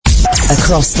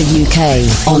Across the UK,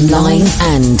 online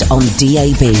and on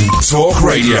DAB. Talk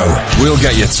Radio. We'll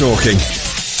get you talking.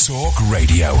 Talk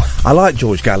Radio. I like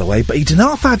George Galloway, but he did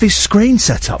not have his screen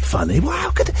set up funny. Well,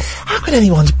 how could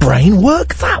anyone's brain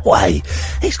work that way?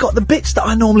 He's got the bits that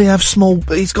I normally have small,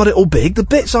 he's got it all big. The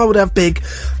bits I would have big,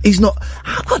 he's not.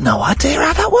 I've got no idea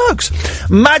how that works.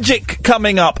 Magic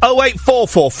coming up.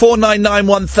 0844 499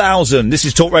 1000. This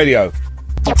is Talk Radio.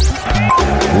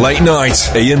 Late night,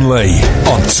 Iain Lee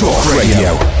on Talk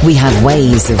Radio. We have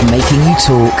ways of making you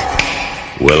talk.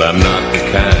 Well, I'm not the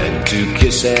kind to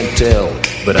kiss and tell,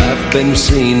 but I've been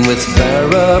seen with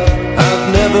fire up.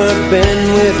 I've never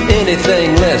been with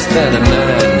anything less than a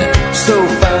 9. So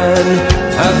fine,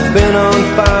 I've been on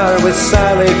fire with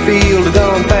Sally Field,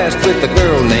 gone past with a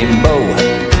girl named Bo,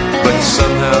 but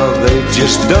somehow they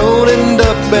just don't end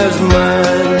up as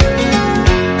mine.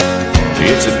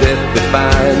 It's a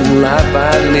death-defying life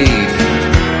I lead.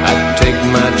 I take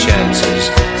my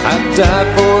chances. I die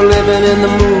for living in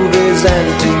the movies and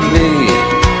TV.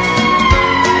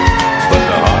 But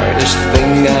the hardest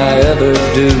thing I ever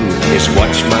do is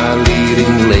watch my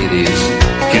leading ladies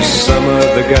kiss some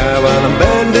other guy while I'm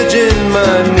bandaging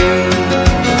my knee.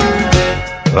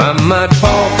 I might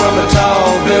fall from a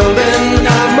tall building,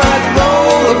 I might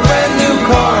roll a brand new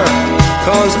car,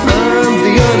 'cause I'm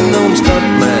the unknown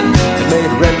stuntman that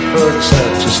made Redford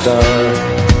such a star.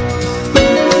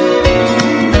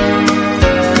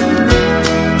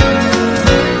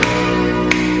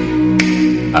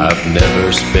 I've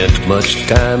never spent much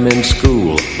time in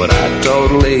school, but I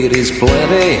taught ladies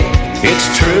plenty.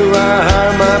 It's true, I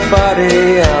hire my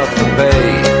body out for pay.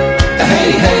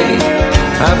 Hey, hey,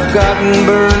 I've gotten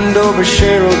burned over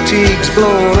Cheryl Teague's,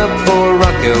 blown up for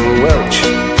Raquel Welch.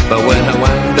 But when I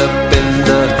wind up in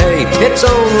the hay, it's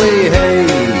only hay.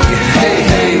 Hey,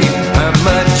 hey, I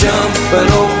might jump an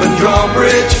open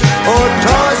drawbridge or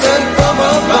Tarzan from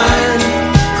a vine,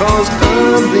 'cause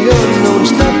I'm the unknown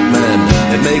stuntman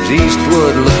that makes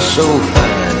Eastwood look so fine.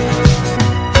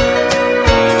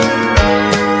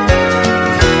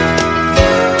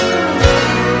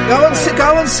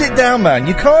 Go and sit down, man.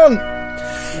 You can't.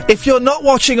 If you're not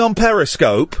watching on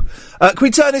Periscope, can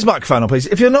we turn his microphone on, please?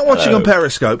 If you're not watching on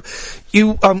Periscope,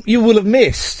 you will have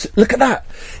missed. Look at that.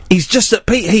 He's just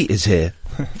Pete Heat is here.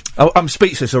 Oh, I'm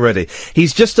speechless already.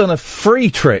 He's just done a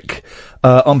free trick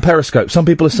on Periscope. Some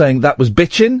people are saying that was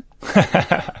bitchin'.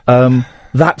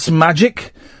 That's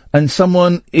magic, and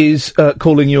someone is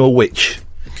calling you a witch.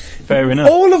 Fair enough.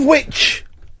 All of which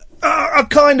are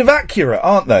kind of accurate,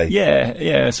 aren't they?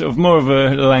 Yeah, sort of more of a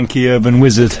lanky urban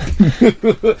wizard.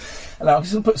 Now, I'm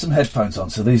just going to put some headphones on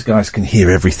so these guys can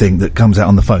hear everything that comes out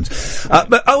on the phones.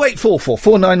 But 0844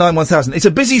 499 1000. It's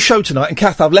a busy show tonight, and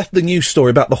Kath, I've left the news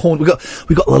story about the haunt. We got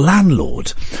the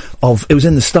landlord of. It was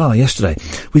in the Star yesterday.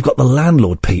 We've got the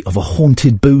landlord, Pete, of a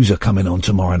haunted boozer coming on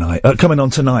tomorrow night. Coming on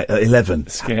tonight at 11.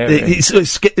 Scary. It's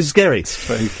scary. It's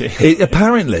spooky.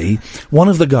 Apparently, one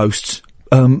of the ghosts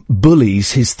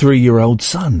bullies his 3-year-old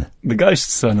son. The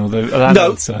ghost's son or the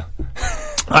landlord's son?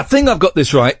 I think I've got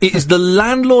this right. It is the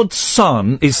landlord's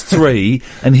son is 3,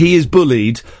 and he is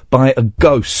bullied by a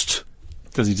ghost.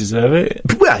 Does he deserve it?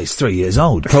 Well, he's 3 years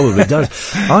old. Probably does.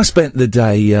 I spent the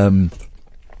day.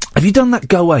 Have you done that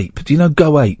Go Ape? Do you know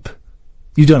Go Ape?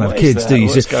 You don't have kids, do you?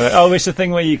 It's the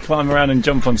thing where you climb around and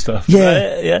jump on stuff.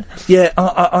 Yeah.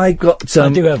 I got. I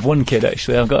do have one kid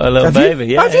actually. I've got a little baby.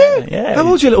 You? Have you? Yeah. How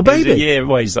old's your little baby?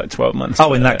 He's like 12 months.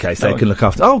 Oh, in that case, they can look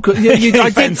after. Oh, good. Yeah, I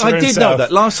did know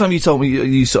that. Last time you told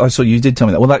me, I saw you did tell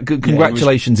me that. Well,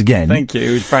 congratulations again. Thank you.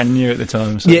 It was brand new at the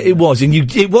time. So. Yeah, it was, and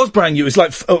it was brand new. It was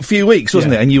like a few weeks,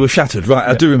 wasn't it? And you were shattered, right?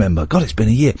 I do remember. God, it's been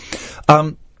a year.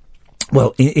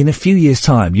 Well, in a few years'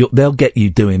 time, they'll get you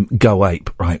doing Go Ape,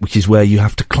 right, which is where you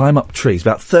have to climb up trees,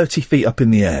 about 30 feet up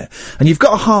in the air. And you've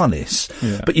got a harness,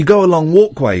 but you go along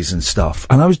walkways and stuff.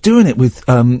 And I was doing it with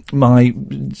my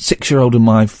 6-year-old and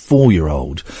my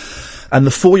 4-year-old. And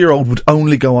the 4-year-old would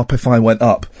only go up if I went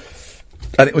up.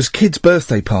 And it was kid's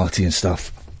birthday party and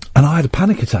stuff. And I had a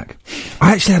panic attack.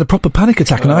 I actually had a proper panic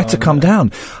attack, and I had to come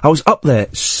down. I was up there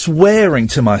swearing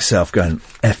to myself, going,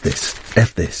 F this,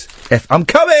 F this, F, I'm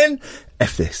coming!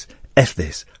 F this, F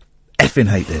this, effing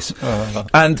hate this.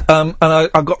 And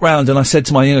I got round and I said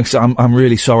to my youngest, I'm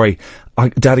really sorry.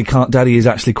 Daddy is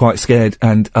actually quite scared,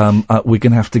 and we're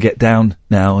going to have to get down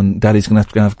now, and Daddy's going to have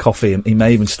to go have coffee, and he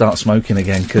may even start smoking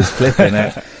again, because flipping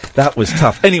it, that was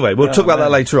tough. Anyway, we'll talk about that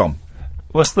later on.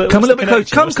 Come a little bit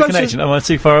closer. Come closer. Am I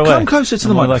too far away? Come closer to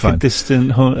the microphone. Like a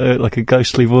distant, like a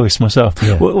ghostly voice myself.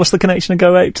 Yeah. What's the connection of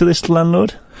Go Ape to this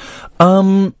landlord?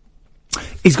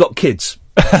 He's got kids.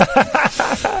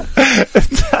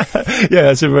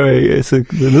 Yeah, it's a very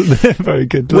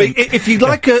good link. Well, if you'd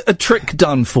like a trick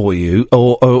done for you,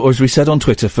 or as we said on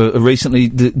Twitter, for a recently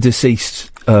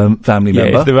deceased family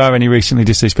member. If there are any recently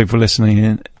deceased people listening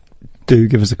in, do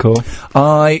give us a call.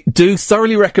 I do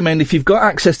thoroughly recommend, if you've got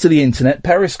access to the internet,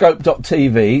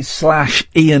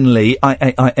 periscope.tv/Iain Lee,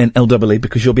 IAINLEE,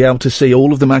 because you'll be able to see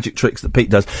all of the magic tricks that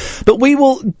Pete does. But we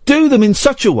will do them in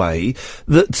such a way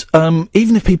that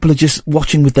even if people are just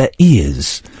watching with their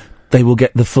ears, they will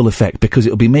get the full effect, because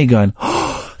it'll be me going,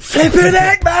 oh, flippin'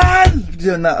 heck, man!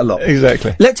 Doing that a lot.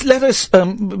 Exactly. Let us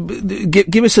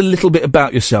give us a little bit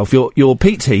about yourself. You're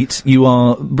Pete Heat. You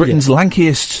are Britain's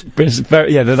lankiest.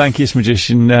 The lankiest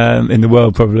magician in the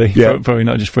world, probably. Yeah. Probably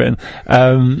not just Britain.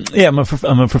 I'm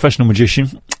a professional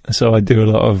magician, so I do a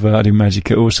lot of I do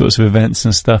magic at all sorts of events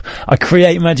and stuff. I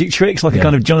create magic tricks like a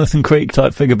kind of Jonathan Creek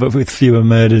type figure, but with fewer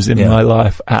murders in my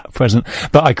life at present.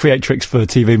 But I create tricks for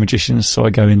TV magicians, so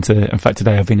I go into. In fact,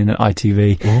 today I've been in an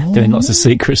ITV doing lots of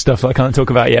secret stuff that I can't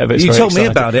talk about yet. But it's you very told exciting.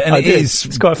 me about it, and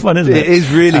it's quite fun, isn't it? It is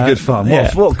really good fun.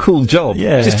 What a cool job!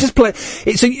 Yeah, just play.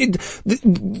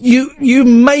 You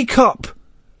make up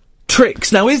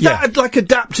tricks. Now, is that like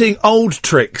adapting old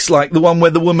tricks, like the one where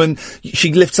the woman,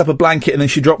 she lifts up a blanket and then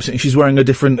she drops it and she's wearing a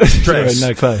different dress?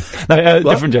 No clothes. No,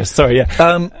 different dress. Sorry,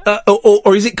 yeah.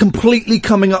 Or is it completely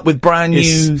coming up with brand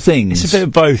new things? It's a bit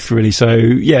of both, really. So,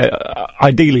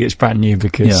 ideally it's brand new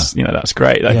because, that's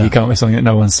great. Like, you come up with something that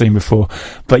no one's seen before.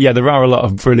 But yeah, there are a lot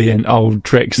of brilliant old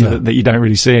tricks that you don't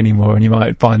really see anymore, and you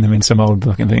might find them in some old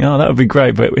book and think, oh, that would be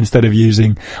great. But instead of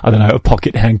using, I don't know, a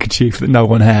pocket handkerchief that no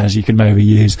one has, you can maybe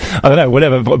use, I don't know,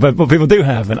 whatever, but people do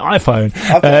have an iPhone.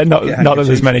 Not that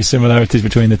there's many similarities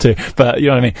between the two, but you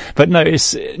know what I mean. But no,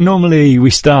 it's normally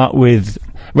we start with,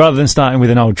 rather than starting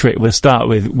with an old trick, we'll start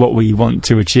with what we want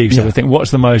to achieve. So we think, what's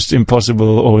the most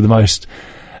impossible or the most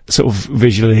sort of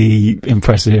visually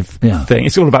impressive thing.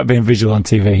 It's all about being visual on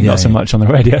TV, not so much on the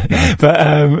radio.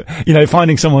 But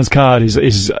finding someone's card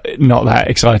is not that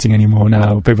exciting anymore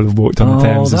now. People have walked on the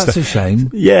Thames. Oh, that's and stuff. a shame.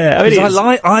 Yeah, I mean,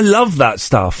 I love that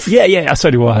stuff. Yeah,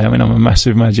 so do I. I mean, I'm a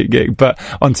massive magic geek, but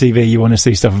on TV you want to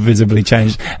see stuff visibly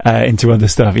changed into other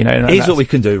stuff. Here's what we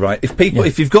can do, right?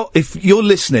 If you're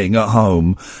listening at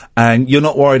home and you're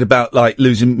not worried about like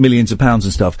losing millions of pounds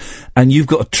and stuff, and you've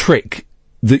got a trick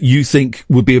that you think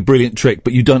would be a brilliant trick,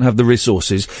 but you don't have the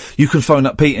resources, you can phone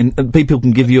up Pete and people can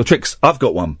give you your tricks. I've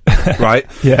got one,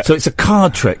 right? So it's a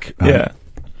card trick, right? Yeah.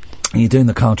 And you're doing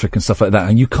the card trick and stuff like that,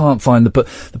 and you can't find the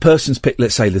person's picked,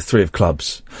 let's say, the 3 of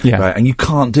clubs, right? And you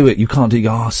can't do it. You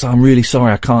go, so I'm really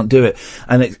sorry, I can't do it.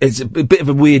 And it's a bit of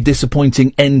a weird,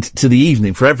 disappointing end to the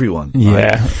evening for everyone, right?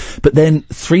 Yeah. But then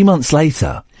 3 months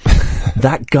later,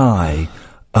 that guy,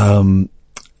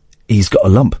 he's got a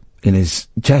lump in his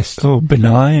chest. Oh,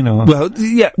 benign or? Well,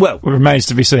 yeah, It remains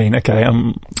to be seen. Okay,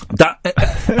 and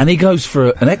he goes for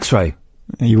an X-ray.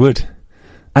 You would.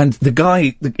 And the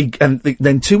guy,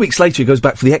 then 2 weeks later he goes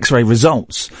back for the X-ray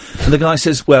results, and the guy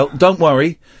says, well, don't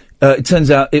worry, it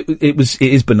turns out it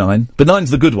is benign.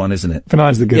 Benign's the good one, isn't it?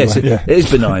 Benign's the good one, it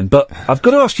is benign, but I've got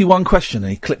to ask you one question,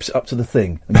 and he clips it up to the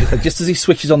thing, and just as he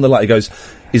switches on the light, he goes,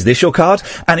 is this your card?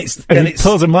 And he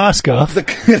pulls a mask off. And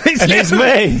it's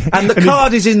me. And the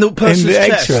card is in the person's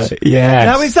chest. X-ray. Yeah.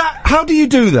 Now how do you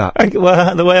do that?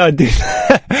 The way I do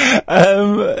that,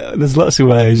 there's lots of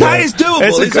ways. That is doable,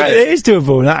 isn't it? It is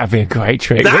doable. That'd be a great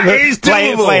trick. That is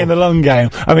doable. Playing the long game.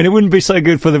 I mean, it wouldn't be so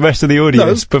good for the rest of the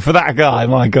audience, but for that guy,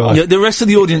 my God. Yeah, the rest of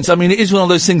the audience, I mean, it is one of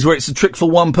those things where it's a trick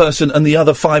for one person and the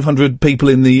other 500 people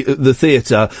in the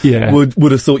theatre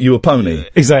would have thought you were pony.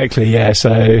 Exactly, yeah,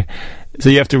 So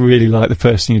you have to really like the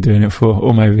person you're doing it for,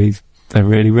 or maybe they're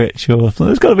really rich, or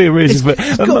there's got to be a reason.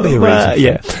 There's got to be a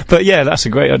reason. But yeah, that's a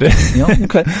great idea. Yeah,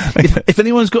 okay. if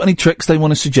anyone's got any tricks they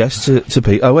want to suggest to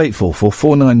Pete, 0844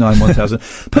 499 1000.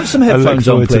 Put some headphones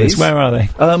on, please. Where are they?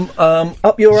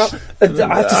 Up your up.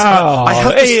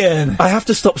 Iain. I have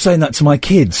to stop saying that to my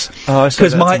kids,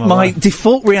 because my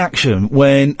default reaction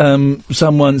when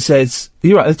someone says,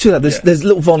 you're right, there's a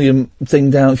little volume thing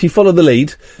down. If you follow the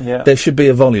lead, there should be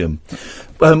a volume.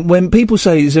 When people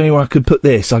say, is there anywhere I could put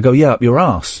this? I go, yeah, up your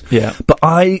arse. Yeah. But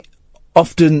I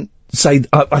often say,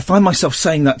 I find myself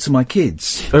saying that to my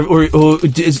kids.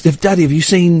 Daddy, have you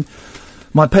seen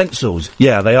my pencils?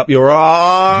 Yeah, they up your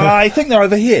arse. I think they're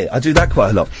over here. I do that quite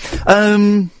a lot.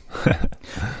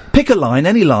 Pick a line,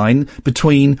 any line,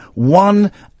 between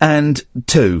 1 and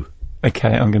 2.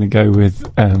 Okay, I'm going to go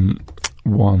with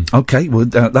 1. Okay, well,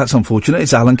 that's unfortunate.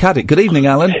 It's Alan Caddick. Good evening,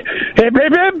 Alan. Hip,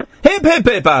 hip, hip! Hip, hip,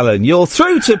 hip, Alan. You're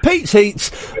through to Pete's Heats,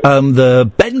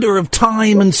 the bender of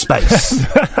time and space.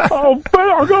 Oh, but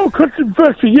I've got a question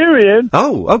first for you, Ian.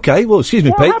 Oh, okay. Well, excuse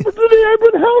me, What Pete. happened to the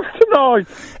open house tonight?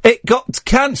 It got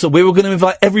cancelled. We were going to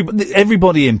invite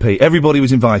everybody in, Pete. Everybody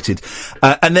was invited.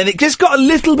 And then it just got a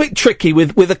little bit tricky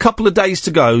with a couple of days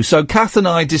to go. So Kath and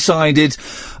I decided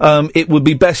it would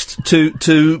be best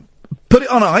to put it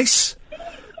on ice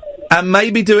and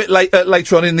maybe do it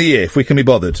later on in the year if we can be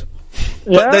bothered.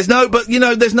 Yeah.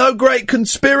 But there's no great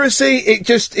conspiracy. It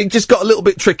just got a little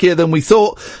bit trickier than we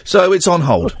thought, so it's on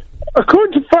hold.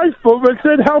 According to Facebook, it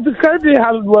said health and safety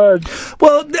hadn't worked.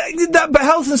 Well, but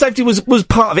health and safety was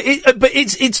part of it. But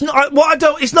it's not.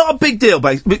 It's not a big deal.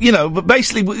 But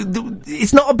basically,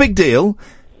 it's not a big deal.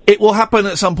 It will happen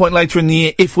at some point later in the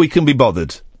year if we can be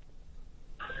bothered.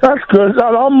 That's good.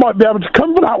 I might be able to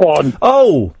come for that one.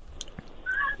 Oh,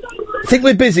 I think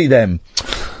we're busy then.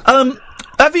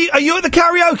 Are you at the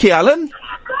karaoke, Alan?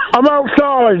 I'm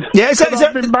outside. Yeah,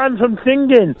 I've been banned from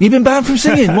singing. You've been banned from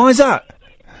singing? Why is that?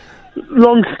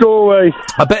 Long story.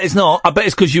 I bet it's not. I bet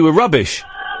it's because you were rubbish.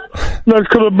 No, it's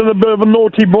because I've been a bit of a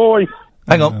naughty boy.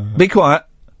 Hang on, be quiet.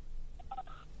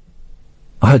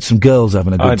 I heard some girls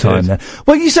having a good time there.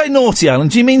 When you say naughty, Alan,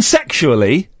 do you mean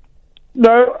sexually?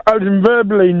 No, I was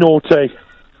verbally naughty.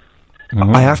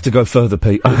 Mm-hmm. I have to go further,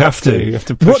 Pete. I have to. You have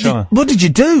to push on. What did you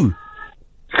do?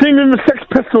 Singing the Sex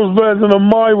Pistols version of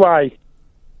My Way.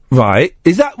 Right.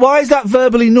 Why is that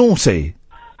verbally naughty?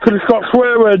 Because it's got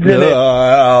swear words in it.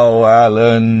 Oh,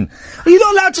 Alan. Are you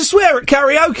not allowed to swear at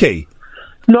karaoke?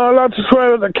 Not allowed to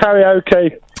swear at the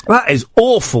karaoke. That is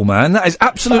awful, man. That is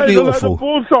absolutely awful. That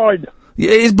is bullshine. It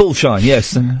is bullshine,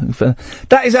 yes.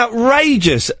 That is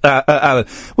outrageous, Alan.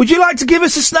 Would you like to give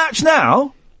us a snatch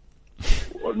now?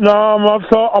 No,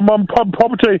 I'm on pub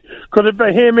property, because if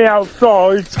they hear me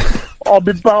outside, I'll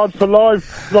be barred for life,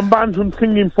 because I'm banned from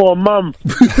singing for a month.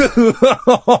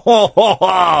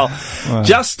 Wow.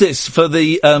 Justice for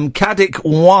the Caddick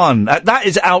 1. That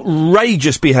is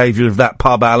outrageous behaviour of that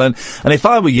pub, Alan. And if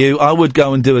I were you, I would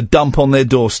go and do a dump on their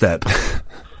doorstep.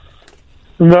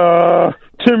 No,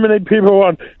 too many people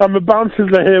on, and the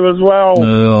bouncers are here as well.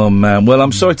 Oh, man. Well,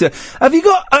 I'm sorry to... Have you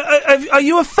got... are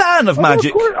you a fan of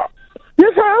magic?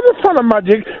 Yes, I am a fan of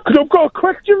magic, because I've got a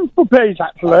question for Pete,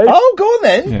 actually. Oh, go on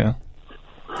then. Yeah.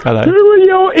 Hello. Who are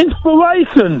your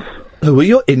inspirations? Who are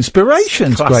your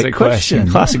inspirations? Great question.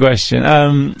 Classic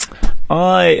question.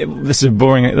 This is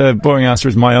the boring answer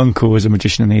is my uncle was a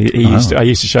magician, and I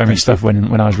used to show me stuff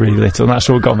when I was really little, and that's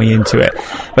what got me into it.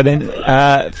 But then,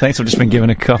 thanks, I've just been given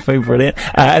a coffee, brilliant.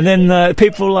 And then,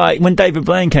 people like, when David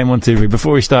Blaine came on TV,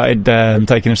 before he started,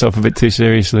 taking himself a bit too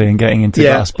seriously and getting into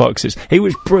glass boxes, he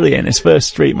was brilliant. His first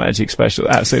street magic special,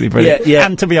 absolutely brilliant. Yeah.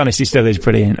 And to be honest, he still is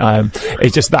brilliant.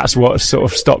 It's just, that's what sort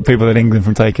of stopped people in England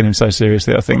from taking him so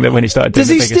seriously, I think, that when he started doing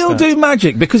Does he still do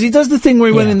magic? Because he does the thing where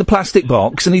he went in the plastic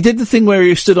box, and he did the thing where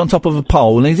he stood on top of a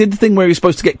pole, and he did the thing where he was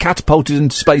supposed to get catapulted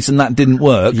into space, and that didn't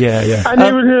work. Yeah. And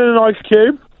he was in an ice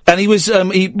cube. And he was,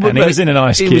 he was in an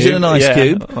ice cube. He was in an ice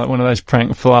cube. Like one of those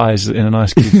prank flies in an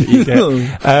ice cube that you get.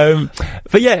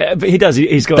 But he does.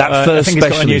 He's got that first I think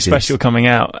he's got a new special coming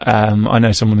out. I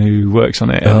know someone who works on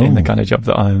it in the kind of job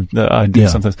that I do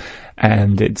sometimes,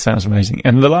 and it sounds amazing.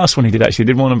 And the last one he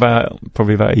did one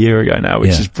probably about a year ago now,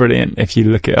 which is brilliant. If you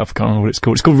look it up, I can't remember what it's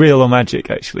called. It's called Real or Magic,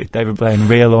 actually. David Blaine,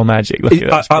 Real or Magic. Look at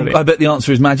it. I bet the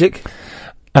answer is magic.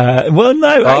 Well,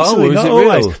 no, actually, not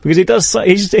always, real? because he does.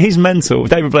 He's mental.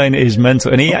 David Blaine is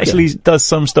mental, and he actually does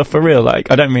some stuff for real.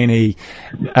 Like, I don't mean.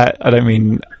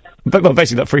 But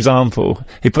basically, for example,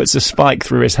 he puts a spike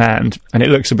through his hand, and it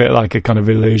looks a bit like a kind of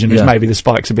illusion, because maybe the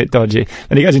spike's a bit dodgy.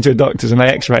 And he goes into a doctor's, and they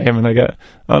X-ray him, and they go,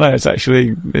 "Oh no, it's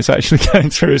actually going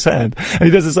through his hand." And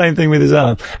he does the same thing with his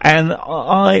arm. And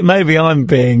I'm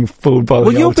being fooled by the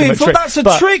ultimate you're being fooled. trick. That's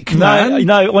a trick, man.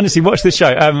 No, honestly, watch this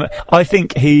show. I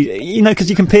think because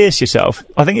you can pierce yourself.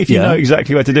 I think if you know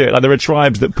exactly where to do it, like there are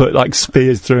tribes that put like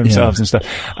spears through themselves and stuff.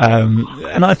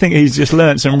 And I think he's just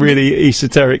learnt some really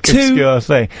esoteric, obscure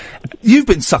thing. You've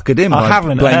been suckered in. I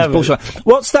haven't. Bullshit.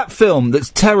 What's that film that's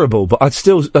terrible, but I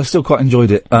still quite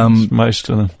enjoyed it? Most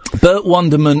of them. Burt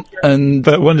Wonderman and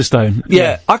Burt Wonderstone.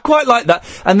 Yeah, I quite like that.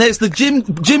 And there's the Jim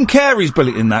Carrey's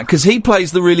brilliant in that, because he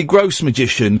plays the really gross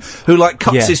magician who like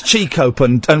cuts his cheek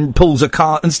open and pulls a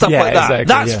card and stuff like that. Exactly,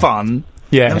 that's fun.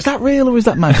 Yeah. Now, is that real or is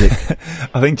that magic?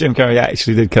 I think Jim Carrey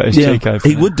actually did cut his cheek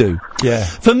open. He would do. Yeah.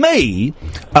 For me,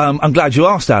 I'm glad you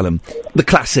asked, Alan. The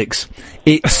classics.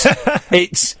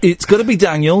 It's got to be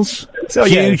Daniels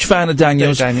Huge fan of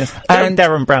Daniels. And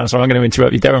Darren Brown, sorry, I'm going to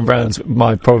interrupt you. Darren Brown's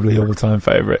my probably all-time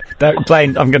favourite. I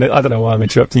don't know why I'm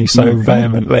interrupting you so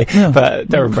vehemently, but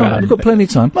Darren Brown. We've got plenty of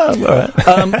time. Well, all right.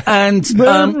 Where's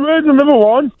the number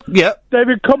one? Yeah.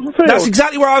 David Copperfield. That's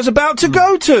exactly where I was about to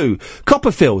go to.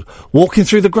 Copperfield, walking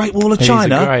through the Great Wall of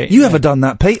China. You ever done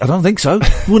that, Pete? I don't think so.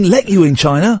 Wouldn't let you in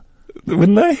China.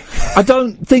 Wouldn't they? I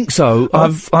don't think so.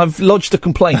 I've lodged a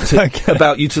complaint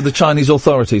about you to the Chinese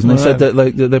authorities, and they said that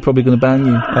they're probably going to ban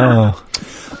you.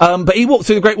 But he walked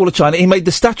through the Great Wall of China. He made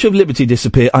the Statue of Liberty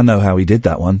disappear. I know how he did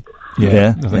that one.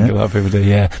 I think a lot of people do.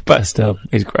 Yeah, but still,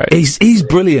 he's great. He's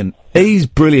brilliant. He's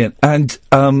brilliant, and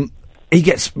he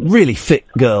gets really fit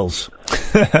girls.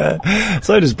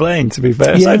 So does Blaine, to be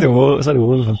fair. So do all of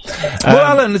them. Well,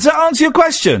 Alan, does that answer your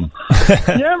question?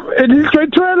 Yeah, it is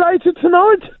straight to air later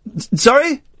tonight.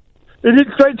 Sorry? Is it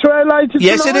straight to air later tonight?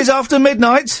 Yes, it is after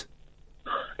midnight.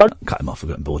 Cut him off, we're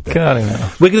getting bored there. Cut him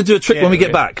off. We're going to do a trick when we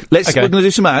get back. We're going to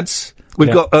do some ads.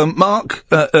 We've got Mark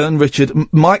and Richard.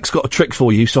 Mike's got a trick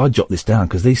for you, so I jot this down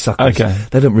because these suckers,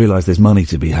 they don't realise there's money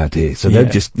to be had here, so they'll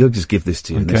just give this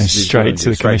to you. Going straight to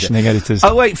the commissioning editors.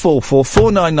 0844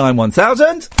 499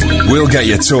 1000. We'll get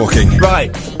you talking.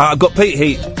 Right, I've got Pete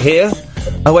here.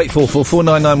 0844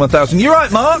 499 1000. You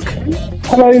right, Mark?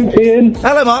 Hello, Ian.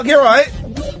 Hello, Mark. You all right?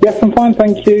 Yes, I'm fine,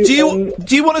 thank you.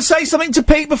 Do you want to say something to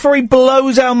Pete before he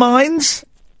blows our minds?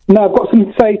 No, I've got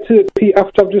something to say to Pete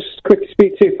after I've just quickly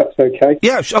speak to you, if that's okay.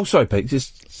 Yeah, sorry, Pete,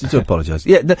 just to apologise.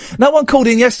 Yeah, no one called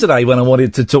in yesterday when I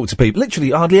wanted to talk to people.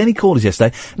 Literally, hardly any callers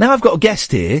yesterday. Now I've got a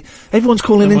guest here. Everyone's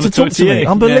calling in to talk to me.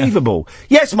 Unbelievable.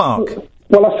 Yeah. Yes, Mark?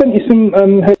 Well, I sent you some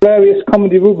hilarious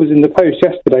comedy rubbers in the post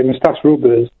yesterday, moustache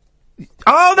rubbers.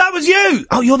 Oh, that was you!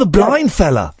 Oh, you're the blind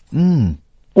fella.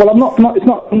 Well, I'm not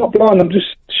blind, I'm just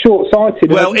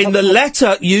short-sighted. Well, in the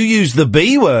letter, you used the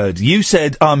B word. You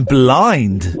said, I'm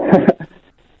blind.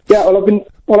 Yeah, I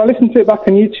listened to it back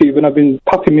on YouTube, and I've been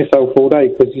patting myself all day,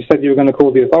 because you said you were going to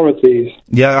call the authorities.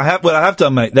 Yeah, I have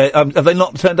done, mate. Have they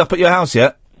not turned up at your house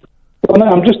yet? Well, no,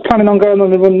 I'm just planning on going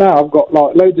on the run now. I've got,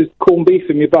 loads of corned beef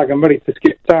in my bag. I'm ready to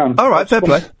skip town. All right, fair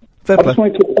play. I just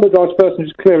wanted to apologise first and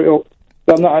just clear it up.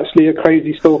 I'm not actually a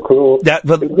crazy stalker or...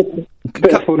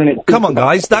 Come on,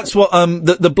 guys. That's what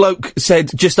the bloke said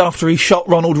just after he shot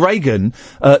Ronald Reagan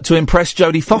to impress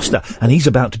Jodie Foster. And he's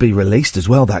about to be released as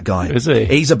well, that guy. Is he?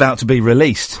 He's about to be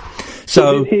released.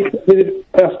 So...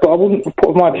 But I wouldn't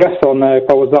put my address on there if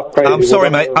I was that crazy.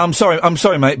 I'm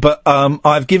sorry, mate, but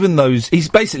I've given those... He's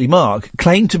basically, Mark,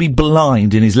 claimed to be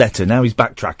blind in his letter. Now he's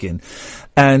backtracking.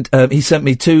 And he sent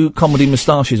me 2 comedy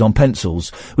moustaches on pencils,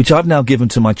 which I've now given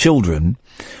to my children.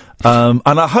 And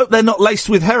I hope they're not laced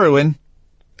with heroin.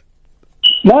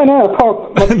 No, I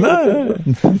can't. No.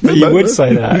 But you would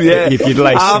say that if you'd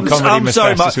laced some comedy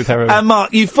moustaches with heroin. And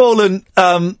Mark, you've fallen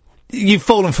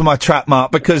for my trap,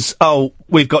 Mark, because,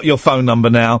 we've got your phone number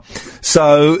now.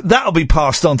 So that'll be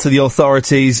passed on to the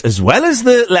authorities, as well as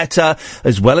the letter,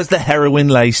 as well as the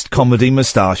heroin-laced comedy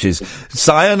moustaches.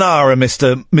 Sayonara,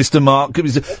 Mr. Mark.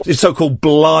 It's so-called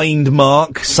blind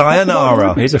Mark.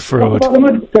 Sayonara. He's a fraud. What about the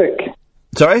magic trick?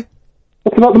 Sorry?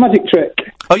 What about the magic trick?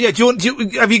 Oh, yeah,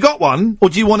 have you got one? Or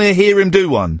do you want to hear him do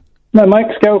one? No, my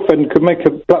ex-girlfriend could make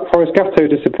a Black Forest gatto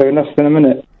disappear in less than a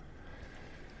minute.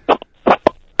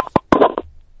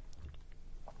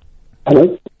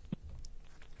 Hello?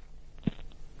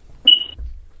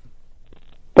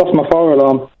 That's my fire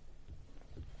alarm.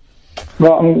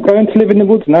 Right, I'm going to live in the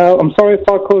woods now. I'm sorry if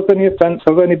I caused any offence.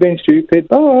 I've only been stupid.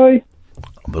 Bye.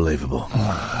 Unbelievable.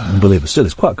 Unbelievable. Still,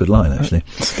 it's quite a good line, actually.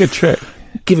 It's a good trick.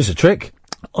 Give us a trick.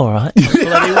 All right.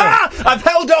 I've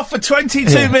held off for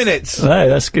 22 minutes. No,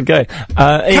 that's a good go.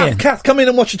 Iain. Kath, come in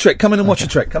and watch a trick. Come in and watch a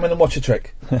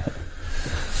trick.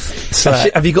 So,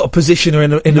 have you got a positioner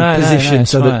in a position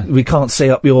so that we can't see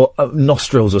up your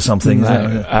nostrils or something?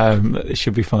 No, it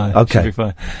should be fine. Okay. It should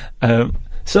be fine.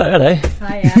 So, hello.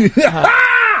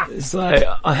 Hiya.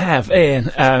 So, I have, Iain, in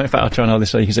fact, I'll try and hold this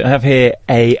so you can see. I have here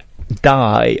a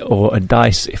die, or a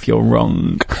dice if you're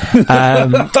wrong.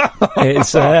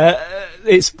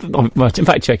 It's in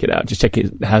fact, check it out. Just check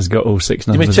it has got all 6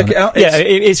 numbers. You mean check it out? Yeah,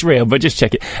 it's real, but just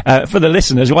check it. For the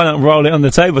listeners, why not roll it on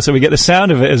the table so we get the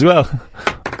sound of it as well?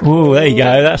 Oh, there you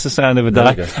go. That's the sound of a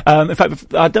die. In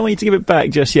fact, I don't want you to give it back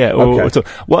just yet. Or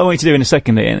what I want you to do in a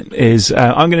second, Iain, is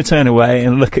I'm going to turn away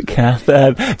and look at Kath,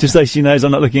 just so she knows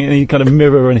I'm not looking at any kind of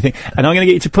mirror or anything. And I'm going to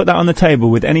get you to put that on the table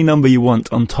with any number you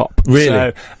want on top.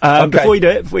 Really? So, before you do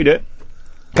it,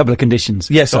 couple of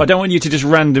conditions. Yes, so I don't want you to just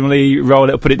randomly roll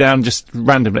it or put it down just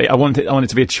randomly. I want it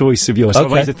to be a choice of yours. So I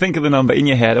want you to think of the number in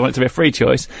your head. I want it to be a free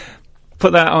choice.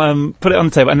 put that put it on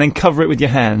the table and then cover it with your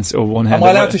hands or one hand. Am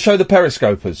I allowed to show the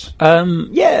periscopers?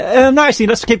 No, actually,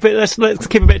 let's keep a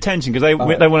bit of tension because they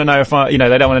want to know if they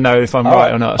don't want to know if I'm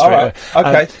right or not. All right.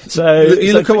 Okay. So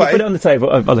you look away. Put it on the table.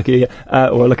 I'll look at you, or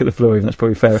I'll look at the floor. Even that's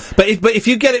probably fair. But if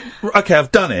you get it, okay,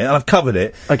 I've done it and I've covered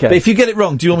it. Okay. But if you get it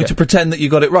wrong, do you want me to pretend that you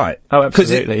got it right? Oh,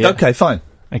 absolutely. Okay, fine.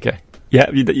 Okay. Yeah,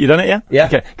 you done it, yeah? Yeah.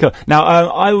 Okay, cool. Now,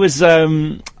 I was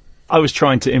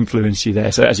trying to influence you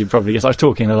there, so as you probably guessed, I was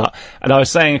talking a lot, and I was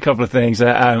saying a couple of things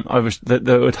that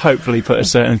that would hopefully put a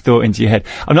certain thought into your head.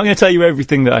 I'm not going to tell you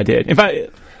everything that I did. In fact,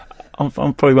 I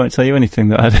probably won't tell you anything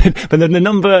that I did. But the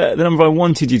number I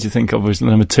wanted you to think of was the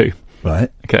number 2.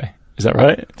 Right. Okay. Is that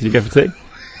right? Did you go for 2?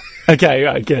 Okay,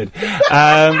 right, good. Okay.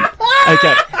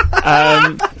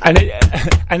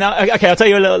 Okay, I'll tell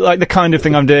you a little, like, the kind of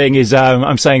thing I'm doing is,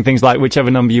 I'm saying things like,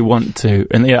 whichever number you want to,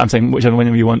 and I'm saying whichever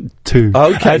number you want to.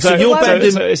 Okay, so you're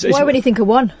bending... Why would you think of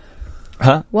 1?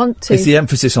 Huh? 1, 2. It's the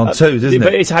emphasis on 2, isn't it?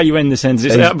 But it's how you end the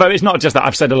sentence. But it's not just that.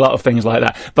 I've said a lot of things like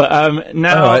that. But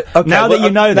now, right. Okay, now that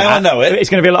you know that, now I know it. It's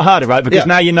going to be a lot harder, right? Because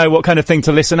now you know what kind of thing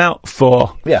to listen out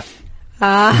for. Yeah.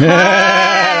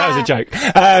 That was a joke.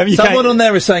 Someone on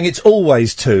there is saying it's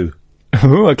always 2.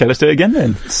 Ooh, okay, let's do it again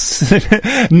then.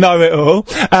 Know it all.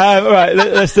 Right,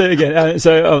 let's do it again.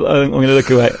 So I'm going to look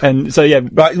away. And so, yeah.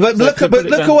 Right, but look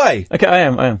away. Okay, I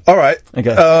am. All right.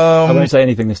 Okay. I won't say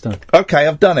anything this time. Okay,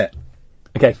 I've done it.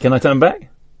 Okay, can I turn back?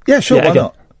 Yeah, sure, why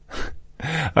not?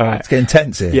 All right. It's getting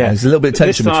tense here. Yeah. There's a little bit of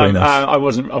tension between us. I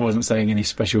wasn't saying any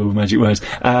special magic words.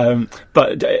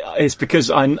 But it's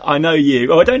because I know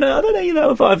you. I don't know you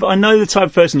know, I know the type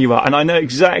of person you are, and I know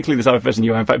exactly the type of person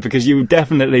you are, in fact, because you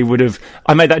definitely would have,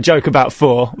 I made that joke about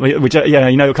 4, which,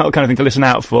 you know, kind of thing to listen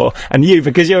out for. And you,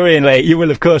 because you're Iain Lee, you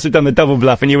will of course have done the double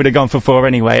bluff, and you would have gone for 4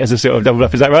 anyway, as a sort of double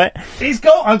bluff. Is that right?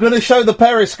 I'm going to show the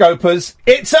periscopers.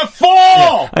 It's a 4!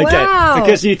 Yeah. Okay. Wow.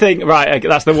 Because you think, right, okay,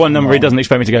 that's the one number he doesn't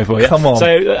expect me to go for, yeah? Come on.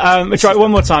 So, try it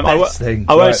one more time. I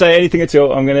won't say anything at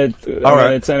all. I'm going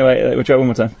to turn away. We'll try it one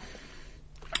more time.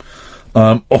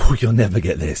 You'll never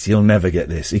get this.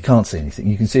 He can't see anything.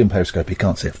 You can see on Periscope, he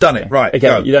can't see it. I've done it. Right, okay,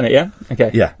 go. You done it, yeah?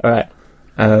 Okay. Yeah. All right.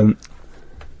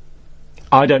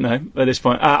 I don't know at this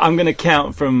point. I'm going to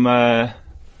count from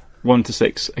 1 to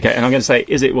 6. Okay, and I'm going to say,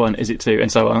 is it 1, is it 2, and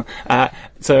so on.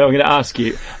 So I'm going to ask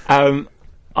you,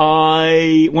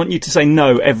 I want you to say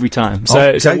no every time.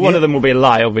 So one of them will be a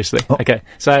lie, obviously. Oh. Okay,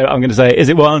 so I'm going to say, is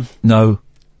it 1? No.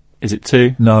 Is it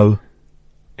 2? No.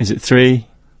 Is it 3?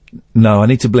 No, I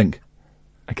need to blink.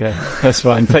 Okay, that's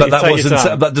fine. But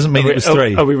that doesn't mean it was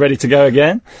 3. Are we ready to go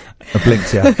again? I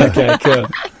blinked, yeah. Okay, cool.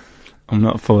 I'm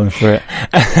not falling for it.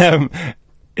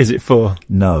 Is it 4?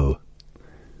 No.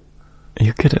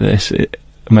 You're good at this.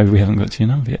 Maybe we haven't got to your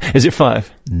number yet. Is it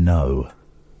 5? No.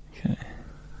 Okay.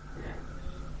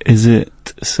 Is it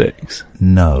 6?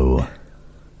 No.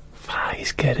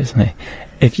 He's good, isn't he?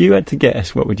 If you had to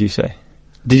guess, what would you say?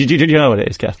 Did you know what it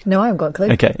is, Kath? No, I haven't got a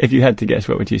clue. Okay, if you had to guess,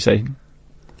 what would you say?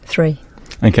 3.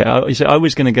 Okay, I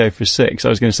was going to go for 6. I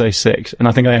was going to say 6, and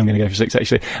I think I am going to go for 6,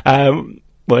 actually.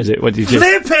 What is it? What did you...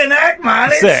 Flipping heck,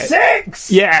 man! It's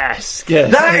 6! Yes!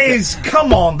 Good. That is...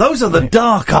 Come on, those are the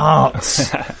dark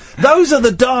arts. Those are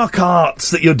the dark arts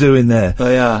that you're doing there.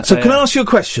 They are. So can I ask you a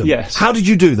question? Yes. How did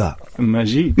you do that?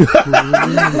 Magie.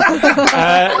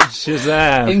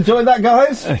 Shazam. Enjoy that,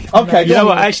 guys? Okay, you know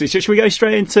what, actually, should we go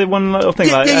straight into one little thing?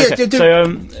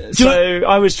 So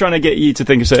I was trying to get you to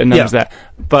think of certain numbers there,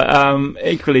 but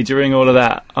equally, during all of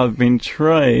that, I've been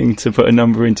trying to put a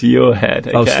number into your head.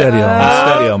 Okay? Oh, steady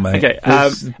on, mate. Okay,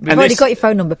 You've already got your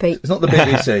phone number, Pete. It's not the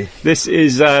BBC. This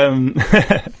is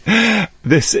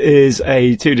this is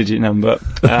a 2-digit number,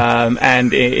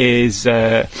 and it is...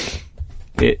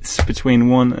 it's between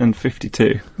 1 and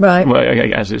 52. Right. Well,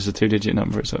 as it's a 2-digit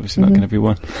number, it's obviously not going to be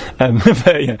 1.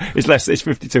 But yeah, it's less. It's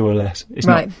 52 or less. It's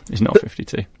not. It's not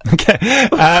 52. Okay.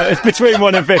 It's between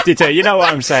 1 and 52. You know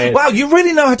what I'm saying? Wow, you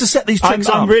really know how to set these tricks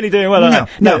up. I'm really doing well.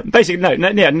 No. Basically, no.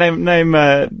 Yeah. Name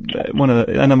one of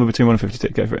a number between 1 and 52.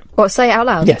 Go for it. What? Say it out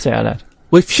loud. Yeah, say it out loud.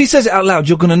 Well, if she says it out loud,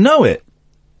 you're going to know it.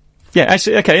 Yeah.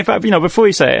 Actually, okay. In fact, before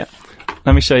you say it.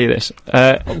 Let me show you this.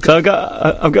 So I've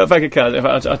got a bag of cards. In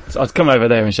fact, I'll come over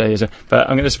there and show you. But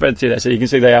I'm going to spread through there so you can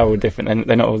see they are all different and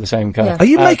they're not all the same card. Yeah. Are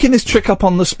you making this trick up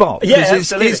on the spot? Yeah,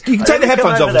 absolutely. You can take the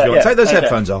headphones off if you want. Take those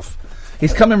headphones off.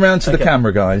 He's coming round to the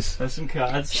camera, guys. There's some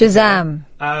cards. Shazam.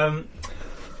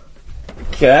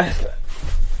 Okay.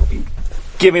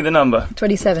 Give me the number.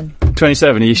 27.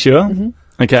 27, are you sure?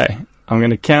 Mm-hmm. Okay. I'm going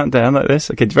to count down like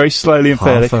this. Okay, very slowly and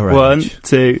fairly. 1,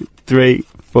 2, 3,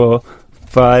 4,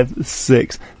 5,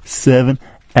 6, 7,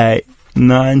 8,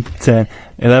 9, 10,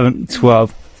 11,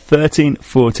 12, 13,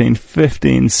 14,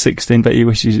 15, 16. Bet you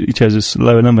wish you chose a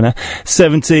lower number now.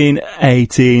 17,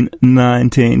 18,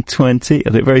 19, 20.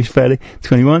 I'll do it very fairly.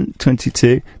 21,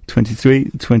 22,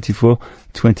 23, 24,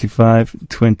 25,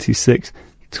 26,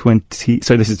 20.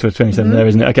 So this is 27 there,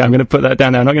 isn't it? Okay, I'm going to put that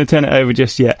down now. I'm not going to turn it over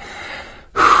just yet.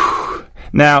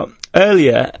 Now,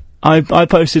 earlier, I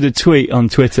posted a tweet on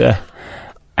Twitter,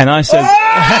 and I said...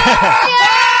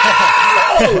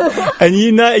 And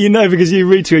you know because you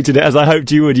retweeted it, as I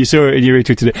hoped you would. You saw it and you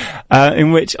retweeted it,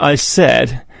 in which I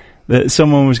said that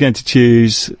someone was going to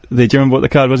choose do you remember what the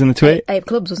card was in the tweet? Eight of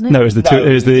clubs, wasn't it? No, it was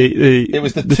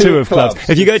the two of clubs.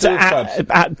 If you go to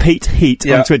at Pete Heat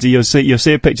on Twitter, you'll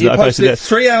see a picture that I posted there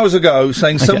 3 hours ago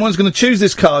saying someone's going to choose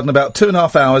this card in about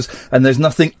 2.5 hours, and there's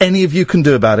nothing any of you can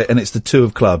do about it, and it's the two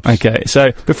of clubs. Okay,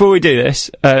 so before we do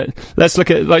this, let's look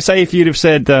at, like, say if you'd have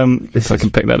said, if I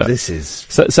can pick that up.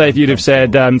 Say if you'd have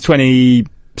said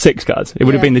 26 cards, it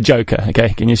would have been the Joker.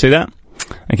 Okay, can you see that?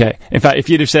 Okay. In fact, if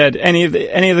you'd have said any of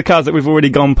the cards that we've already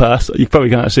gone past, you probably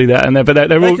can't see that, and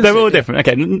they're all different.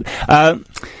 Okay.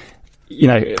 You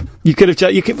know, you could have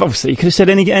said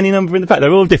any number in the pack.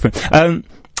 They're all different.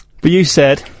 But you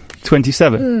said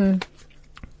 27.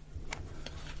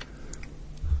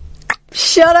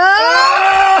 Shut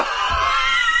up!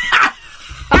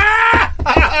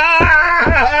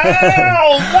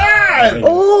 Oh, man!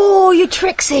 Oh, you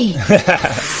tricksy.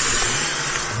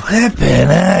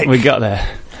 We got there.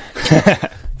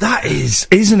 That is,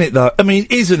 isn't it though? I mean,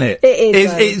 isn't it? It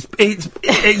is.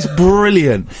 It's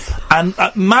brilliant. And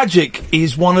magic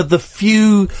is one of the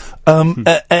few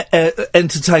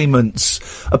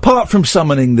entertainments, apart from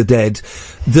summoning the dead,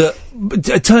 that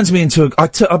it turns me into I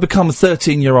become a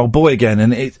 13-year-old boy again,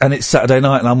 and it's Saturday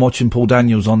night and I'm watching Paul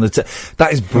Daniels on that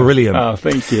is brilliant. Oh,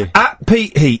 thank you. At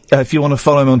Pete Heat, if you want to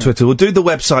follow him on Twitter, we'll do the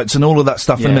websites and all of that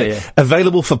stuff in a minute. Yeah.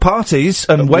 Available for parties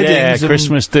and weddings. Yeah,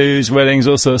 Christmas dues, weddings,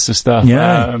 all sorts of stuff.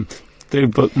 Yeah. Do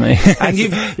book me. And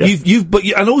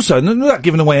and also, without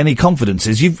giving away any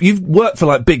confidences, you've worked for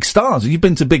like big stars. You've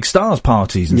been to big stars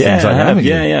parties and things like that, haven't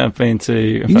you? Yeah, I've been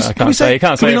to. I can't say. I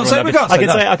can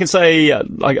say.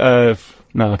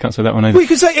 No, I can't say that one either. Well, you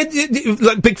can say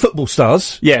like big football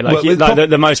stars. Yeah, like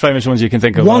the most famous ones you can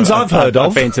think of. Ones I've heard of.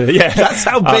 I've been to. Yeah, that's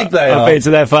how big they are. I've been to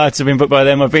their parties. I've been booked by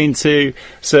them. I've been to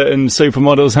certain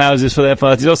supermodels' houses for their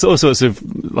parties. All sorts of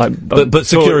like. But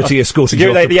security escorted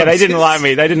you. They didn't like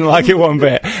me. They didn't like it one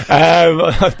bit.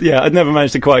 I'd never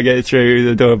managed to quite get it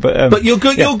through the door. But you're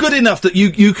good. Yeah. You're good enough that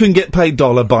you can get paid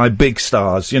dollar by big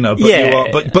stars. You know.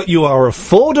 But you are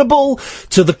affordable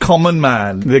to the common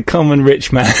man, the common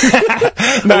rich man.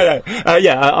 No.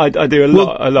 I do a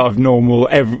lot of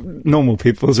normal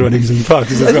people's weddings and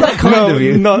parties as well. Kind of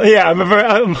you.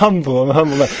 I'm humble.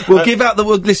 We'll give out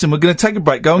listen, we're going to take a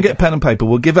break. Go and get pen and paper.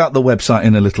 We'll give out the website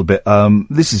in a little bit.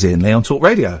 This is Iain Lee on Talk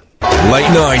Radio. Late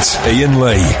night, Iain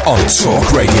Lee on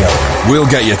Talk Radio. We'll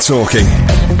get you talking.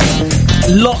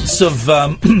 Lots of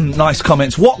nice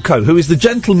comments. Watco, who is the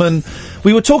gentleman,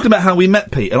 we were talking about how we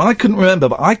met Pete, and I couldn't remember,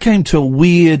 but I came to a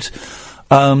weird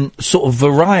sort of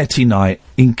variety night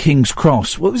in King's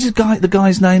Cross. What was the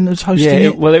guy's name that was hosting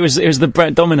it? It was the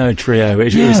Brett Domino trio.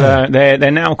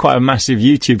 They're now quite a massive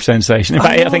YouTube sensation. In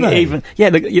fact, I think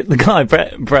the guy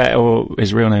Brett, or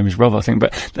his real name is Rob, I think,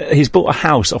 but he's bought a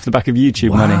house off the back of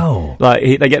YouTube money.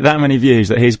 Like they get that many views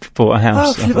that he's bought a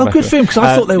house. Good for him, because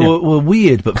I thought they were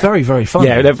weird but very, very funny.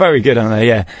 Yeah, they're very good, aren't they?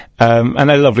 Yeah, and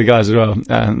they're lovely guys as well.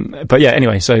 But yeah,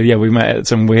 anyway, so yeah, we met at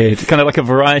some weird kind of like a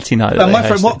variety night. My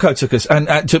friend Watco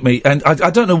took me, and I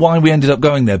don't know why we ended up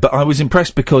going there, but I was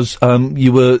impressed because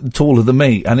you were taller than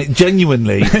me, and it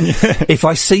genuinely, if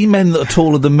I see men that are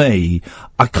taller than me,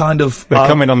 I kind of... They're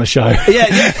coming on the show.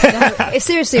 No,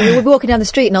 seriously, we'll be walking down the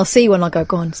street and I'll see one, I'll go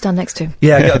on, stand next to him.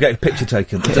 Yeah, I'll get a picture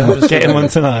taken. Getting one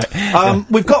tonight.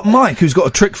 We've got Mike, who's got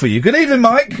a trick for you. Good evening,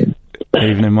 Mike.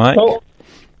 Evening, Mike. Oh.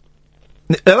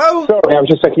 Hello? Sorry, I was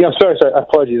just taking... sorry,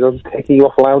 apologies, I was taking you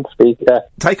off loudspeaker.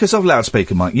 Take us off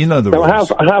loudspeaker, Mike, you know the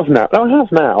rules. I have now.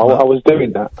 I was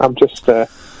doing that. I'm just... I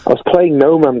was playing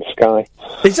No Man's Sky.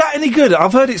 Is that any good?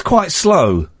 I've heard it's quite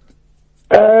slow.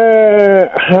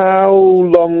 How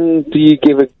long do you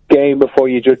give a game before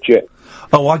you judge it?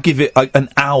 Oh, I give it an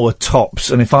hour tops,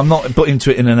 and if I'm not put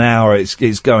into it in an hour, it's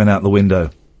going out the window.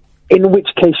 In which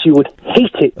case you would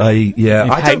hate it. I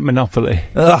hate Monopoly.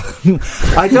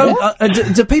 I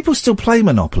don't... do people still play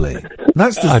Monopoly?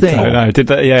 That's the thing. I don't know. Did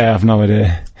that? Yeah, I have no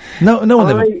idea. No one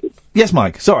ever... Yes,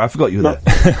 Mike. Sorry, I forgot you were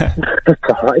there. It's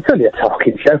all right. It's only a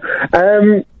talking show.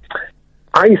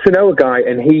 I used to know a guy,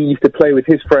 and he used to play with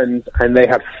his friends, and they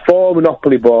had 4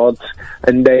 Monopoly boards,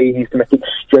 and they used to make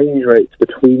exchange rates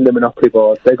between the Monopoly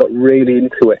boards. They got really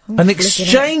into it. An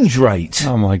exchange rate?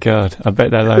 Oh my God! I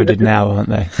bet they're loaded now, aren't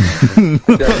they?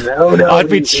 No, I'd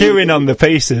be chewing on the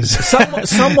pieces.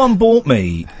 Someone bought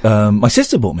me, my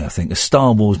sister bought me, I think, a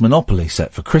Star Wars Monopoly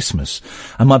set for Christmas,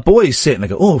 and my boys sit and they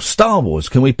go, "Oh, Star Wars,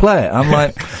 can we play it?" I'm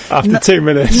like, after 2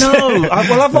 minutes. No,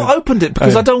 I've not opened it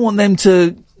because I don't want them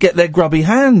to get their grubby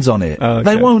hands on it. Oh,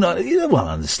 okay. They won't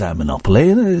understand Monopoly.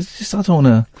 It's just, I don't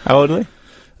want to. How old are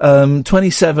they?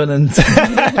 27 and...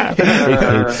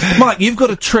 Mike, you've got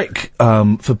a trick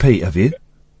for Pete, have you?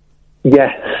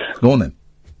 Yes. Go on then.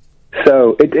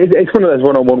 So, it's one of those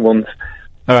one-on-one ones.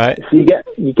 All right. So you get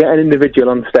an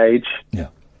individual on stage. Yeah.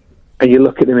 And you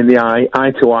look at them in the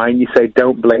eye to eye, and you say,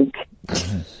 "Don't blink."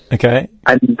 Okay.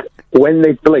 And when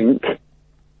they blink,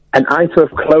 an item of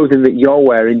clothing that you're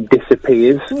wearing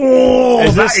disappears.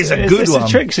 Oh, that is a good one. Is this a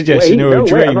trick suggestion or a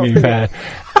dream you've had?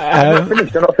 I'm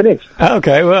not finished.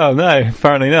 Okay, well, no,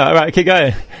 apparently not. All right, keep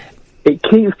going. It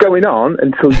keeps going on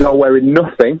until you're wearing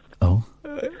nothing. Oh.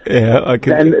 Yeah, I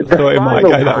thought it might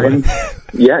go that way.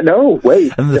 Yeah, no,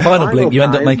 wait. And the final blink, you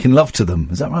end up making love to them.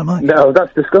 Is that right, Mike? No,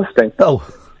 that's disgusting. Oh.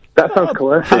 That sounds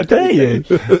coercive. How dare you?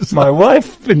 My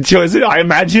wife enjoys it, I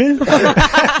imagine.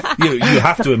 You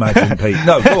have to imagine, Pete.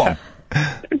 No, go on.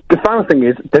 The final thing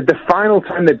is that the final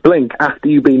time they blink after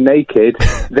you've been naked,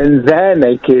 then they're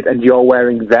naked and you're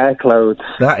wearing their clothes.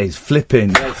 That is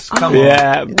flipping. Come on.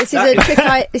 Yeah. This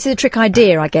is a trick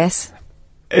idea, I guess.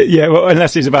 Yeah, well,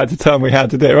 unless he's about to tell me how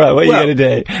to do it. Right, what are you going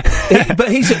to do?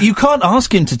 But you can't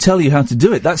ask him to tell you how to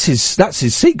do it. That's his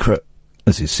secret.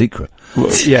 That's his secret.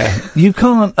 Well, yeah. You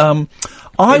can't,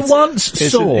 I once saw...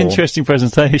 It's an interesting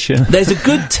presentation. There's a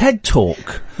good TED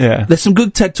Talk. Yeah. There's some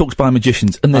good TED Talks by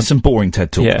magicians, and there's some boring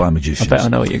TED Talks by magicians. I bet I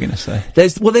know what you're going to say.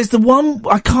 There's the one,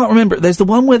 I can't remember it, there's the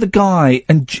one where the guy,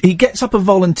 and he gets up a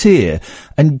volunteer,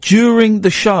 and during the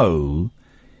show,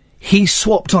 he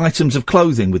swapped items of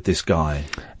clothing with this guy.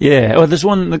 Yeah, well, there's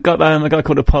one, the guy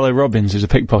called Apollo Robbins, who's a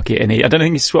pickpocket, and I don't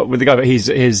think he swapped with the guy, but his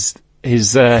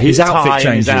outfit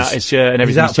changes. His shirt and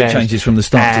everything. His outfit changes from the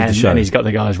start of the show. And he's got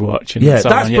the guy's watch. And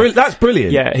that's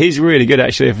brilliant. Yeah, he's really good,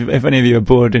 actually. If any of you are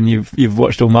bored and you've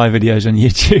watched all my videos on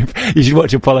YouTube, you should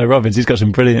watch Apollo Robbins. He's got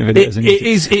some brilliant videos on YouTube. It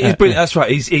is brilliant. That's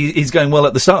right. He's going, well,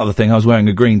 at the start of the thing, I was wearing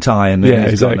a green tie and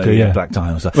he's got a black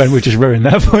tie. When we just ruined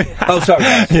that for you. Oh, sorry.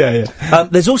 Yeah.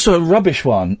 There's also a rubbish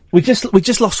one. We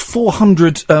just lost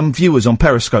 400 viewers on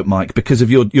Periscope, Mike, because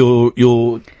of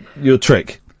your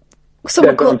trick.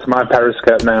 They're going to my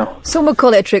Periscope now. Some would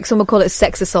call it a trick, some would call it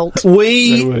sex assault. No,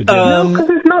 because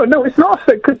it's not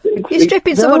sex. You're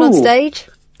stripping someone on stage.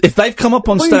 If they've come up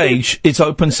on stage, it's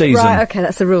open season. Right, okay,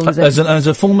 that's the rule, is it? As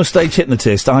a former stage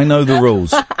hypnotist, I know the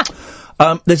rules.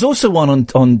 There's also one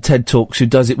on TED Talks who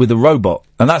does it with a robot,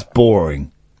 and that's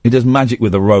boring. He does magic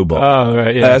with a robot. Oh,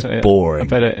 right, yeah. That's boring. I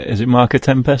bet is it Marco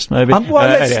Tempest, maybe?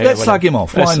 Let's slag him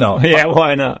off. Why not? Yeah,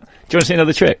 why not? Do you want to see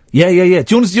another trick? Yeah.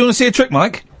 Do you want to see a trick,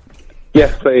 Mike?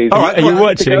 Yes, please. All right, are you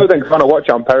watching? I'm going to watch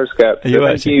on Periscope. Are you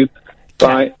watching?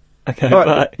 Bye. Okay, all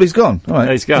right, he's gone. All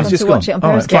right, he's gone. He's just watch it on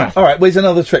Periscope. All right, fine. All right, where's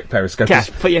another trick, Periscope?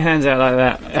 Kath, put your hands out like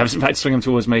that. In fact, swing them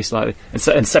towards me slightly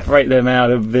and separate them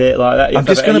out a bit like that. I'm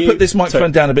just going to put this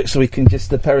microphone down a bit so we can just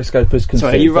the Periscopers can see.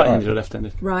 Sorry, are you right-handed or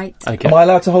left-handed? Right. Okay. Am I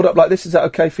allowed to hold up like this? Is that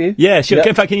okay for you? Yeah, sure.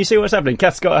 In fact, can you see what's happening?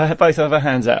 Kath's got both of her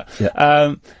hands out.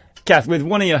 Yeah. Kath, with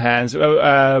one of your hands,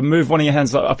 move one of your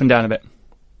hands up and down a bit.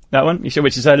 That one? Which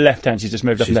is her left hand, she's just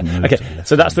moved up and down. Okay,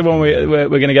 so that's the one we're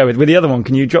going to go with. With the other one,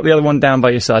 can you drop the other one down by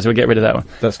your side so we'll get rid of that one?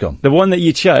 That's gone. The one that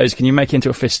you chose, can you make it into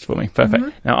a fist for me? Perfect.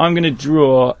 Mm-hmm. Now, I'm going to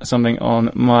draw something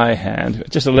on my hand.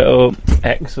 Just a little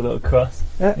X, a little cross.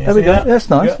 Yeah, there we go. That? That's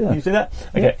nice. You see that?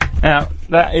 Okay. Now,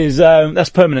 that is, that's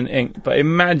permanent ink, but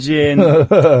imagine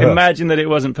that it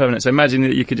wasn't permanent. So imagine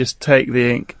that you could just take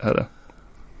the ink. Hold on.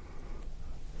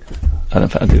 I don't know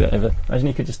if I'll do that ever. Imagine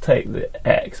you could just take the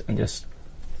X and just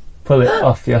pull it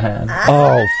off your hand.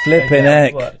 Oh, flipping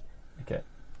heck. Okay.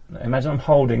 Now, imagine I'm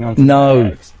holding onto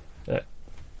the X. There.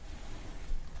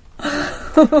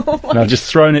 And I've just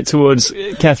thrown it towards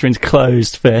Catherine's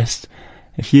closed fist.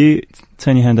 If you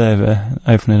turn your hand over,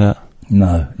 open it up.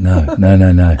 No.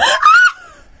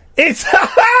 It's...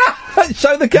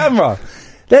 Show the camera.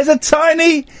 There's a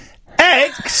tiny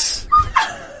X.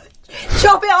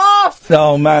 Chop it off!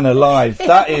 Oh, man alive.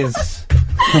 That is...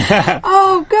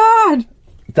 Oh, God.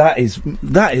 That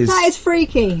is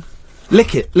freaky.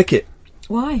 Lick it.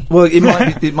 Why? Well,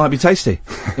 it might be tasty.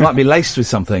 It might be laced with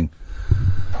something.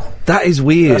 That is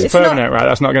weird. That's permanent, right?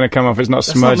 That's not going to come off. It's not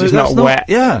smudged. It's not wet.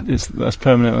 Yeah. That's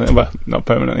permanently. Well, not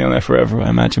permanently on there forever, I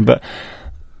imagine, but.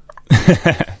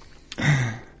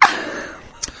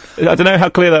 I don't know how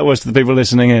clear that was to the people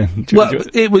listening in.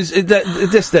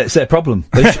 It's their problem.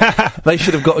 They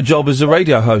should have got a job as a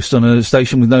radio host on a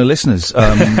station with no listeners,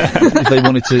 if they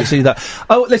wanted to see that.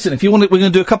 Oh, listen, if you want it, we're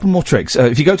going to do a couple more tricks.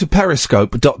 If you go to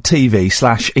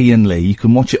periscope.tv/Iain Lee, you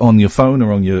can watch it on your phone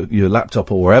or on your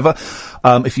laptop or wherever.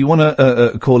 If you want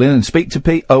to call in and speak to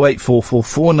Pete, 0844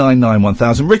 499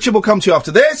 1000. Richard will come to you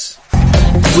after this.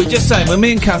 We're just saying, when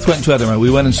me and Kath went to Edinburgh,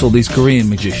 we went and saw these Korean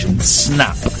magicians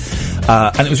snap.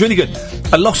 And it was really good.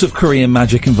 A lot of Korean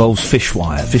magic involves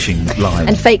fishing line.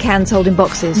 And fake hands holding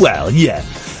boxes. Well, yeah.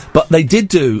 But they did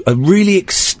do a really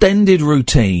extended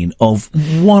routine of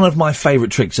one of my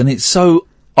favourite tricks, and it's so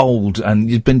old and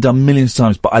it's been done millions of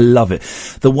times, but I love it.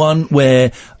 The one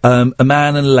where a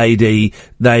man and a lady,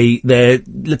 they're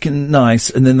looking nice,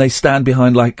 and then they stand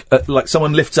behind like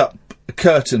someone lifts up a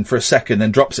curtain for a second,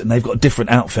 then drops it, and they've got a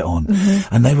different outfit on.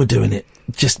 Mm-hmm. And they were doing it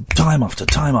just time after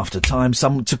time after time.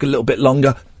 Some took a little bit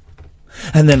longer.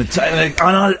 And then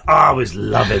I was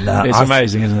loving that. It's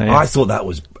amazing, isn't it? I thought that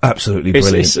was absolutely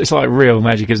brilliant. It's like real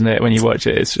magic, isn't it? When you watch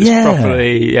it, it's just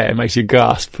properly. Yeah, it makes you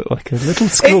gasp like a little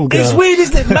schoolgirl. It's weird,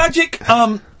 isn't it? Magic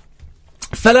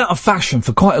fell out of fashion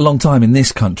for quite a long time in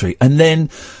this country, and then.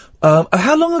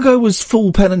 How long ago was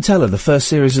Full Penn and Teller, the first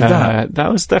series of that?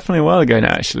 That was definitely a while ago now,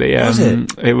 actually. Was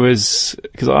it? It was,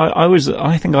 because I know I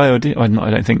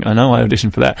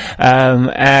auditioned for that.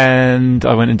 And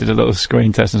I went and did a little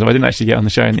screen test, and so I didn't actually get on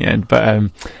the show in the end, but,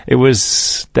 it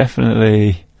was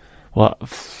definitely, 8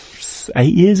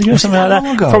 years ago, something like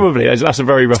that? Ago? Probably. That's a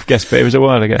very rough guess, but it was a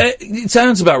while ago. It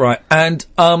sounds about right. And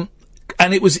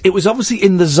it was obviously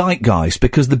in the zeitgeist,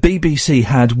 because the BBC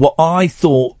had what I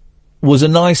thought was a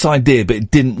nice idea, but it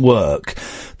didn't work.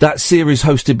 That series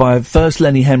hosted by first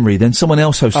Lenny Henry, then someone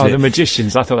else hosted it. Oh, the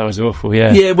Magicians. I thought that was awful,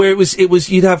 yeah. Yeah, where it was,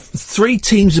 you'd have 3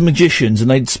 teams of magicians, and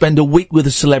they'd spend a week with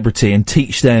a celebrity and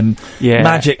teach them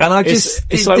magic. And it's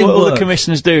like what all the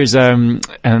commissioners do is, and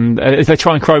if they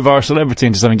try and crowbar a celebrity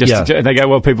into something, they go,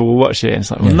 well, people will watch it. And it's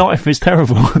like, well, not if it's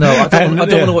terrible. No, I don't want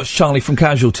to watch Charlie from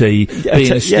Casualty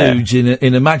being a stooge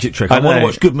in a magic trick. I want to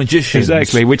watch good magicians.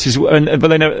 Exactly, which is, but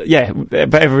they know,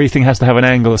 but everything has to have an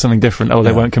angle or something different, or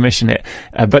they won't commission it.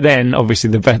 But then, obviously,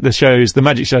 the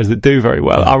magic shows that do very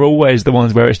well are always the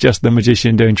ones where it's just the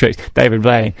magician doing tricks. David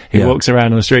Blaine, he walks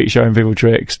around on the street showing people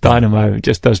tricks. Dynamo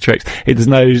just does tricks. There's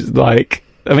no,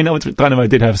 Dynamo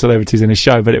did have celebrities in his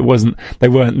show, but they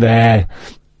weren't there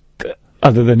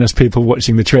other than us people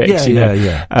watching the tricks.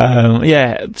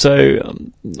 So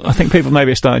I think people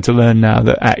maybe are starting to learn now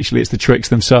that actually it's the tricks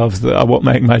themselves that are what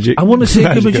make magic. I want to see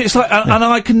a good magic. It's like, and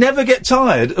I can never get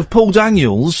tired of Paul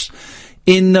Daniels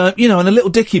in a little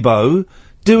dicky bow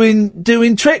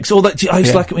doing tricks. Or that I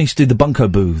used to like it when he used to do the bunko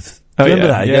booth. Do you remember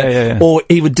that? Yeah. Or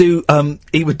he would do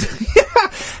he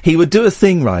would do a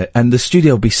thing, right, and the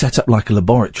studio would be set up like a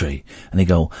laboratory, and he'd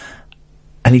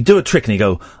do a trick, and he'd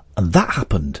go, and that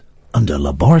happened under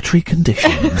laboratory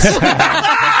conditions.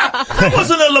 That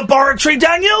wasn't a laboratory,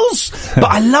 Daniels! But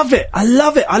I love it. I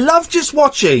love just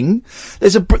watching.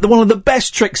 There's one of the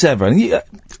best tricks ever, and you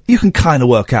can kind of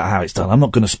work out how it's done. I'm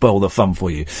not going to spoil the fun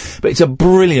for you, but it's a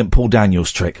brilliant Paul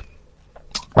Daniels trick.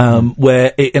 And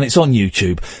it's on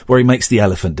YouTube, where he makes the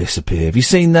elephant disappear. Have you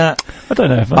seen that? I don't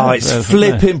know if it's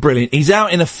flipping brilliant. He's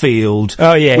out in a field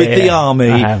with the army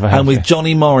and with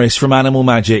Johnny Morris from Animal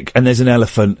Magic, and there's an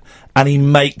elephant, and he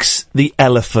makes the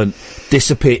elephant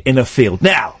disappear in a field.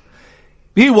 Now,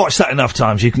 you watch that enough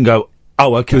times, you can go,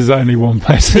 oh, okay. There's only one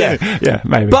place. Yeah,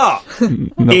 maybe. But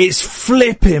it's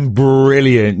flipping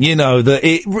brilliant. You know,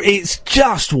 it's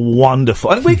just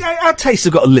wonderful. And our tastes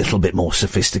have got a little bit more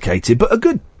sophisticated, but a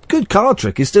good card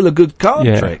trick is still a good card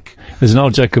trick. There's an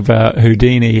old joke about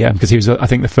Houdini, because he was, I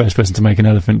think, the first person to make an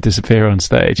elephant disappear on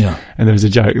stage. Yeah. And there was a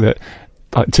joke that,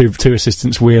 like, two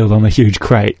assistants wheeled on a huge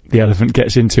crate, the elephant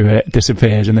gets into it,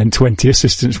 disappears, and then 20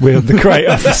 assistants wheeled the crate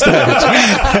off the stage.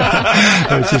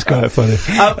 Which is quite funny.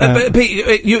 But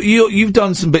Pete, you've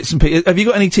done some bits and pieces. Have you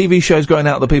got any TV shows going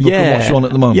out that people can watch on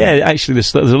at the moment? Yeah, actually,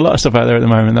 there's a lot of stuff out there at the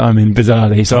moment that I'm in,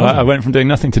 bizarrely. So I went from doing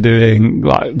nothing to doing,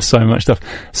 like, so much stuff.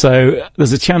 So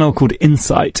there's a channel called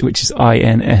Insight, which is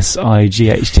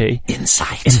INSIGHT.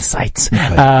 Insight.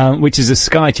 Okay. Which is a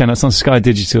Sky channel. It's on Sky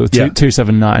Digital,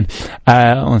 279.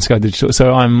 On Sky Digital.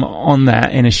 So I'm on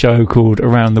that in a show called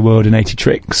Around the World in 80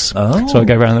 Tricks. Oh. So I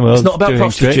go around the world. It's not about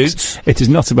prostitutes. Tricks. It is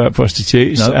not about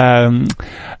prostitutes. No.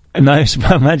 No, it's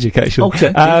about magic, actually.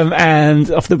 Okay. And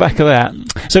off the back of that,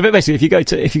 so basically, if you go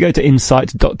to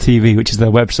insight.tv, which is their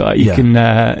website,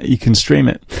 you can stream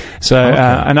it. So,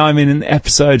 and I'm in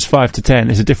episodes 5 to 10.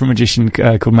 There's a different magician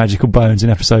called Magical Bones in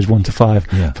episodes 1 to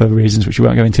 5 for reasons which we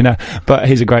won't go into now. But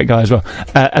he's a great guy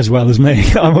as well as me.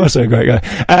 I'm also a great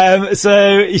guy.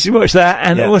 So you should watch that,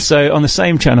 and also on the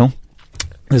same channel,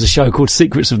 there's a show called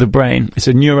Secrets of the Brain. It's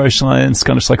a neuroscience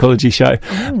kind of psychology show,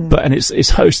 and it's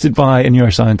hosted by a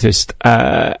neuroscientist,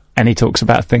 and he talks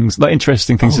about things like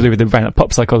interesting things to do with the brain, like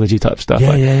pop psychology type stuff.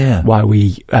 Why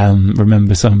we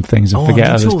remember some things and forget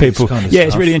others. People, kind of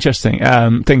it's really interesting.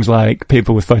 Things like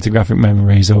people with photographic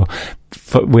memories or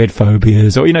weird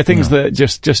phobias, or things that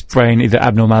just brain either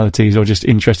abnormalities or just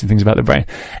interesting things about the brain.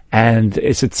 And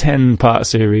it's a 10-part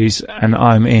series, and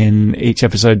I'm in each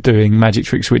episode doing magic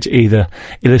tricks which either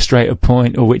illustrate a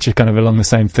point or which are kind of along the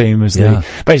same theme as the.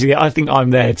 Basically, I think I'm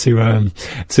there to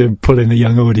pull in the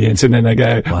young audience, and then they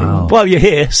go, "Well, you're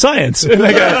here, science," and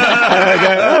they go,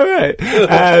 "All right."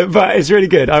 But it's really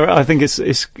good. I think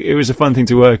it was a fun thing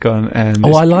to work on. And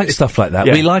I like stuff like that.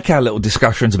 We like our little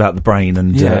discussions about the brain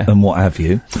and what have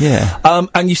you.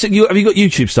 And you said have you got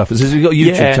YouTube stuff? Have you got a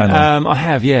YouTube channel? I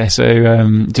have.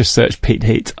 So just search Pete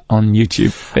Heat on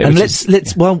YouTube. And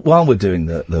let's while we're doing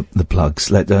the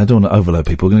plugs, I don't want to overload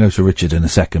people. We're going to go to Richard in a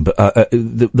second, but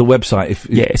the website.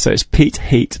 So it's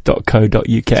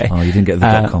peteheat.co.uk. Oh, you didn't get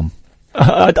the .com.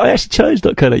 I actually chose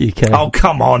 .co.uk. Oh,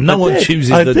 come on. No one chooses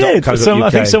the .co.uk. I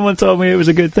think someone told me it was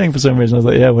a good thing for some reason. I was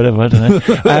like, yeah, whatever, I don't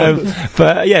know.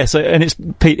 But yeah, and it's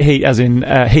Pete Heat, as in,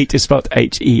 Heat is spelled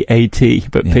H-E-A-T,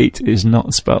 but Pete is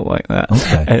not spelled like that.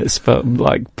 Okay. It's spelled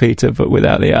like Peter, but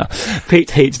without the R.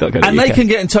 PeteHeat.co.uk. And they can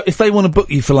get in touch if they want to book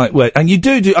you for and you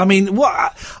do, I mean,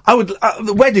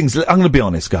 the weddings, I'm going to be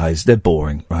honest, guys, they're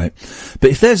boring, right? But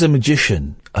if there's a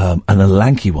magician, and a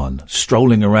lanky one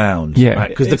strolling around.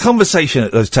 Because the conversation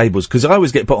at those tables, because I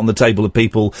always get put on the table of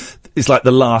people, it's like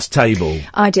the last table.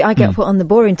 I do. I get put on the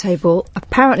boring table,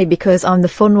 apparently because I'm the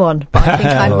fun one. But I think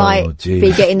I might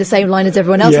be getting the same line as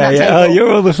everyone else on that table. Oh,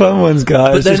 you're all the fun ones,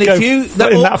 guys. But then if you...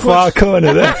 that far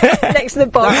corner there. Next to the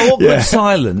bar. That awkward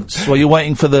silence while you're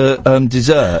waiting for the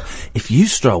dessert, if you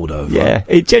strolled over... Yeah,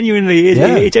 it genuinely is.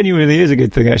 It genuinely is a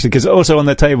good thing, actually, because also on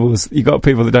the tables, you've got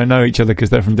people that don't know each other because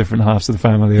they're from different halves of the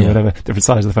family or whatever, different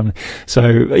sides of the family. So,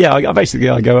 I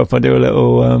go up, I do a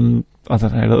little, a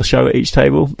little show at each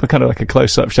table, but kind of like a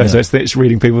close-up show. So it's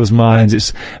reading people's minds,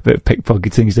 it's a bit of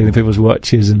pickpocketing, stealing people's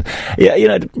watches, and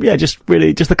just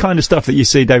the kind of stuff that you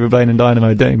see David Blaine and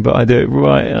Dynamo doing, but I do it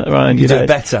right. You do it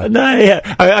better. No,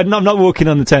 I'm not walking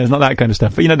on the Thames, not that kind of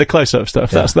stuff, but the close-up stuff,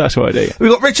 that's what I do.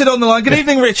 We've got Richard on the line. Good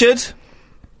evening, Richard.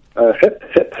 Hip,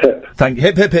 hip, hip. Thank you.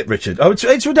 Hip, hip, hip, Richard. Oh, it's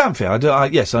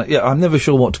Redamphia. I'm never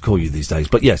sure what to call you these days.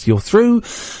 But yes, you're through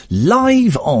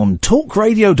live on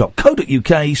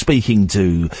talkradio.co.uk speaking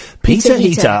to Peter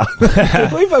Heater.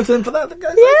 We both in for that. Nice.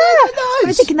 I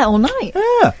was thinking that all night.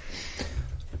 Yeah.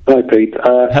 Hi, Pete.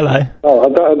 Hello. Oh,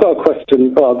 I've got a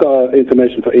question. I've got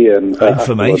information for Ian.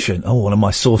 Information? One of my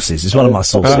sources. It's one of my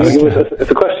sources. It's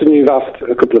a question you've asked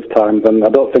a couple of times, and I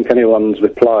don't think anyone's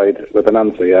replied with an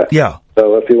answer yet. Yeah.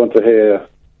 So if you want to hear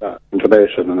that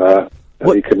information,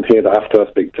 you can hear that after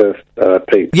I speak to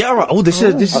Pete. Yeah, all right. Oh, this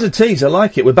is a tease. I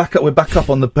like it. We're back up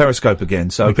on the Periscope again.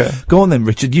 So go on then,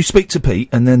 Richard. You speak to Pete,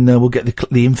 and then we'll get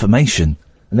the information,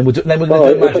 and then we're going to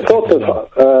do it's a sort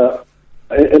of.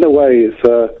 In a way, it's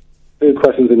two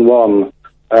questions in one.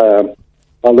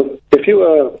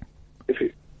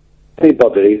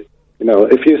 Anybody,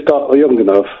 if you start young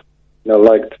enough,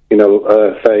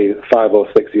 say 5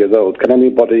 or 6 years old, can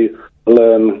anybody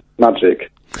learn magic?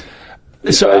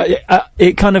 So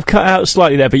it kind of cut out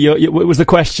slightly there, but was the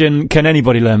question, can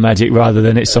anybody learn magic rather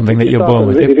than it's something that you're born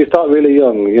with? If you start really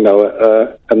young,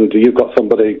 and you've got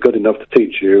somebody good enough to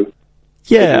teach you,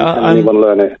 can anyone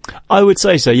learn it? I would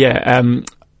say so, yeah.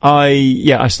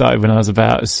 I started when I was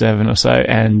about 7 or so,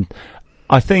 and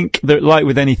I think that, like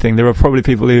with anything, there are probably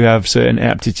people who have certain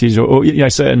aptitudes or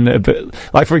certain,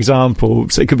 like for example,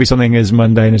 so it could be something as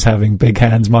mundane as having big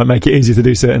hands might make it easier to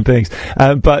do certain things.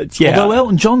 But yeah. Although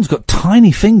Elton John's got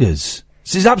tiny fingers.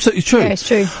 This is absolutely true. Yeah, it's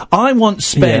true. I once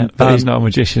spent... but he's not a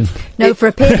magician. No, for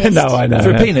a penis. No, I know.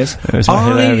 For a penis.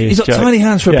 He's got tiny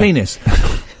hands for a penis.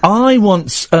 I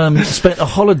once spent a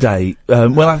holiday,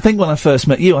 when I first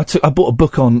met you, I bought a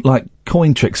book on,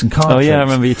 coin tricks and card tricks. Oh, yeah, I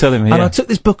remember you telling me, And I took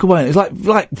this book away, and it was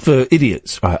like for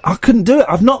idiots, right? I couldn't do it.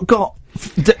 I've not got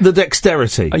the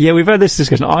dexterity. Yeah, we've had this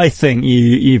discussion. I think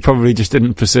you probably just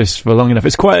didn't persist for long enough.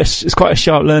 It's quite a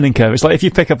sharp learning curve. It's like if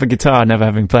you pick up a guitar never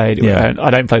having played. Yeah. I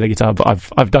don't play the guitar, but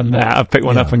I've done that. I've picked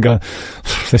one up and gone,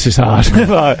 this is hard.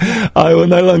 I will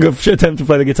no longer attempt to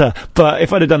play the guitar. But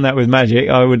if I'd have done that with magic,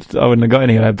 I wouldn't have got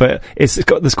anywhere. But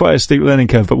there's quite a steep learning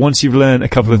curve. But once you've learned a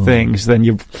couple of things,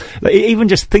 then even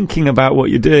just thinking about what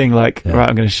you're doing, right,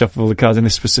 I'm going to shuffle the cards in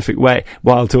this specific way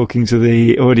while talking to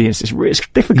the audience. It's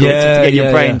difficult to get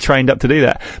your brain trained up to do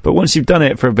that. But once you've done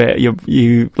it for a bit,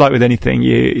 you like with anything,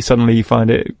 you suddenly find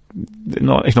it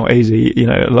it's not easy,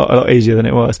 a lot easier than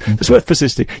it was. It's worth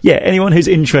persisting. Yeah, anyone who's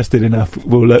interested enough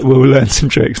will learn some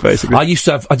tricks, basically. I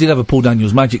did have a Paul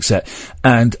Daniels magic set,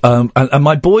 and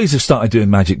my boys have started doing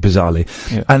magic bizarrely,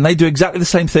 and they do exactly the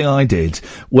same thing I did,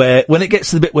 where when it gets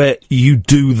to the bit where you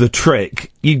do the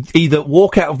trick, you either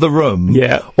walk out of the room,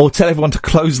 or tell everyone to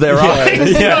close their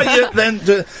eyes.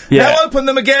 Now open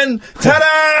them again,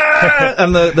 ta-da!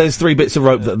 And there's 3 bits of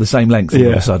rope that are the same length all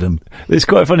of a sudden. It's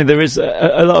quite funny. There is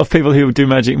a lot of people who do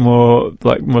magic more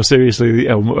seriously,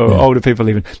 or older people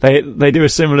even. They do a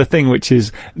similar thing, which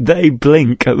is they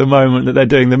blink at the moment that they're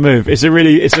doing the move. It's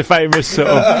a famous sort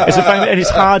of, and it's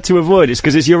hard to avoid. It's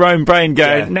because it's your own brain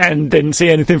going, and didn't see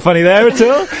anything funny there at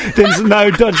all.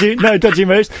 No dodgy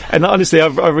moves. And honestly,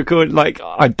 I've recorded,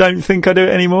 I don't think I do it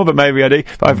anymore, but maybe I do.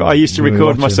 But I used to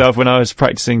record myself when I was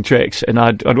practicing tricks, and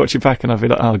I'd watch it back and I'd be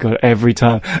like, oh god, every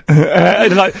time.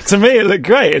 And to me it looked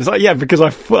great. It's because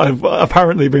I've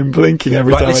apparently been blinking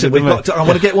every time. Listen, I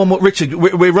want to get one more. Richard,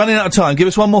 we're running out of time. Give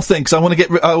us one more thing, because I want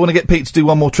to get Pete to do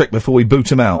one more trick before we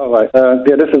boot him out. All right.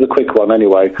 This is a quick one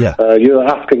anyway. Yeah. You're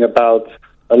asking about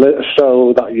a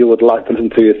show that you would like to listen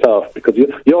to yourself, because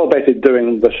you're basically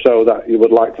doing the show that you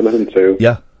would like to listen to.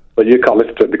 Yeah. But you can't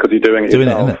listen to it because you're doing it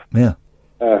yourself. It, isn't it?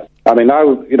 Yeah. I mean,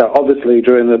 obviously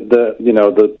during the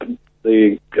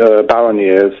Baron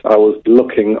years, I was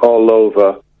looking all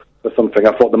over for something.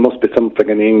 I thought there must be something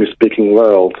in the English-speaking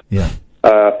world. Yeah.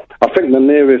 I think the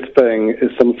nearest thing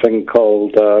is someone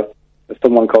called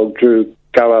Drew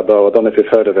Garabo. I don't know if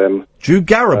you've heard of him. Drew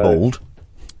Garabo?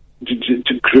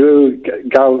 Drew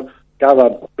Garabo,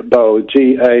 Garabo.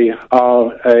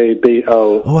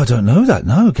 Oh, I don't know that.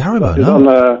 No, Garabo.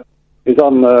 No. He's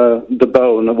on the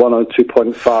Bone at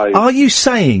 102.5. Are you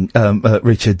saying,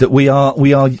 Richard, that we are?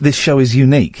 This show is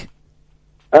unique?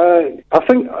 I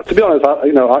think, to be honest,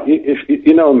 if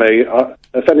you know me,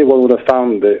 if anyone would have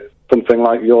found it, something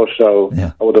like your show,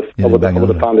 I would have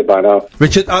found it by now.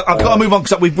 Richard, I've got to move on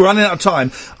because we're running out of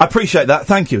time. I appreciate that.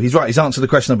 Thank you. He's right. He's answered the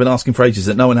question I've been asking for ages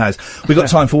that no one has. We've got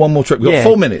time for one more trick. We've got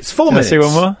 4 minutes. 4 minutes. Can I see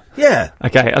one more? Yeah.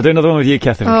 Okay, I'll do another one with you,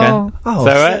 Kath, if I can. Oh, is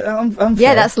that right?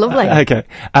 Yeah, that's lovely. Okay.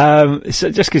 So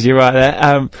just because you're right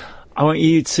there, I want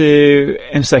you to,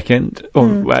 in a second,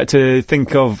 to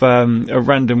think of a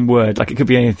random word. Like, it could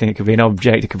be anything. It could be an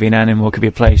object. It could be an animal. It could be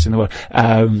a place in the world.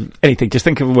 Anything. Just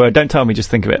think of a word. Don't tell me. Just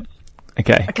think of it.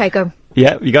 Okay. Okay, go.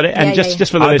 Yeah, you got it? And just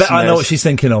for the listeners... I know what she's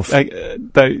thinking of. Just for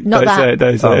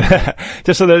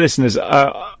the listeners,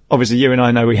 obviously you and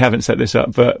I know we haven't set this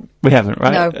up, but we haven't,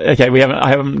 right? No. Okay, I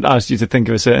haven't asked you to think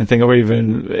of a certain thing or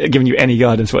even given you any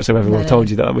guidance whatsoever or told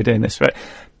you that we're doing this, right?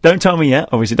 Don't tell me yet,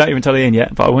 obviously. Don't even tell Iain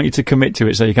yet, but I want you to commit to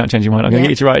it so you can't change your mind. I'm going to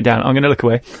get you to write it down. I'm going to look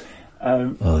away.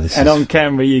 On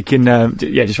camera you can...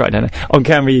 just write it down there. On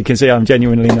camera you can see I'm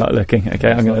genuinely not looking.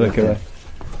 Okay, I'm going to look away.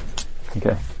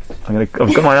 Okay. I've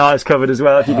got my eyes covered as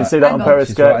well, if you can see that on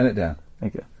Periscope. She's writing it down.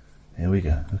 Okay. Here we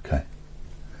go. Okay.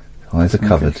 Eyes are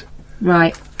covered.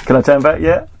 Right. Can I turn back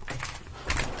yet?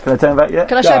 Can I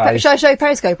show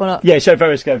Periscope or not? Yeah, show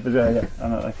Periscope as well, yeah.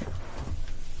 I'm not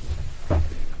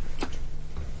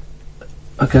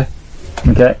Okay.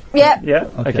 Okay. Yeah. Yeah.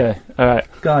 Okay. All right.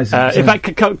 Guys, in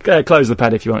fact, close the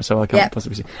pad if you want, so I can't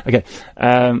possibly see. Okay.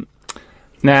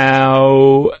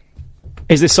 Now...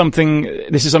 This is something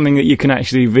that you can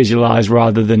actually visualise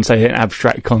rather than, say, an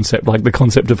abstract concept like the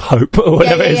concept of hope or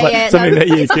whatever. Something that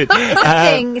you could...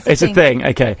 It's a thing,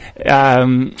 okay.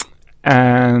 And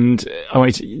I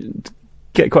want you to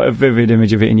get quite a vivid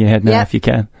image of it in your head now, if you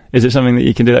can. Is it something that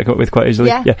you can do that with quite easily?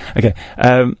 Yeah. Okay.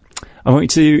 I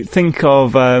want you to think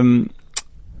of... I'm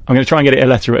going to try and get it a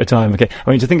letter at a time, okay? I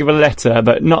want you to think of a letter,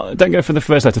 but don't go for the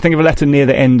first letter. Think of a letter near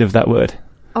the end of that word.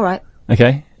 All right.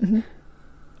 Okay? Mm-hmm.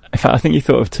 In fact, I think you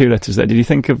thought of 2 letters there. Did you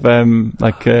think of,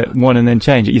 one and then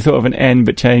change it? You thought of an N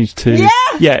but changed to... Yeah!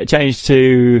 Yeah, changed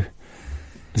to...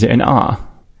 Is it an R?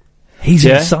 He's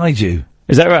inside you.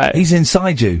 Is that right? He's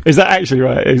inside you. Is that actually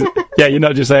right? Yeah, you're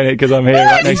not just saying it because I'm here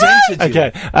right next to you.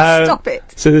 Okay. Stop it.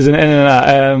 So there's an N and an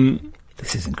R.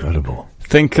 This is incredible.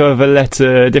 Think of a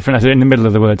different letter in the middle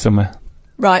of the word somewhere.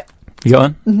 Right. You got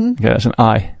one? Mm-hmm. Okay, that's an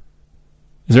I.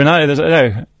 Is there an I?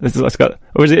 No. It's got.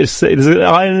 Or is it a C? There's an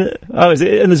I. Oh, is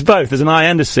it? And there's both. There's an I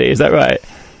and a C. Is that right?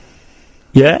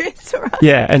 Yeah? It's right.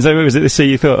 Yeah, and so was it the C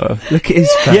you thought of? Look at his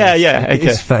face. Yeah, okay.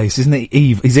 His face, isn't he?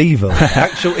 He's evil.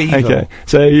 Actual evil. Okay,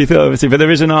 so you thought of a C, but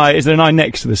there is an I. Is there an I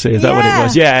next to the C? Is that what it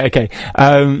was? Yeah, okay.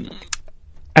 And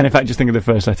in fact, just think of the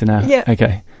first letter now. Yeah.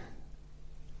 Okay.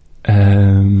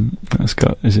 That's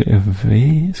got, is it a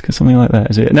V? It's got something like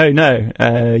that, is it? No,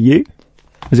 U?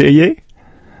 Is it a U?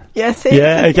 Yes, it is.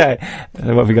 Yeah, okay.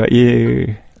 What have we got?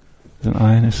 U. There's an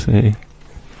I and a C.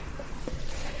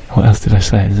 What else did I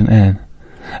say? There's an N.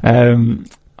 I'm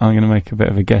going to make a bit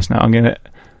of a guess now. I'm going to.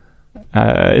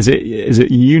 Is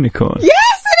it unicorn?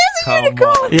 Yes, it is a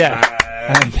unicorn. Yeah.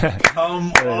 Okay.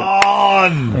 Come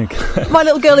on. Okay. My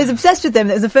little girl is obsessed with them.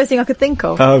 That was the first thing I could think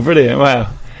of. Oh, brilliant!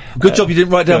 Wow. Good job you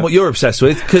didn't write down what you're obsessed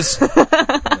with, because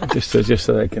just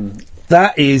so they can.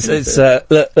 That is, it's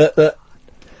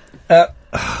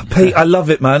Pete, I love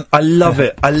it, man. I love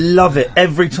it. I love it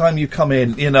every time you come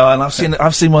in, you know. And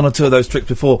I've seen one or two of those tricks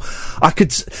before. The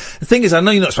thing is, I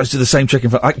know you're not supposed to do the same trick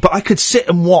in front, but I could sit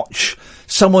and watch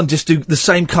someone just do the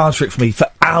same card trick for me for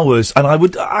hours, and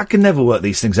I could never work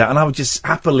these things out, and I would just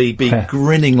happily be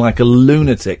grinning like a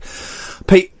lunatic.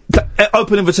 Pete,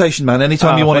 open invitation, man.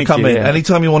 Anytime you want to come in,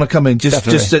 anytime you want to come in, just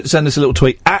send us a little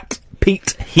tweet at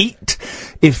Pete Heat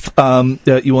if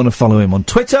you want to follow him on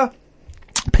Twitter.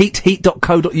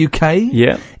 PeteHeat.co.uk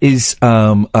is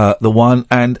the one,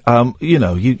 and you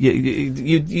know, have you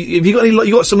got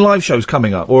you got some live shows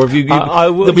coming up, or have you? I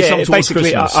will. There'll be some towards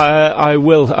basically, Christmas. I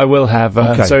will have.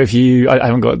 Okay. So if I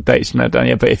haven't got dates noted down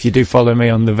yet, but if you do follow me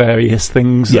on the various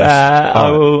things, I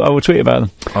will tweet about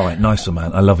them. All right, nice one,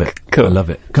 man. I love it. Cool. I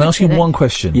love it. Can I ask you one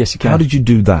question? Yes, you can. How did you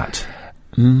do that?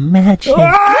 Magic. No,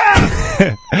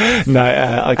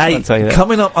 I can't tell you that.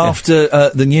 Coming up after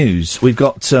the news, we've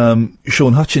got Sean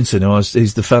Hutchinson,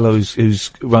 he's the fellow who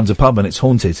runs a pub, and it's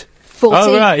haunted. 14,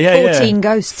 oh, right, 14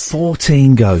 ghosts.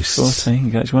 14 ghosts. 14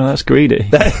 ghosts. Well, that's greedy.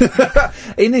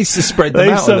 He needs to spread them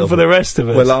out a little for the rest of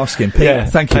us. We'll ask him. Pete,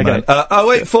 thank you, man.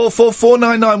 0844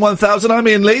 499 1000. I'm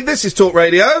Iain Lee. This is Talk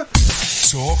Radio.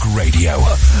 Talk Radio.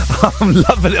 I'm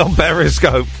loving it on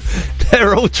Periscope.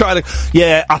 They're all trying to...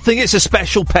 Yeah, I think it's a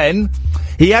special pen.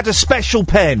 He had a special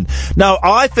pen. No,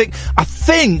 I think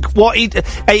what he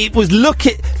was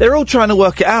looking... They're all trying to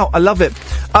work it out. I love it.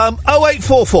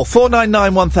 0844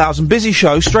 499 1000. Busy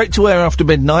show, straight to air after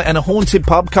midnight, and a haunted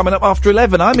pub coming up after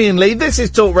 11. I'm Iain Lee. This is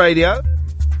Talk Radio.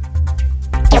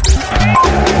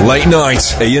 Late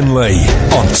night, Iain Lee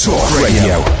on Talk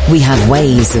Radio. We have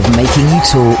ways of making you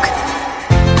talk.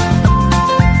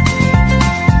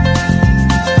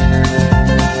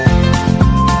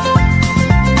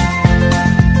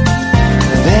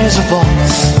 There's a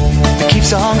voice that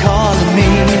keeps on calling me.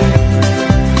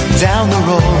 Down the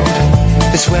road,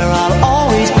 it's where I'll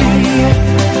always be.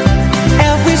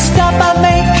 Every stop I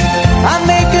make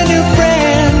a new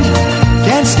friend.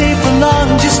 Can't stay for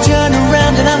long, just turn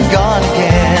around and I'm gone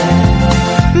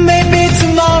again. Maybe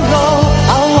tomorrow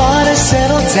I'll wanna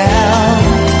settle down.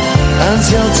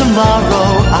 Until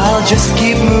tomorrow I'll just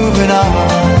keep moving on.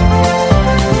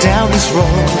 Down this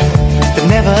road that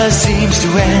never seems to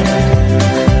end.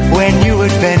 When new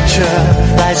adventure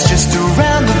lies just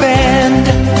around the bend.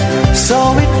 So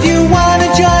if you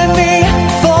wanna join me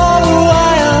for a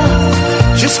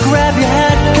while, just grab your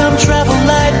hat, come travel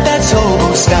light, that's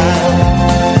hobo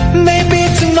style. Maybe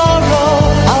tomorrow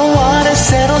I'll wanna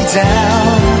settle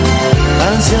down.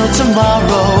 Until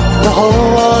tomorrow, the whole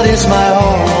world is my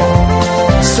home.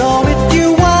 So if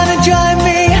you wanna join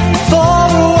me for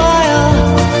a while,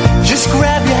 just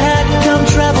grab your hat, come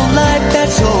travel light,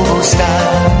 that's hobo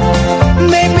style.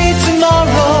 Maybe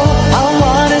tomorrow I'll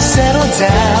wanna settle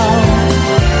down.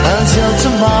 Until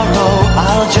tomorrow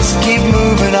I'll just keep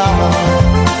moving on.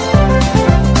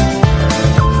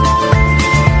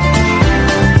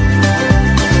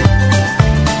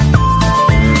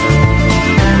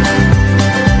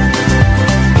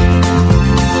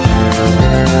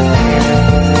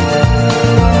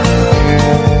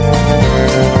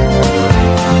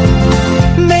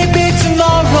 Maybe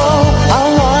tomorrow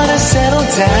I'll wanna settle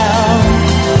down.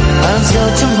 Until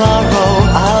tomorrow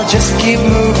I'll just keep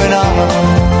moving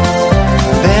on.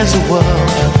 There's a world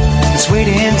that's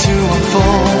waiting to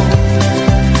unfold,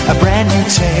 a brand new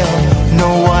tale no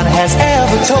one has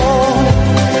ever told.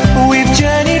 We've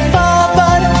journeyed far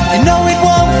but you know it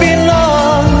won't be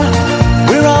long.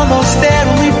 We're almost there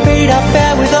and we paid our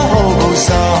fare with a hobo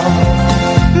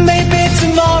song. Maybe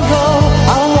tomorrow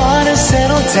I'll wanna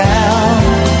settle down.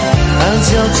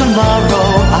 Until tomorrow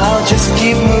I'll just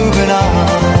keep moving on.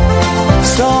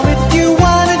 So if you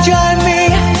wanna join me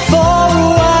for a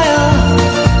while,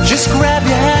 just grab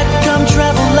your hand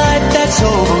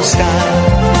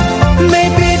time.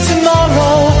 Maybe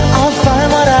tomorrow I'll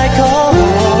find what I call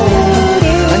home.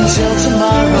 Until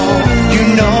tomorrow, you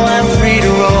know I'm free to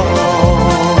roll.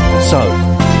 So,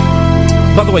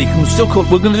 by the way, you can still call.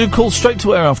 We're going to do calls straight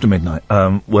to air after midnight,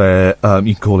 where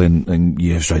you can call in and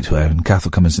straight to air, and Kath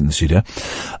will come and sit in the studio.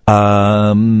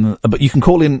 But you can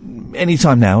call in any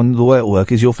time now, and the way it'll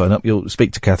work is you'll phone up, you'll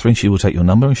speak to Catherine, she will take your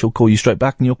number, and she'll call you straight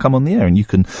back, and you'll come on the air, and you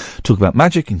can talk about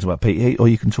magic, you can talk about PE, or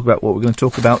you can talk about what we're going to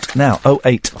talk about now.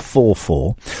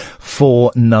 0844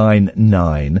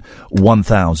 499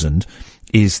 1000.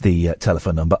 Is the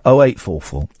telephone number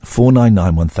 0844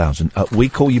 499 1000. We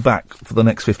call you back for the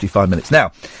next 55 minutes.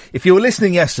 Now, if you were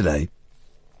listening yesterday,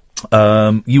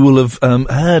 you will have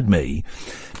heard me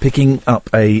picking up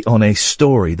on a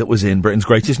story that was in Britain's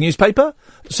greatest newspaper.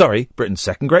 Sorry, Britain's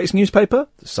second greatest newspaper.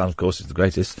 The Sun, of course, is the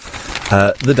greatest.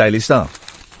 The Daily Star.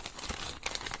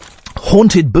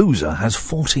 Haunted boozer has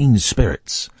 14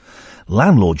 spirits.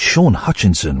 Landlord Sean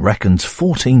Hutchinson reckons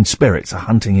 14 spirits are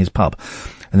hunting his pub.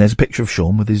 And there's a picture of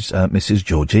Sean with his Mrs.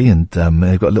 Georgie, and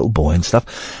they've got a little boy and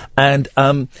stuff. And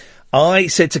I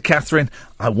said to Catherine,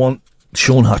 I want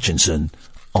Sean Hutchinson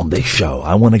on this show.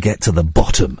 I want to get to the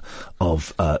bottom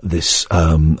of this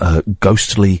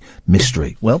ghostly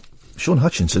mystery. Well, Sean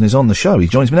Hutchinson is on the show. He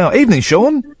joins me now. Evening,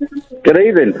 Sean. Good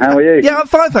evening. How are you? Yeah, I'm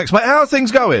fine, thanks, mate. How are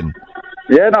things going?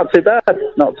 Yeah, not too bad.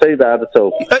 Not too bad at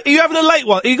all. Are you having a late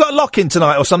one? You got a lock-in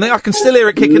tonight or something? I can still hear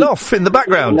it kicking off in the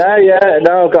background. No,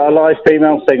 I've got a live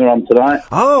female singer on tonight.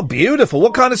 Oh, beautiful.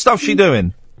 What kind of stuff's she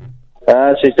doing?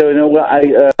 She's doing all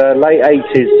late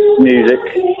 80s music.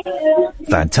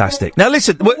 Fantastic. Now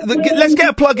listen, let's get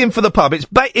a plug in for the pub. It's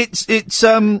Bait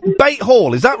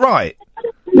Hall, is that right?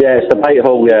 Yeah, it's the Bait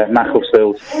Hall, yeah,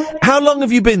 Macclesfield. How long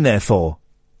have you been there for?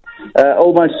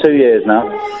 Almost 2 years now.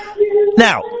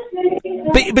 Now,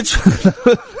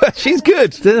 she's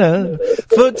good.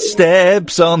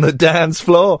 Footsteps on the dance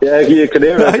floor. Yeah, you can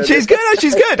hear her. She's good.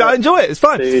 She's good. I enjoy it. It's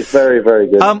fun. She's very, very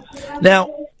good.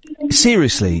 Now,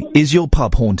 seriously, is your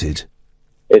pub haunted?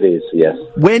 It is, yes.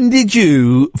 When did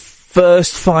you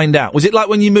first find out? Was it like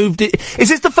when you moved it? Is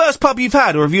this the first pub you've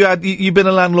had, or have you been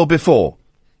a landlord before?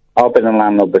 I've been a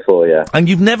landlord before, yeah. And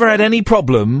you've never had any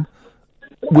problem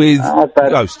with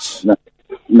ghosts?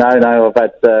 No, I've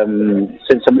had,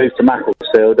 since I moved to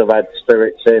Macclesfield, I've had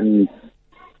spirits in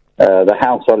the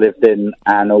house I lived in,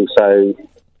 and also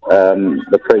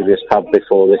the previous pub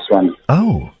before this one.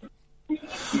 Oh.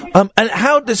 And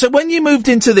so when you moved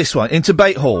into this one, into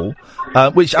Bait Hall,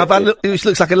 which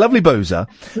looks like a lovely boozer,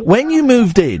 when you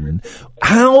moved in,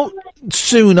 how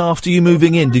soon after you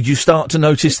moving in did you start to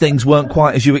notice things weren't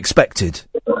quite as you expected?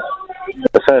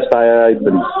 The first day I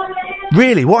opened.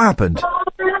 Really? What happened?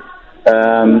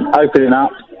 Opening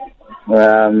up,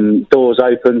 doors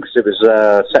open because it was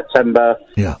September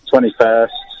 21st,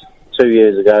 2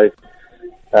 years ago,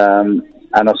 and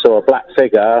I saw a black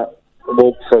figure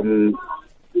walk from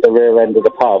the rear end of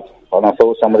the pub, and I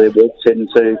thought somebody walked in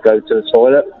to go to the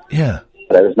toilet. Yeah.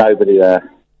 There was nobody there.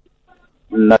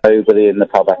 Nobody in the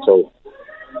pub at all.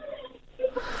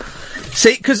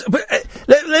 See, because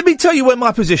let me tell you where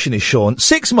my position is, Sean.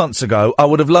 6 months ago, I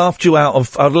would have laughed you out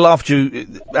of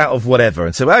whatever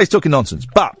and said, "Well, he's talking nonsense."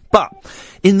 But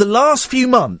in the last few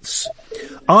months,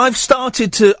 I've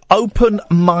started to open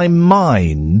my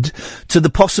mind to the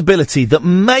possibility that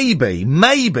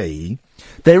maybe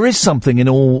there is something in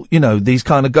all, these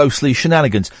kind of ghostly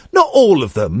shenanigans. Not all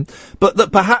of them, but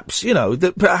that perhaps,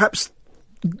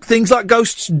 things like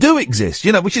ghosts do exist,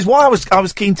 which is why I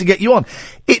was keen to get you on.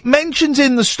 It mentions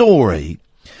in the story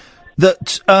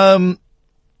that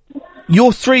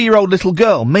your 3-year-old little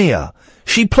girl, Mia,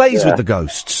 she plays with the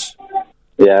ghosts.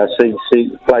 Yeah, she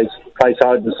plays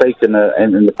hide and seek in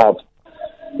the pub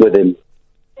with him.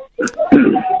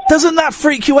 Doesn't that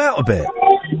freak you out a bit?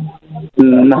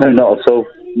 No, not at all.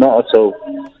 Not at all.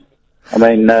 I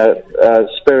mean,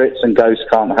 spirits and ghosts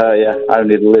can't hurt you.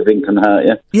 Only the living can hurt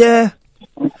you. Yeah.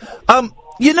 How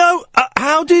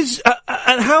do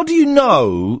you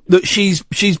know that she's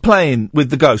playing with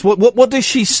the ghost? What does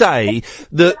she say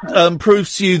that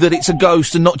proves to you that it's a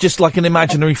ghost and not just like an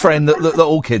imaginary friend that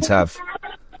all kids have?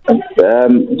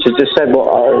 She just said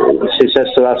she says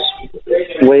to us.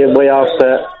 We asked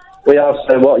her,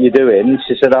 "What are you doing?"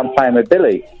 She said, "I'm playing with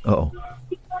Billy." Oh.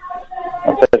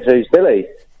 I said, "Who's Billy?"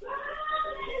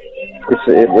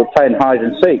 We're playing hide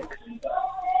and seek.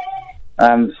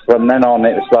 And from then on,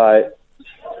 it was like,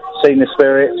 seen the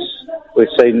spirits,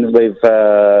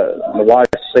 my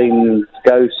wife's seen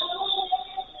ghosts.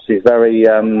 She's very,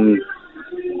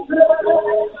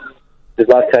 she's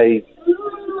like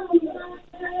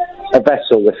a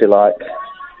vessel, if you like.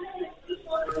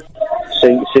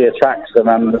 she attracts them,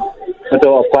 and my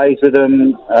daughter plays with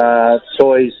them.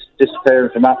 Toys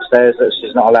disappearing from upstairs that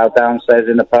she's not allowed downstairs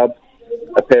in the pub,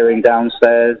 appearing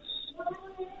downstairs.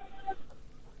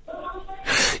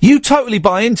 You totally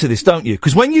buy into this, don't you?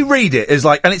 Because when you read it, it's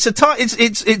like, and it's a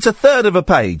third of a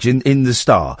page in the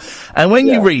Star, and when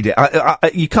you read it,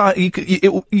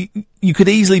 you could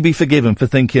easily be forgiven for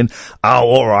thinking, oh,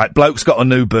 all right, bloke's got a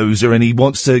new boozer and he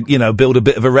wants to, build a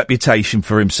bit of a reputation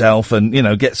for himself and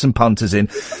get some punters in.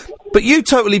 But you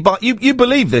totally you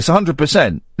believe this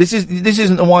 100%. This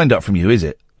isn't a wind up from you, is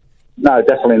it? No,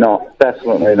 definitely not.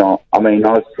 Definitely not. I mean,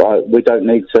 we don't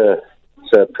need to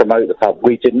promote the pub.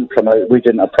 We didn't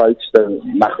approach the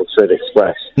Macclesfield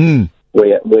Express. Mm. We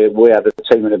had a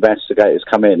team of investigators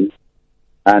come in,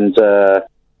 and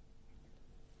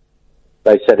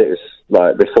they said it was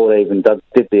like before they even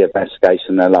did the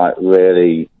investigation. They're like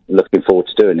really looking forward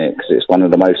to doing it because it's one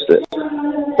of the most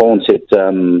haunted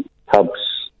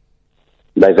pubs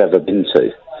they've ever been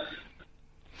to.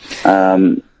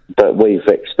 But we've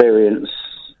experienced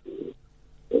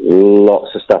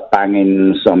lots of stuff,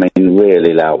 bangings, I mean,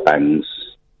 really loud bangs.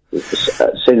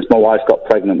 Since my wife got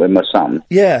pregnant with my son,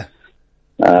 the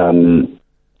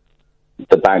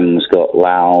bangs got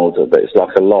loud, but it's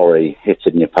like a lorry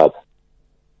hitting your pub.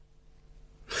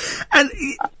 And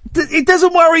it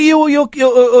doesn't worry you or your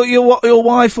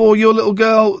wife or your little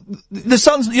girl. Your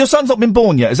son's not been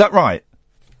born yet, is that right?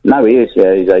 No, he is.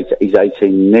 Yeah, he's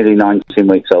 18, nearly 19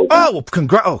 weeks old. Oh, well,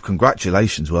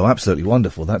 congratulations! Well, absolutely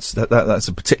wonderful. That's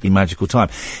a particularly magical time.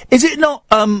 Is it not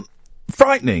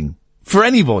frightening for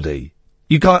anybody?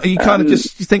 You kind of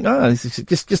just think, oh,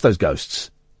 it's just those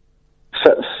ghosts.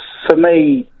 For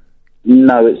me,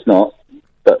 no, it's not.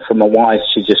 But for my wife,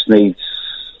 she just needs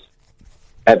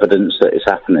evidence that it's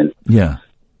happening. Yeah,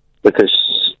 because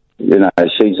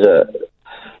she's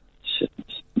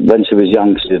when she was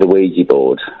young, she did a Ouija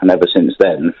board, and ever since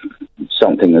then,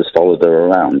 something has followed her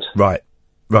around. Right.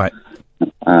 We've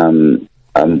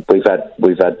had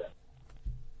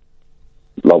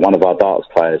like one of our darts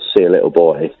players see a little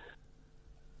boy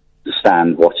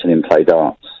stand watching him play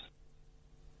darts,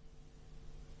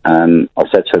 and I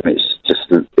said to him, "It's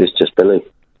just Billy."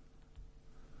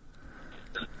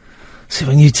 See,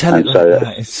 when you tell it like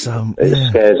that, it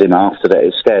scares him after that.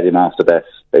 It scared him after death.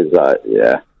 It's like,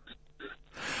 yeah.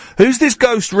 Who's this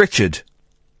ghost, Richard?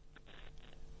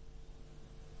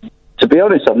 To be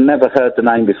honest, I've never heard the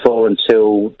name before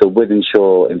until the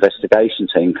Wythenshawe investigation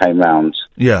team came round.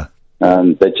 Yeah.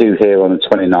 They're due here on the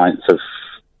 29th of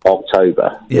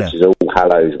October, which is All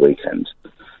Hallows weekend.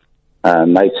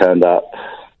 They turned up,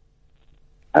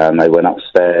 and they went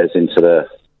upstairs into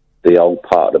the old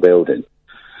part of the building,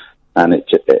 and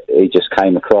he just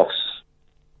came across.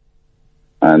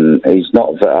 And he's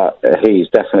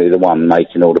definitely the one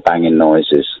making all the banging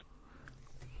noises.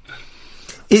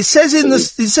 It says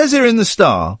here in the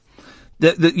Star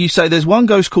that you say there's one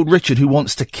ghost called Richard who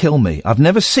wants to kill me. I've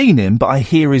never seen him, but I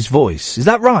hear his voice. Is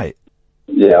that right?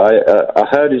 Yeah, I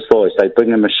heard his voice. They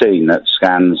bring a machine that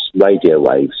scans radio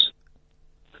waves,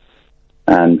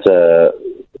 and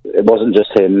it wasn't just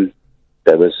him.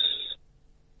 There was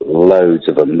loads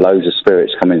of them, loads of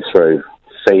spirits coming through,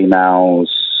 females.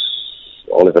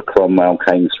 Oliver Cromwell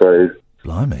came through.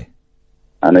 Blimey.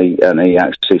 And he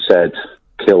actually said,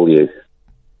 "Kill you."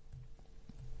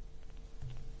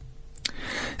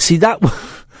 See, that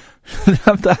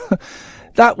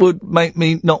would make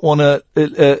me not want to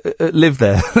live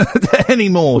there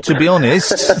anymore, to be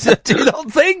honest. Do you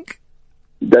not think?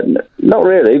 Not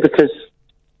really, because,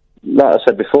 like I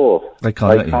said before, they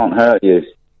can't hurt you.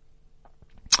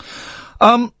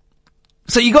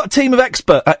 So you got a team of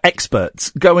experts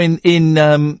going in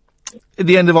at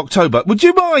the end of October. Would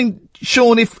you mind,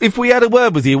 Sean, if we had a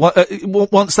word with you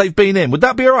once they've been in? Would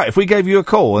that be all right if we gave you a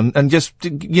call and just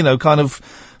kind of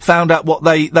found out what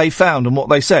they found and what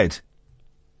they said?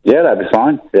 Yeah, that'd be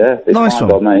fine. Yeah, it's nice fine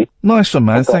one, by me. Nice one,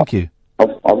 man. Thank you.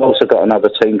 I've also got another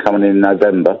team coming in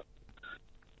November.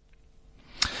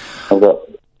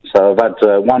 I've had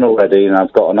one already, and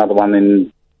I've got another one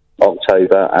in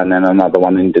October, and then another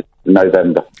one in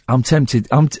November. I'm tempted.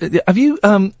 Have you?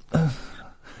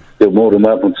 You're more than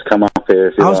welcome to come up here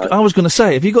if you like. I was going to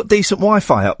say, have you got decent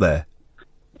Wi-Fi up there?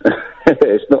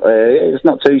 It's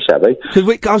not too shabby.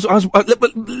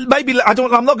 Maybe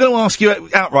I'm not going to ask you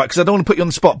outright because I don't want to put you on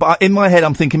the spot. But in my head,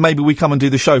 I'm thinking maybe we come and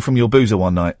do the show from your boozer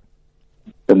one night.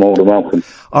 You're more than welcome.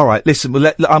 All right, listen.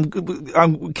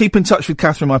 I'm keep in touch with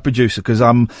Catherine, my producer, because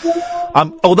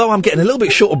although I'm getting a little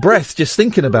bit short of breath just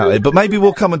thinking about it, but maybe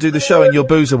we'll come and do the show in your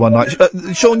boozer one night.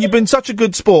 Sean, you've been such a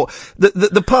good sport.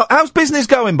 The how's business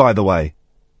going, by the way?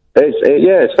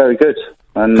 It's very good.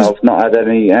 and I've not had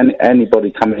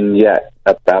anybody come in yet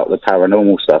about the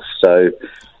paranormal stuff. So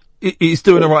he's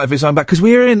doing all right of his own back, because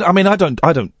we're in. I mean, I don't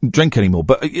drink anymore,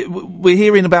 but we're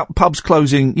hearing about pubs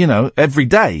closing, every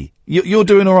day. You're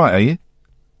doing all right, are you?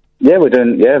 Yeah, we're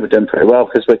doing pretty well,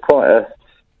 because we're quite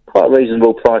a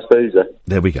reasonable price boozer.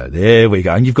 There we go,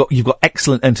 and you've got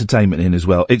excellent entertainment in as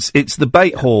well. It's the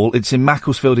Bait Hall. It's in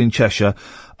Macclesfield in Cheshire.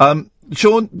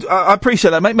 Sean, I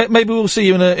appreciate that. Maybe we'll see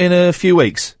you in a few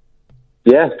weeks.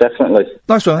 Yeah, definitely.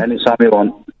 Nice one. Anytime you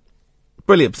want.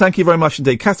 Brilliant. Thank you very much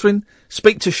indeed. Catherine,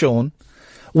 speak to Sean.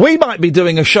 We might be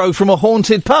doing a show from a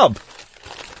haunted pub.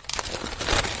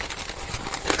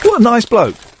 What a nice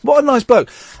bloke.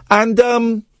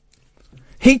 And,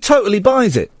 he totally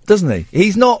buys it, doesn't he?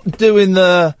 He's not doing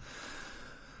the...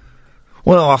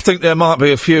 Well, I think there might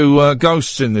be a few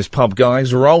ghosts in this pub,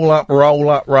 guys. Roll up.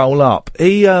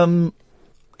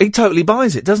 He totally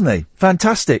buys it, doesn't he?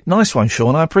 Fantastic. Nice one,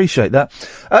 Sean. I appreciate that.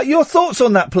 Your thoughts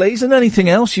on that, please, and anything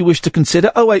else you wish to consider.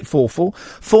 0844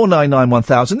 499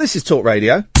 1000. This is Talk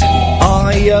Radio.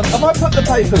 Have I put the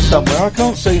papers somewhere? I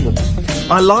can't see them.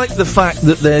 I like the fact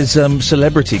that there's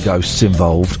celebrity ghosts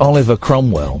involved. Oliver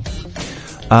Cromwell.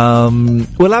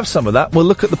 We'll have some of that. We'll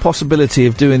look at the possibility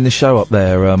of doing the show up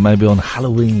there, maybe on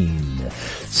Halloween.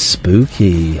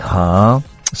 Spooky, huh?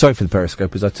 Sorry for the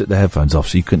periscopers. I took the headphones off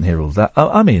so you couldn't hear all of that.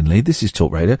 I'm Iain Lee. This is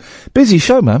Talk Radio. Busy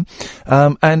show, man.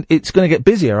 And it's going to get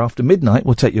busier after midnight.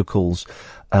 We'll take your calls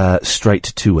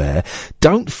straight to air.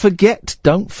 Don't forget,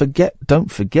 you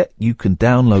can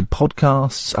download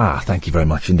podcasts. Thank you very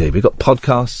much indeed. We've got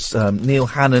podcasts. Neil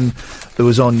Hannon, who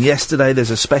was on yesterday.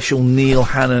 There's a special Neil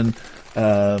Hannon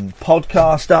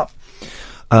podcast up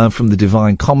from the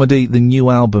Divine Comedy. The new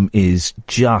album is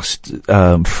just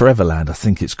Foreverland, I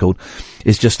think it's called.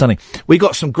 It's just stunning. We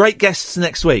got some great guests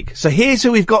next week. So here's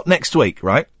who we've got next week,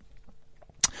 right?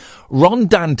 Ron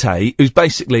Dante, who's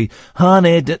basically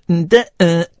honey,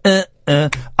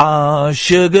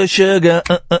 sugar,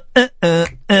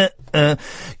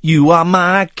 you are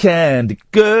my candy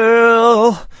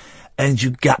girl. And you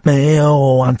got me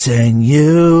wanting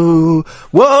you.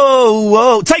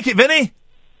 Whoa. Take it, Vinny.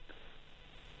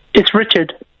 It's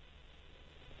Richard.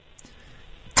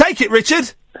 Take it,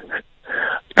 Richard.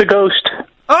 The ghost.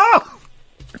 Oh!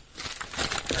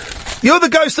 You're the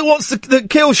ghost that wants to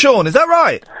kill Sean, is that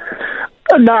right?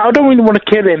 No, I don't really want to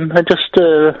kill him. I just,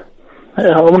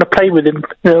 I want to play with him.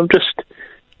 Just...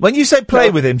 When you say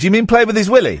play with him, do you mean play with his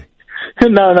willy?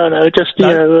 No, just,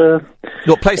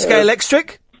 What, play scale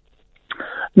electric?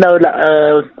 No,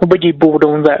 a Ouija board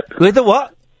on that. With a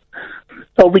what?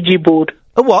 A Ouija board.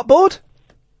 A what board?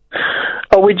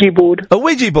 A Ouija board. A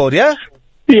Ouija board, yeah?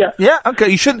 Yeah. Yeah, okay,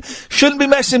 you shouldn't be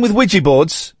messing with Ouija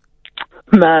boards.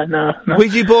 No.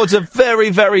 Ouija boards are very,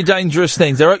 very dangerous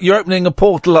things. You're opening a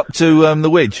portal up to the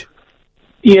Ouija.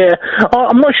 Yeah,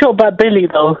 I'm not sure about Billy,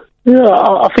 though. Yeah,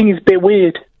 I think he's a bit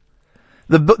weird.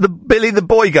 The Billy the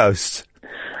boy ghost?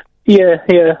 Yeah.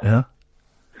 Yeah.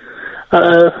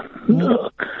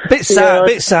 Bit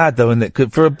sad though, isn't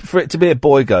it? For it to be a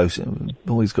boy ghost,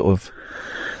 boy's got to have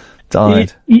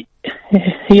died.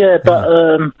 Yeah,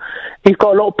 but he's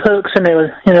got a lot of perks in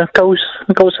there. Ghosts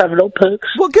have a lot of perks.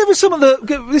 Well, give us some of the.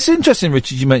 It's interesting,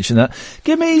 Richard. You mentioned that.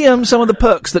 Give me some of the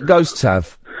perks that ghosts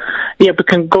have. Yeah, we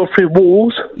can go through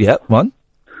walls. Yeah, one.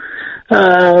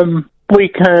 We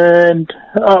can.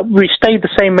 We stay the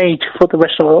same age for the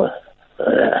rest of our.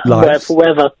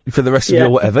 Whatever. For the rest of your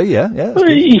whatever, yeah. Yeah.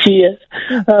 We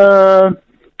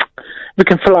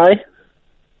can fly.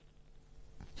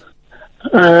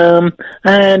 And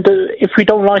if we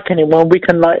don't like anyone, we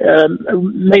can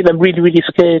make them really, really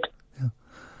scared. Yeah.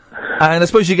 And I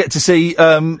suppose you get to see,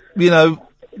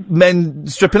 men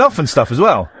stripping off and stuff as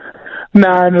well. No,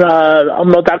 I'm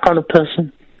not that kind of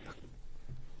person.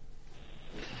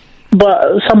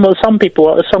 But some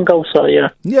people, some ghosts are, yeah.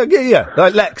 Yeah.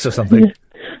 Like Lex or something.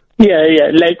 Yeah.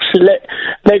 Lex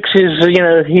is,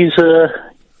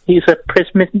 he's a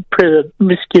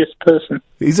promiscuous person.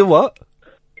 He's a what?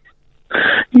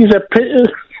 You heard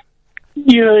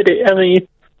it, haven't you?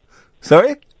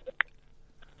 Sorry?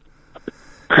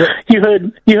 You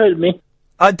heard me.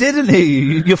 I didn't hear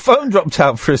you. Your phone dropped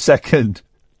out for a second.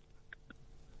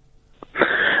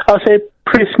 I said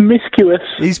promiscuous.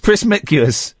 He's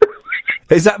promiscuous.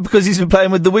 Is that because he's been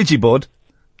playing with the Ouija board?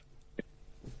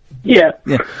 Yeah.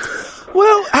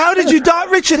 Well, how did you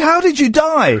die, Richard? How did you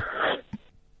die?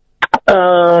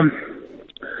 Well,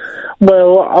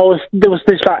 there was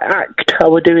this act I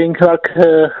was doing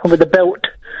with the belt.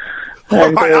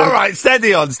 And, all right,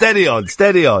 steady on.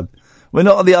 We're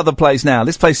not at the other place now.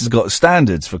 This place has got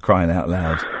standards, for crying out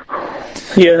loud.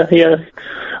 Yeah.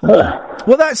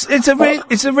 Well, it's a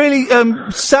really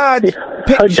sad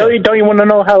picture. Don't you want to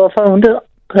know how I found it?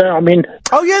 I mean...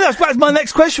 Oh, yeah, that's my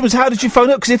next question was, how did you phone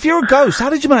up? Because if you're a ghost, how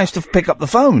did you manage to pick up the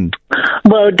phone?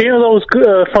 Well, do you know those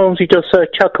phones you just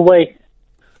chuck away?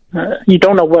 You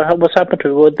don't know what's happened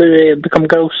to it. They become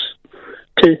ghosts,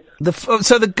 too.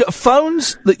 So the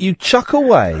phones that you chuck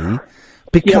away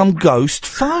become ghost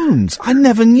phones? I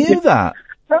never knew that.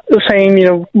 The same,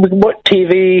 what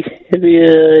TV,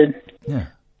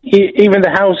 even the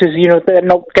houses, they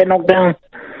get knocked down.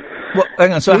 Well,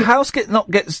 hang on. So a house gets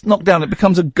knocked down. It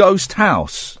becomes a ghost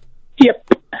house.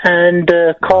 Yep, and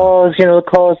cars. The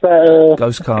cars that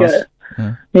ghost cars.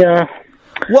 Yeah.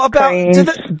 What about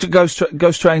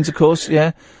ghost trains? Of course.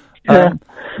 Yeah.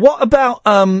 What about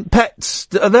pets?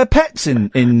 Are there pets in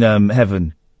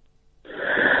heaven?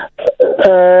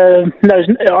 No,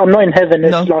 I'm not in heaven.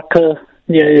 It's like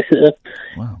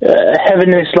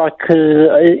heaven is like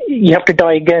you have to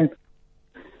die again.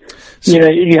 So,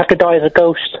 you have to die as a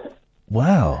ghost.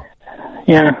 Wow.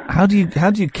 Yeah. How do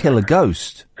you kill a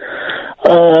ghost?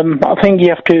 I think you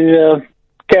have to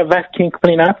get a vacuum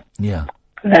cleaner. Yeah.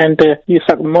 And you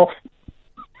suck them off.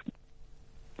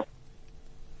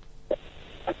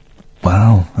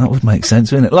 Wow, that would make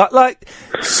sense, wouldn't it? Like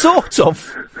sort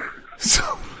of.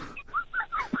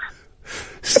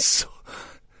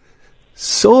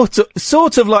 Sort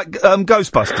of like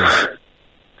Ghostbusters.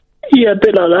 Yeah, a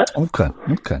bit like that.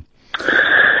 Okay.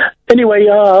 Anyway,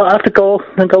 I have to go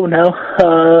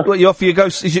now. What, you off for your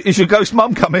ghost? Is your ghost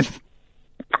mum coming?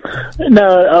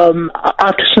 No, I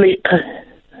have to sleep.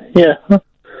 Yeah.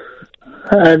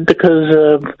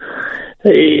 Because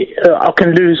I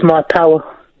can lose my power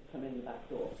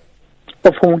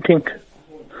of haunting.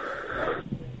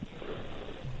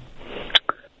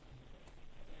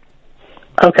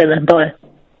 Okay then, bye.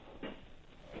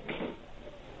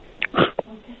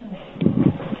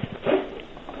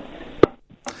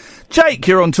 Jake,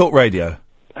 you're on Talk Radio.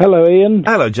 Hello, Ian.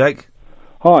 Hello, Jake.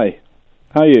 Hi.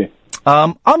 How are you?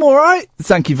 I'm all right,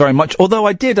 thank you very much. Although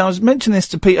I was mentioning this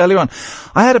to Pete earlier on.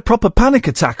 I had a proper panic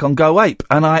attack on Go Ape,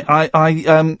 and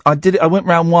I did it. I went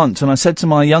round once, and I said to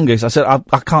my youngest, I said,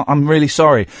 I can't. I'm really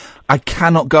sorry. I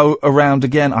cannot go around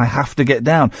again. I have to get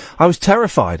down. I was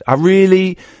terrified. I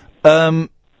really, I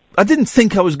didn't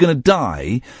think I was going to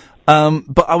die.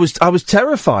 But I was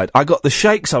terrified. I got the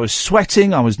shakes. I was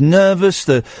sweating. I was nervous.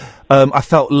 I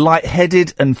felt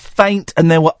lightheaded and faint, and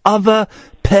there were other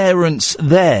parents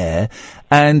there,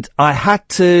 and I had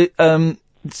to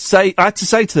say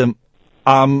to them,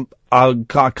 I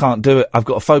can't do it. I've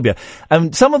got a phobia.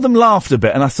 And some of them laughed a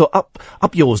bit, and I thought,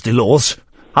 up yours, Delors.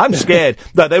 I'm scared.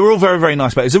 No, they were all very, very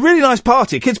nice. But it was a really nice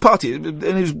party, a kids' party, and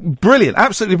it was brilliant,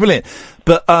 absolutely brilliant.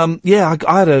 But I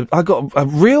got a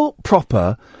real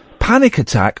proper panic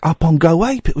attack up on Go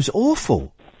Ape. It was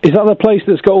awful. Is that the place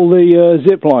that's got all the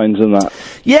zip lines and that?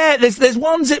 Yeah, there's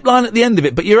one zip line at the end of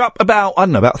it, but you're up about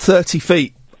 30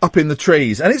 feet up in the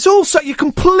trees, and it's also you're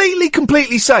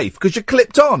completely safe because you're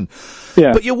clipped on.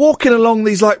 Yeah. But you're walking along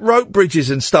these like rope bridges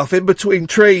and stuff in between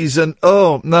trees, and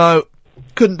oh no,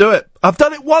 couldn't do it. I've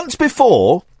done it once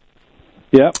before.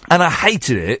 Yeah. And I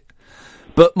hated it.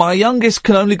 But my youngest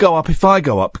can only go up if I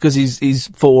go up because he's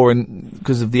 4 and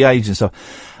because of the age and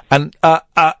stuff. And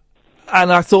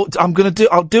I thought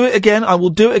I'll do it again. I will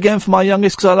do it again for my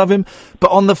youngest because I love him. But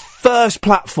on the first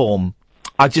platform,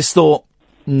 I just thought,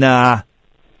 nah,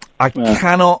 I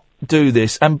cannot do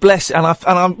this. And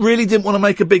I really didn't want to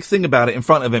make a big thing about it in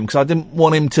front of him because I didn't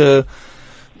want him to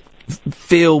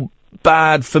feel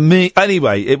bad for me.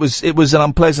 Anyway, it was an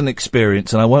unpleasant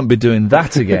experience, and I won't be doing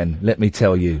that again. Let me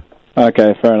tell you.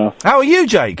 Okay, fair enough. How are you,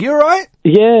 Jake? You all right?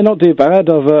 Yeah, not too bad.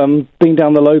 I've been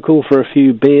down the local for a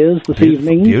few beers this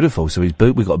evening. Beautiful. So we've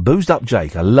got boosed up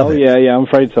Jake. I love it. Oh yeah, I'm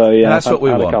afraid so. Yeah, that's what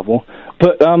we want. A couple.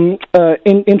 But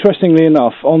interestingly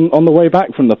enough, on the way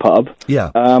back from the pub,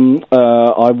 I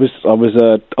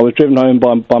was driven home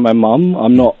by my mum.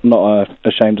 I'm not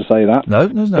ashamed to say that. No,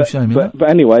 there's no shame in that. But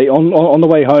anyway, on the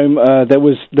way home, there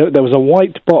was a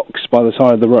white box by the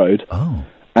side of the road. Oh.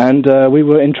 And we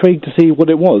were intrigued to see what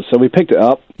it was, so we picked it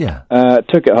up,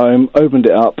 took it home, opened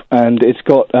it up, and it's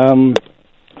got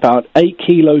about 8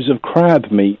 kilos of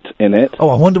crab meat in it. Oh,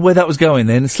 I wonder where that was going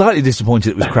then. Slightly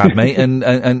disappointed it was crab meat, and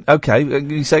okay,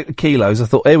 you say kilos, I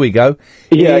thought, here we go.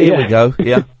 Here we go,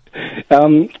 yeah.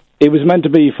 It was meant to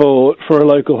be for a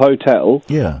local hotel,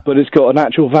 but it's got an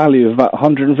actual value of about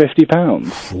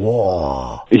 £150.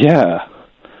 Whoa. Yeah.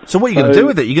 So what are you going to do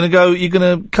with it? You're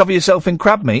going to cover yourself in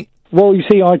crab meat? Well, you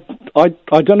see, I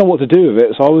don't know what to do with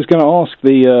it, so I was going to ask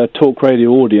the Talk Radio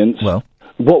audience,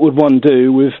 what would one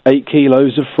do with 8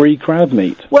 kilos of free crab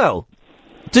meat? Well,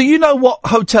 do you know what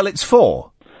hotel it's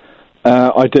for?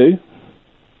 I do,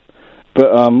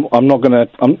 but I'm not gonna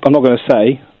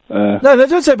say. No,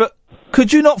 don't say. But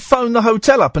could you not phone the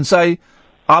hotel up and say,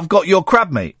 "I've got your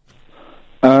crab meat"?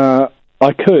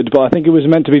 I could, but I think it was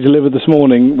meant to be delivered this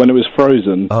morning when it was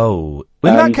frozen. Oh,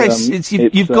 well, in that case,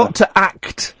 you've got to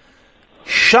act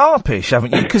sharpish,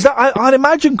 haven't you? Because I'd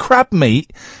imagine crab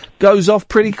meat goes off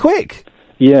pretty quick.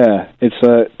 Yeah, it's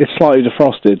slightly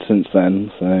defrosted since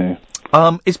then. So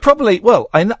it's probably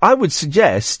I would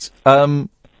suggest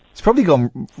it's probably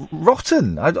gone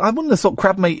rotten. I wouldn't have thought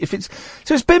crab meat if it's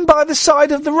been by the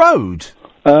side of the road.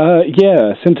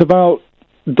 Yeah,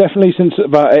 definitely since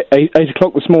about 8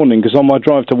 o'clock this morning, because on my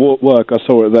drive to work I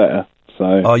saw it there. So.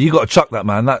 Oh, you got to chuck that,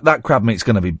 man. That crab meat's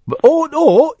going to be,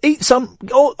 or eat some,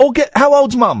 or get. How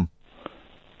old's Mum?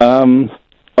 Over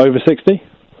 60.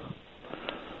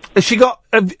 Has she got?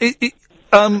 Would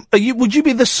you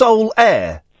be the sole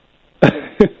heir?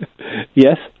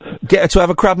 Yes. Get her to have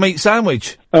a crab meat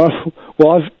sandwich.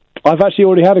 Well, I've actually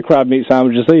already had a crab meat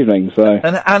sandwich this evening. So.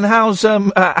 And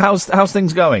how's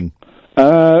things going?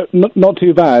 Not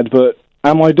too bad, but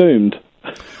am I doomed?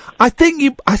 I think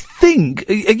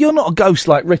you're not a ghost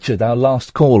like Richard, our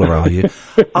last caller, are you?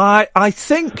 I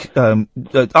think I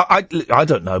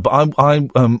don't know, but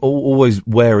I'm always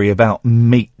wary about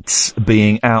meats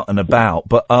being out and about.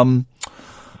 But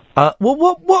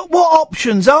what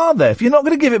options are there if you're not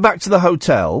going to give it back to the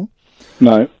hotel?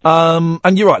 No.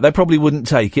 And you're right, they probably wouldn't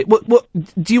take it. What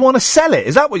do you want to sell it?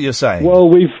 Is that what you're saying? Well,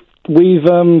 we've put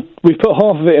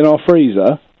half of it in our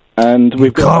freezer, and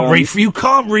you can't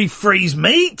refreeze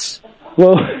meat.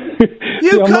 Well,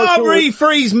 you can't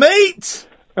refreeze meat.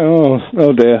 Oh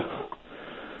dear.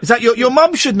 Is that your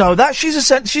mum should know that?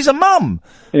 She's a mum.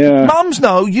 Yeah. Mums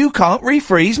know you can't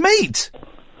refreeze meat.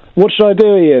 What should I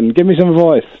do, Ian? Give me some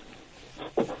advice.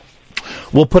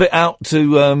 We'll put it out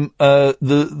to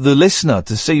the listener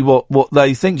to see what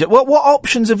they think. What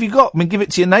options have you got? I mean, give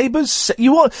it to your neighbours.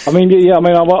 You want? I mean, yeah. I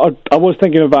mean, I was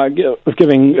thinking about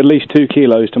giving at least 2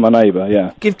 kilos to my neighbour.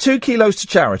 Yeah. Give 2 kilos to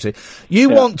charity. You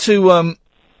want to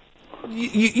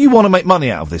you want to make money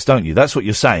out of this, don't you? That's what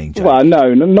you're saying, Jake. Well,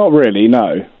 no, not really,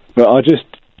 no. But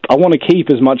I want to keep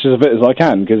as much of it as I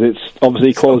can because it's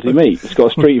obviously quality meat. It's got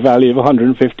a street value of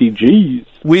 150 G's.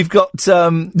 We've got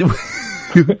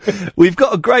we've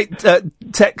got a great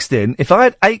text in. If I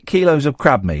had 8 kilos of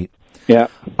crab meat, yeah,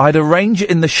 I'd arrange it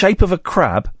in the shape of a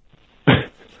crab,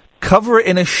 cover it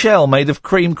in a shell made of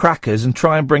cream crackers, and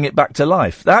try and bring it back to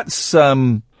life. That's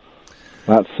some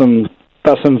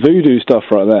voodoo stuff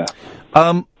right there.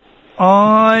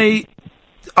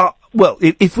 Well,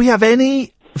 if we have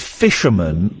any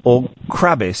fishermen or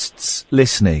crabists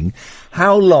listening,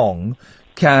 how long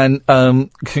can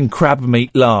crab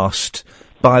meat last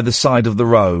by the side of the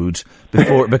road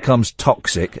before it becomes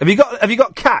toxic? Have you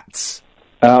got cats?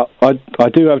 I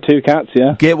do have 2 cats,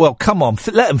 yeah. Yeah, well, come on,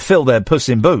 let them fill their Puss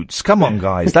in Boots. Come on,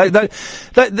 guys. Send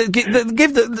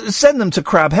them to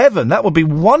crab heaven. That would be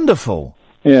wonderful.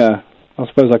 Yeah, I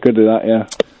suppose I could do that, yeah.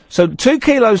 So 2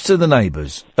 kilos to the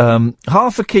neighbours,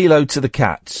 half a kilo to the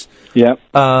cats. Yeah.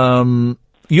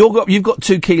 You've got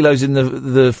 2 kilos in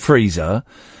the freezer,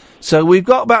 so we've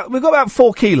got about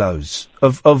 4 kilos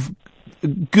of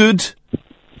good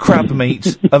crab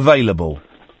meat available.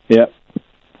 Yeah.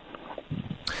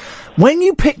 When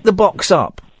you picked the box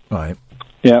up, right?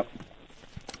 Yeah.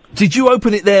 Did you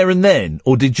open it there and then,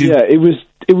 or did you? Yeah, it was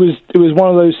one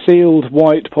of those sealed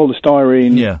white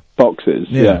polystyrene boxes.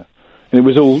 Yeah. And it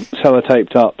was all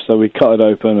sellotaped up, so we cut it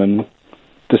open and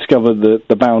discovered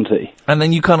the bounty. And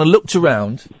then you kind of looked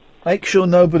around, make sure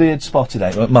nobody had spotted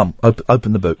it. Mum,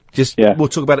 open the boot. We'll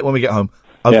talk about it when we get home.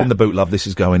 Open the boot, love. This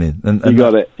is going in. And you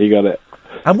got it.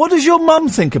 And what does your mum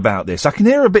think about this? I can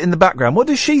hear her a bit in the background. What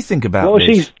does she think about this?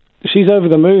 Well, she's over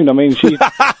the moon. I mean, she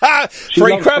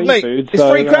free crab meat. It's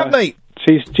free crab meat.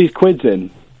 She's quids in.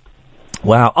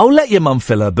 Wow. Oh, let your mum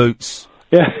fill her boots.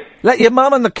 Yeah. Let your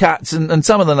mum and the cats and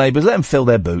some of the neighbours, let them fill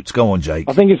their boots. Go on, Jake.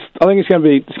 I think it's going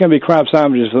to be crab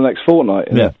sandwiches for the next fortnight.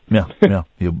 Yeah.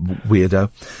 You weirdo.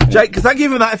 Jake, thank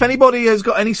you for that. If anybody has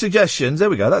got any suggestions,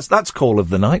 there we go. That's call of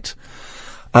the night.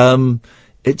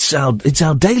 It's our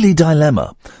daily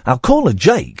dilemma. Our caller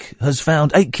Jake has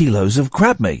found 8 kilos of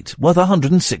crab meat worth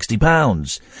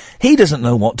 £160. He doesn't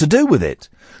know what to do with it.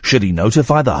 Should he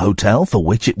notify the hotel for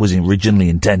which it was originally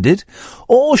intended,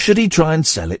 or should he try and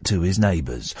sell it to his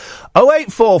neighbours?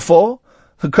 0844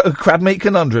 crab meat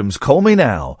conundrums. Call me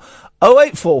now.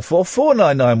 0844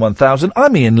 499 1000.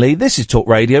 I'm Iain Lee. This is Talk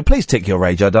Radio. Please tick your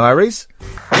Radio Diaries.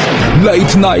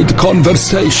 Late night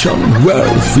conversation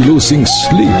worth losing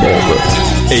sleep over.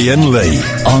 Iain Lee.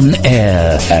 On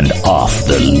air and off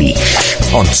the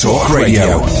leash. On Talk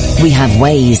Radio. We have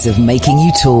ways of making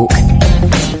you talk.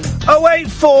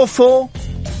 0844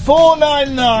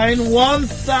 499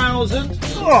 1000.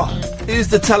 Here's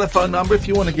the telephone number if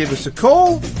you want to give us a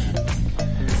call.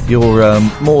 You're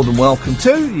more than welcome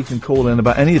to. You can call in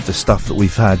about any of the stuff that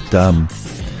we've had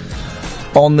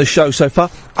on the show so far.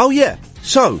 Oh, yeah.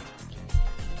 So,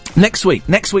 next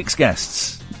week's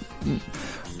guests.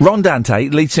 Ron Dante,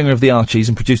 lead singer of the Archies,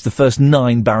 and produced the first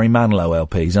 9 Barry Manilow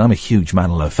LPs. And I'm a huge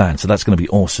Manilow fan, so that's going to be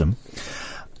awesome.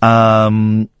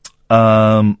 What's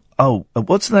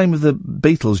the name of the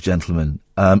Beatles gentleman?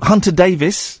 Hunter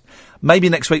Davis. Maybe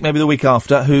next week, maybe the week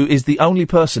after, who is the only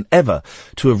person ever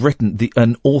to have written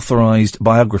an authorised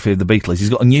biography of the Beatles.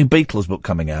 He's got a new Beatles book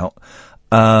coming out.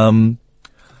 I've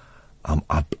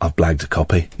blagged a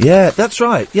copy. Yeah, that's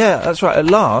right. At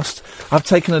last, I've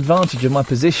taken advantage of my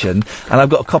position, and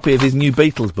I've got a copy of his new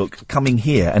Beatles book coming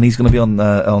here, and he's going to be on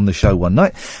the show one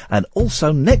night. And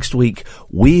also next week,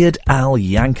 Weird Al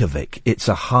Yankovic. It's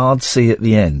a hard C at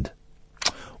the end.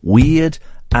 Weird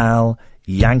Al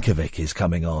Yankovic is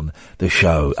coming on the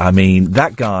show. I mean,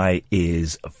 that guy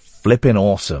is flipping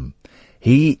awesome.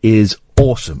 He is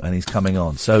awesome, and he's coming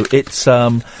on. So it's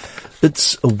a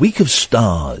week of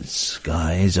stars,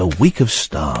 guys. A week of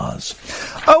stars.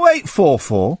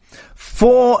 0844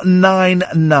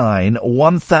 499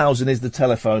 1000 is the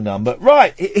telephone number.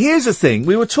 Right, here's the thing.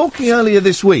 We were talking earlier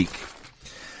this week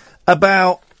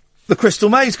about the Crystal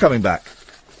Maze coming back.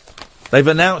 They've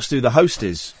announced who the host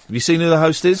is. Have you seen who the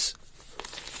host is?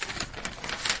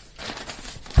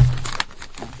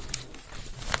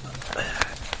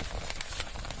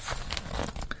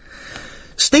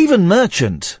 Stephen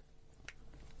Merchant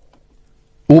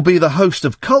will be the host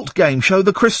of cult game show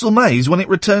The Crystal Maze when it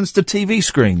returns to TV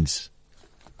screens.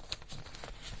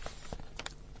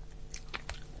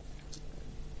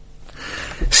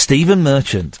 Stephen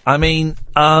Merchant. I mean,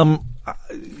 and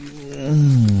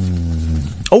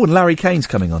Larry Kane's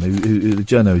coming on, who the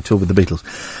journo who toured with the Beatles.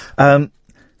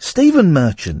 Stephen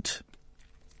Merchant.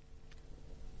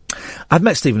 I've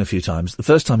met Stephen a few times. The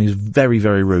first time he was very,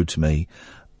 very rude to me.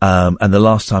 And the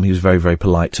last time he was very, very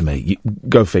polite to me.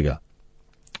 Go figure.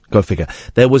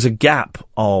 There was a gap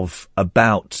of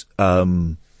about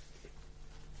 10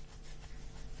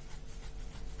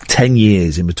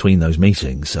 years in between those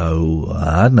meetings, so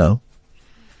I don't know.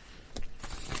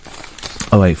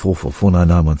 0844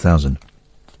 499 1000.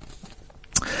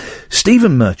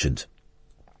 Stephen Merchant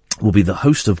will be the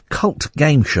host of cult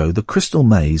game show The Crystal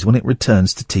Maze when it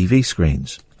returns to TV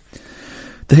screens.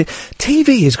 The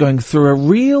TV is going through a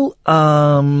real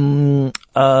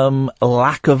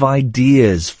lack of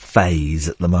ideas phase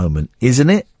at the moment, isn't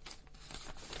it?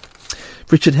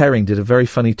 Richard Herring did a very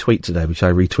funny tweet today, which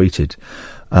I retweeted.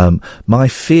 My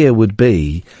fear would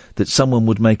be that someone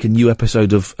would make a new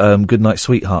episode of Goodnight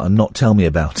Sweetheart and not tell me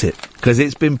about it, because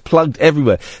it's been plugged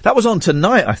everywhere. That was on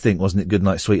tonight, I think, wasn't it,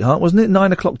 Goodnight Sweetheart? Wasn't it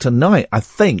 9 o'clock tonight? I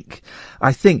think.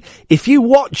 If you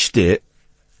watched it,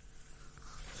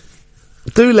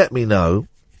 do let me know.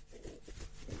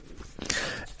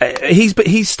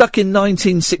 He's stuck in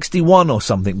 1961 or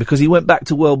something, because he went back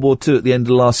to World War II at the end of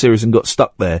the last series and got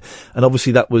stuck there. And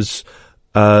obviously that was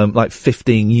like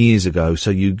 15 years ago,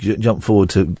 so you jump forward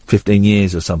to 15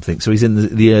 years or something. So he's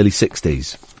in the early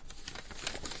 60s.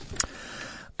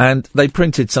 And they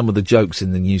printed some of the jokes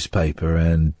in the newspaper,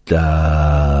 and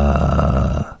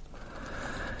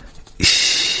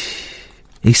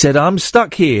he said, I'm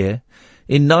stuck here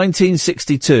in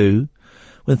 1962,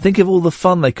 when think of all the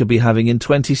fun they could be having in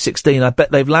 2016. I bet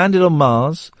they've landed on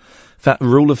Mars,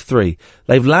 rule of 3.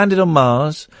 They've landed on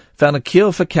Mars, found a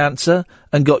cure for cancer,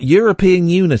 and got European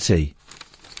unity.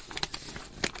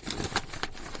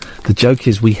 The joke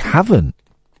is we haven't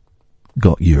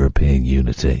got European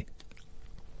unity.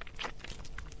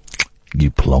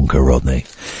 You plonker, Rodney.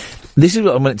 This is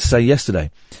what I meant to say yesterday.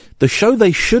 The show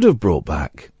they should have brought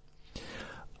back,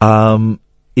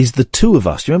 is The Two of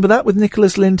Us. Do you remember that with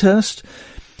Nicholas Lyndhurst?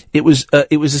 It was a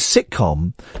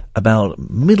sitcom about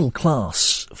middle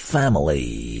class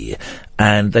family,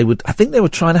 and I think they were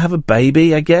trying to have a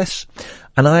baby, I guess.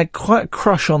 And I had quite a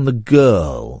crush on the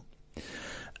girl,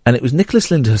 and it was Nicholas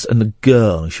Lyndhurst and the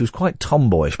girl. And she was quite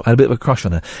tomboyish, but I had a bit of a crush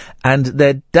on her. And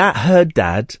her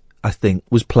dad, I think,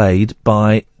 was played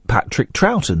by Patrick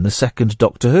Troughton, the second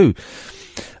Doctor Who.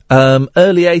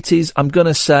 Early 80s, I'm going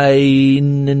to say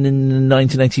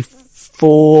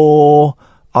 1984,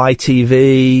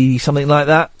 ITV, something like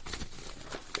that.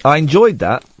 I enjoyed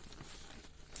that.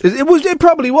 It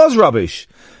probably was rubbish.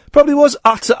 Probably was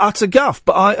utter guff.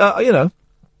 But I you know,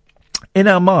 in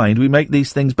our mind, we make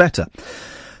these things better.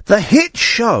 The hit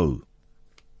show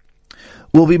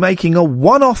will be making a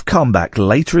one-off comeback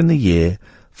later in the year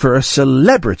for a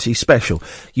celebrity special.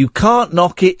 You can't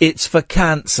knock it, it's for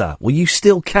cancer. Well, you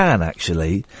still can,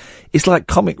 actually. It's like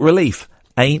Comic Relief.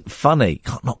 Ain't funny.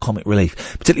 Can't knock Comic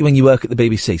Relief. Particularly when you work at the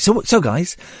BBC. So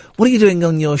guys, what are you doing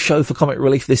on your show for Comic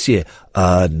Relief this year?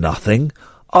 Nothing.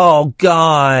 Oh,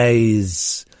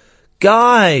 guys,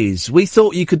 we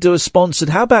thought you could do a sponsored...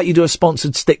 How about you do a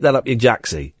sponsored Stick That Up Your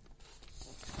Jacksy?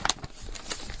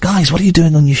 Guys, what are you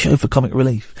doing on your show for Comic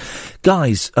Relief?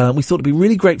 Guys, we thought it'd be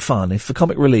really great fun if for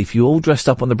Comic Relief you all dressed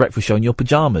up on the breakfast show in your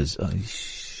pyjamas.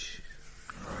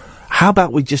 How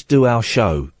about we just do our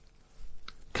show?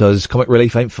 'Cause Comic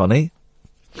Relief ain't funny.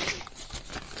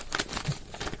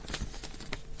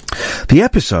 The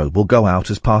episode will go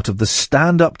out as part of the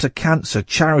Stand Up to Cancer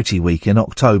Charity Week in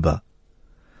October.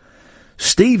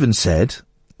 Stephen said...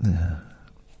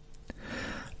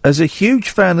 As a huge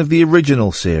fan of the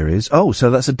original series... Oh,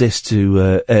 so that's a diss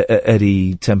to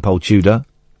Eddie Tempole Tudor.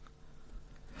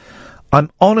 I'm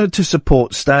honoured to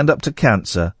support Stand Up to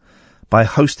Cancer by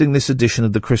hosting this edition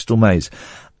of the Crystal Maze.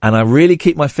 And I really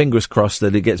keep my fingers crossed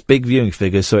that it gets big viewing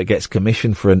figures so it gets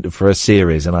commissioned for a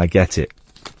series, and I get it.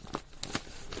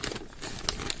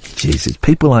 Jeez, it's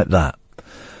people like that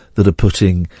are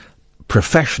putting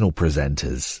professional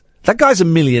presenters... That guy's a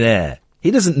millionaire.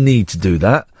 He doesn't need to do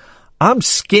that. I'm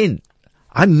skint.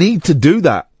 I need to do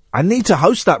that. I need to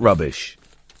host that rubbish.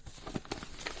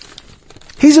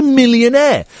 He's a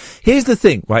millionaire. Here's the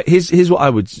thing, right? Here's what I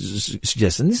would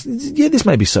suggest. And this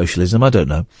may be socialism, I don't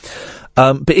know.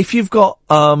 But if you've got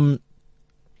over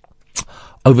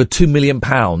 £2 million,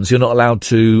 you're not allowed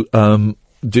to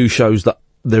do shows that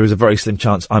there is a very slim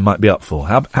chance I might be up for.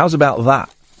 How's about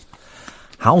that?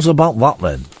 How's about that,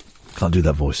 then? Can't do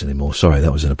that voice anymore. Sorry,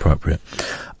 that was inappropriate.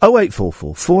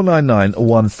 0844 499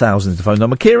 1000 is the phone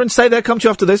number. Kieran, stay there. Come to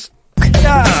you after this.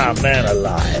 Ah, man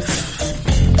alive.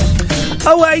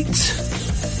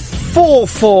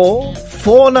 0844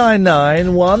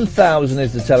 499 1000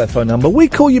 is the telephone number. We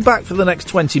call you back for the next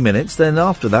 20 minutes. Then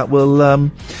after that, we'll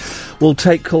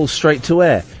take calls straight to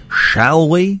air. Shall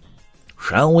we?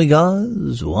 Shall we,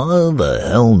 guys? Why the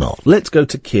hell not? Let's go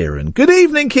to Kieran. Good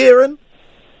evening, Kieran.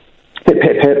 Hip,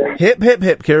 hip, hip. Hip, hip,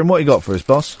 hip. Kieran, what you got for us,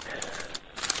 boss?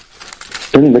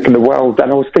 In the world,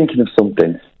 and I was thinking of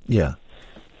something. Yeah.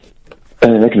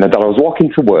 And I was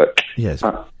walking to work. Yes.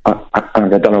 And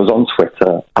then I was on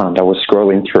Twitter, and I was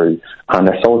scrolling through, and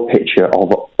I saw a picture of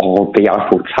the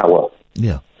Eiffel Tower.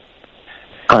 Yeah.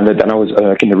 And then I was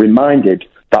reminded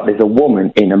that there's a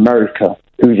woman in America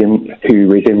who is in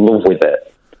love with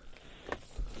it.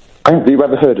 Have you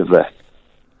ever heard of this?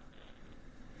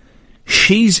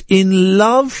 She's in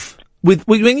love with...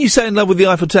 When you say in love with the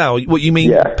Eiffel Tower, what you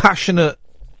mean? Yeah. Passionate.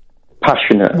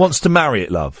 Wants to marry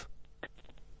it, love.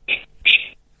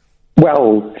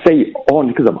 Well, see,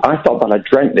 only because I thought that I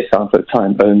drank this out at the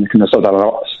time, and so then I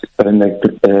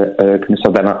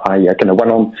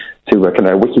went on to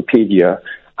Wikipedia,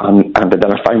 and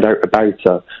then I found out about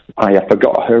her. I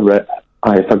forgot her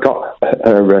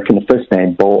first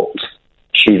name, but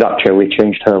she's actually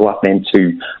changed her last name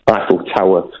to Eiffel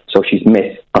Tower, so she's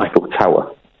Miss Eiffel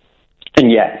Tower.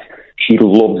 And yet, she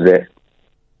loves it.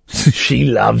 She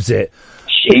loves it.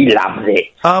 She loves it.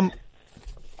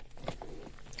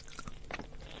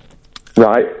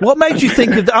 Right. What made you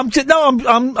think of that? I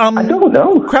don't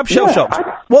know. Crab shell shocked.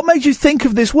 What made you think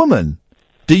of this woman?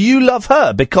 Do you love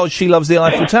her because she loves the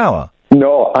Eiffel Tower?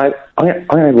 No, I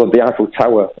love the Eiffel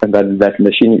Tower, and then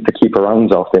she needs to keep her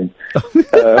hands off him.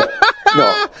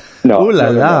 No. Ooh la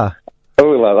la.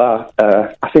 Oh la la.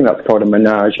 I think that's called a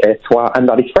ménage à trois, and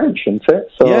that is French, isn't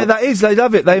it? So, yeah, that is. They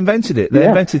love it. They invented it. They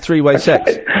invented three-way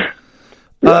sex.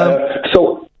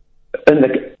 So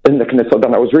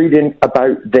then I was reading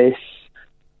about this.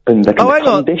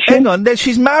 Hang on.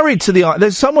 She's married to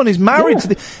there's someone who's married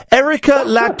to Erica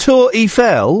Latour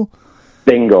Eiffel.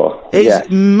 Bingo. Is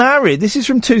married. This is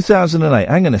from 2008.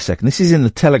 Hang on a second. This is in the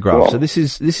Telegraph. So this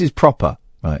is proper.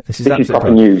 Right. This is proper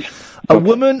news. A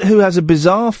woman who has a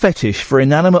bizarre fetish for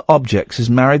inanimate objects has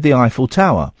married the Eiffel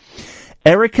Tower.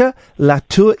 Erica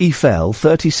Latour Eiffel,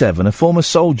 37, a former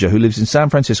soldier who lives in San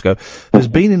Francisco, has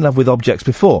been in love with objects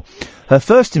before. Her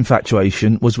first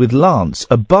infatuation was with Lance,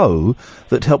 a bow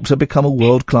that helped her become a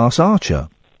world-class archer.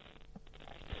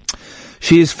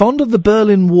 She is fond of the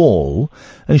Berlin Wall,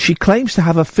 and she claims to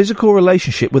have a physical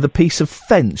relationship with a piece of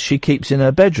fence she keeps in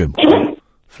her bedroom.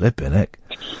 Flippin' heck.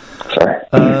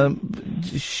 But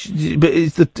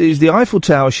is the Eiffel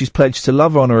Tower she's pledged to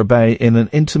love, honour, obey in an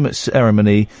intimate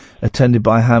ceremony attended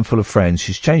by a handful of friends.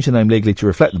 She's changed her name legally to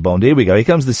reflect the bond. Here we go. Here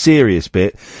comes the serious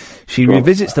bit. She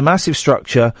revisits the massive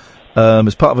structure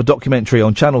as part of a documentary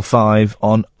on Channel 5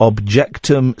 on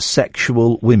objectum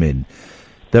sexual women.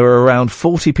 There are around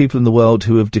 40 people in the world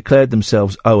who have declared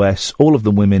themselves OS, all of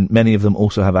them women, many of them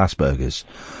also have Asperger's.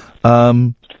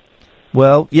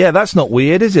 Well, yeah, that's not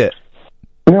weird, is it?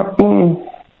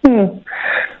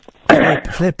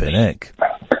 Flippin' heck.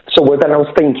 So then I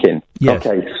was thinking,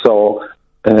 okay, so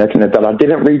that I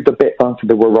didn't read the bit after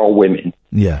they were all women.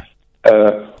 Yeah.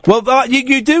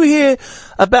 You do hear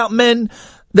about men.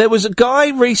 There was a guy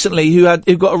recently who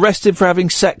got arrested for having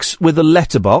sex with a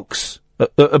letterbox.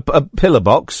 A pillar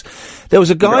box. There was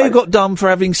a guy who got done for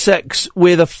having sex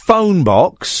with a phone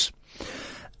box,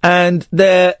 and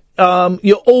you're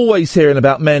always hearing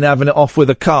about men having it off with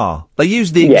a car. They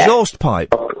use the exhaust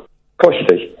pipe. Of course you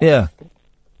do. Yeah.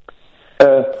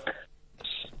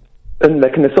 And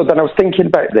so then I was thinking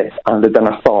about this, and then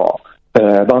I thought,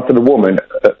 after the woman,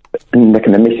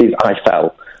 Mrs.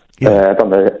 Eiffel,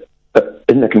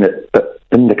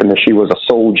 she was a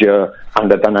soldier,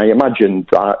 and then I imagined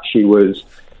that she was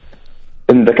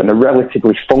in the kind of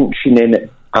relatively functioning,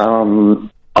 and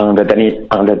then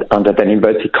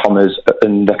inverted commas,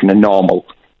 in the kind of normal.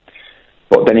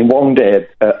 But then in one day,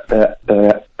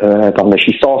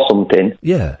 she saw something,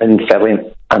 and fell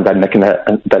in, and then they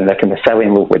fell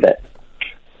in love with it,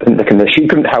 and she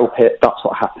couldn't help it. That's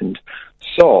what happened.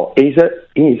 So is there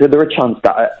a chance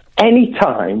that at any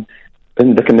time, do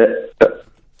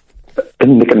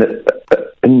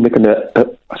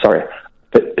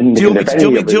you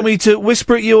want me to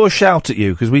whisper at you or shout at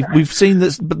you? Because we've seen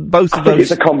that both of those.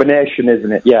 It's a combination,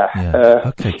 isn't it? Yeah.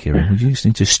 Okay, Kieran, you just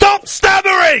need to stop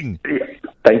stammering.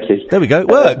 Thank you. There we go. It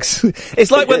works.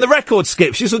 It's like when the record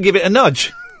skips. You just will give it a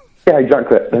nudge. Yeah,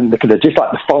 exactly. And just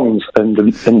like the phones, and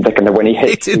when he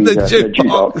hits in the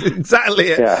jukebox. Exactly.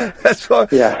 Yeah. That's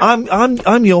right. Yeah.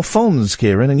 I'm your phones,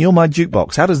 Kieran, and you're my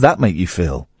jukebox. How does that make you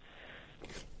feel?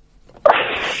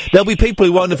 There'll be people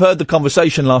who won't have heard the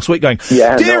conversation last week going,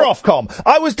 Dear Ofcom,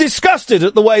 I was disgusted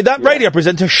at the way that radio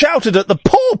presenter shouted at the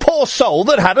poor soul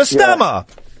that had a stammer.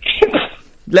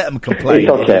 Let them complain.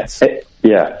 It's okay.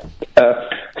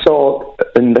 So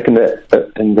then I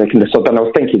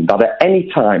was thinking that at any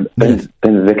time, if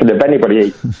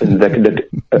anybody,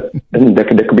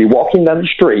 they could be walking down the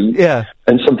street,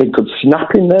 and something could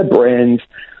snap in their brains,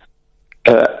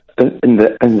 and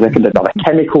they could have a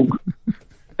chemical.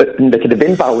 They could have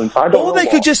been balanced. Or they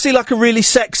could just see like a really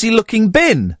sexy looking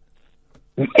bin.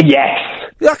 Yes.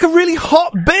 Like a really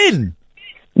hot bin.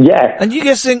 Yeah. And you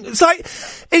just think, it's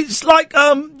like,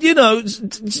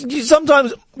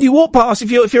 sometimes you walk past, if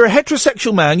you're a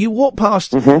heterosexual man, you walk past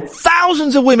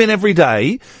thousands of women every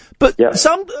day, but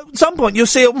some point you'll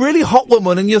see a really hot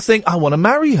woman and you'll think, I want to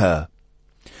marry her.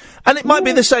 And it might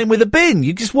be the same with a bin.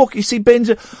 You just walk, you see bins,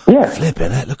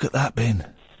 flipping it, look at that bin.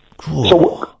 Cool.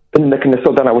 So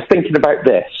then I was thinking about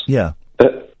this. Yeah.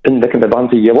 And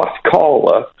answer your last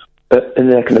caller, that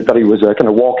he was kind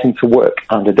of walking to work,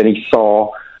 and then he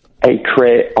saw a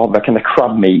crate of kind of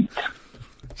crab meat.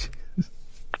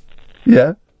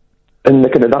 Yeah. And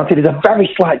that is a very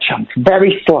slight chance,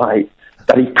 very slight,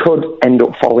 that he could end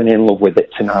up falling in love with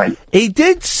it tonight. He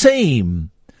did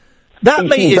seem. That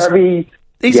meat is very.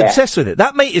 He's obsessed with it.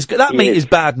 That meat is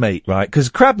bad meat, right? Because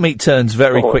crab meat turns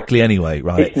very quickly anyway,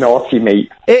 right? It's naughty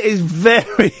meat. It is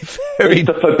very, very... It's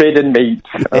the forbidden meat.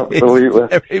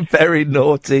 Absolutely. Very, very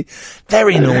naughty.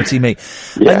 Very naughty meat.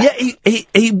 Yeah. And yet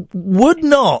he would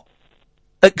not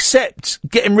accept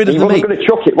getting rid of the meat. He wasn't going to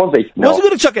chuck it, was he? No. He wasn't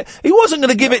going to chuck it. He wasn't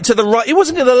going to give it to the right... He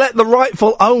wasn't going to let the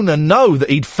rightful owner know that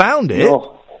he'd found it.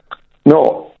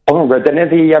 No. Then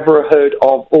have you ever heard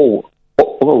of... I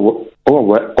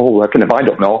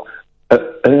don't know,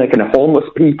 homeless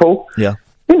people. Yeah.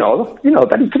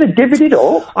 That he could have divvied it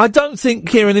up. I don't think,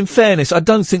 Kieran, in fairness, I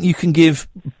don't think you can give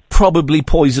probably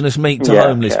poisonous meat to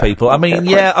homeless people. I mean,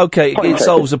 it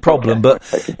solves a problem, but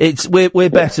we're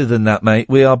better than that, mate.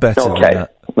 We are better than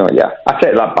that. No, I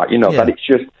say that back, that it's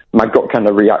just my gut kind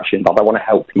of reaction, that I want to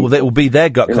help people. Well, it will be their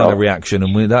gut kind of reaction,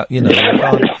 and with that,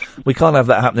 we can't have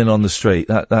that happening on the street.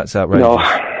 That's outrageous.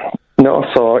 No,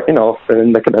 so, that's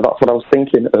what I was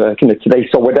thinking today.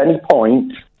 So at any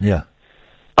point,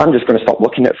 I'm just going to stop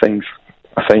looking at things,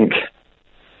 I think.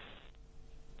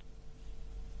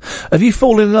 Have you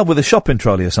fallen in love with a shopping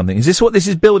trolley or something? Is this what this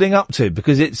is building up to?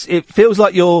 Because it feels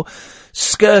like you're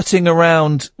skirting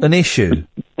around an issue.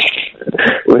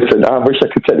 Listen, I wish I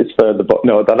could say this further, but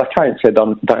no, that I can't say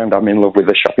I'm in love with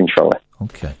a shopping trolley.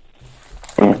 Okay.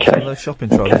 Okay. Those shopping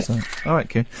trolleys. Okay. All right,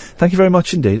 Kieran. Thank you very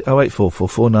much indeed. 0844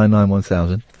 499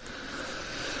 1000.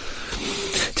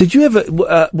 Did you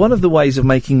ever... one of the ways of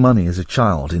making money as a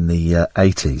child in the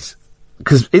 80s...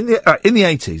 Because in the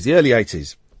 80s, the early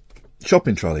 80s,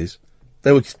 shopping trolleys,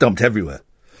 they were dumped everywhere.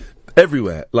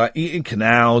 Everywhere. Like in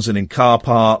canals and in car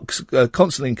parks,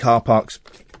 constantly in car parks.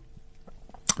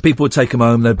 People would take them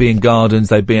home, they'd be in gardens,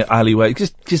 they'd be in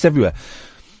alleyways, just everywhere.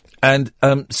 And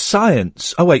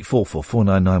science... 0844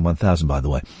 499 1000, by the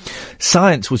way.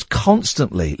 Science was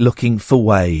constantly looking for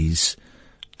ways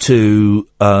to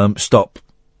stop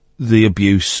the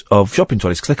abuse of shopping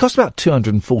trolleys, because they cost about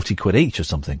 240 quid each or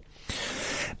something.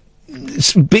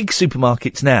 Big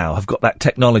supermarkets now have got that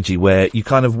technology where you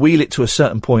kind of wheel it to a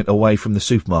certain point away from the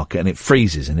supermarket and it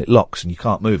freezes and it locks and you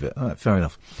can't move it. All right, fair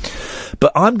enough.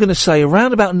 But I'm going to say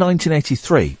around about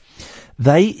 1983,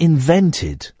 they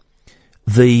invented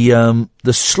the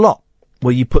slot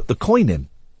where you put the coin in.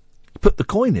 Put the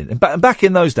coin in. And back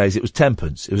in those days, it was 10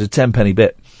 pence. It was a 10-penny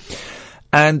bit.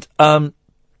 And I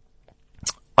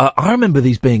remember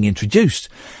these being introduced.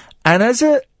 And as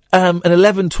an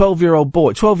 11, 12-year-old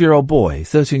boy,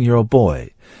 13-year-old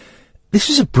boy, this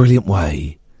was a brilliant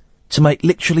way to make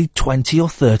literally 20 or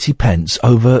 30 pence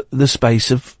over the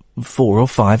space of 4 or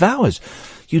 5 hours.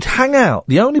 You'd hang out.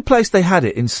 The only place they had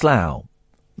it in Slough,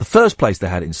 the first place they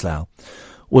had it in Slough,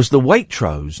 was the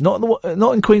Waitrose, not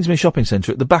in Queensmere Shopping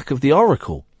Centre, at the back of the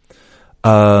Oracle,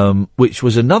 which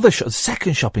was another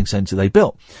second shopping centre they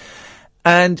built.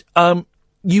 And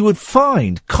you would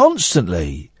find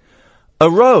constantly a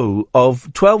row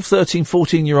of 12, 13,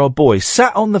 14-year-old boys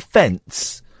sat on the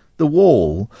fence, the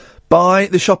wall, by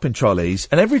the shopping trolleys,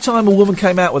 and every time a woman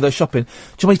came out with her shopping, do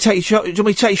you want me to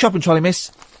take your shopping trolley,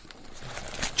 miss?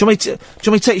 Do you want me to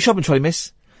take your shopping trolley,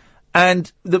 miss?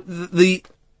 And the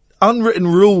unwritten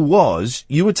rule was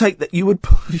you would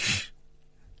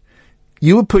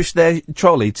push their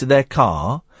trolley to their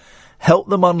car, help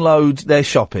them unload their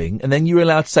shopping, and then you were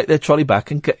allowed to take their trolley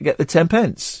back and get the 10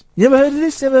 pence. You ever heard of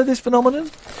this? You ever heard of this phenomenon?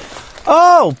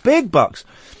 Oh, big bucks.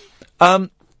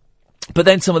 But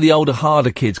then some of the older,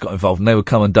 harder kids got involved, and they would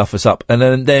come and duff us up.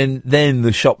 And then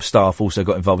the shop staff also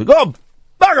got involved. Go on,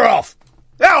 bugger off!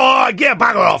 Oh, get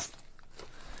bugger off!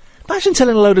 Imagine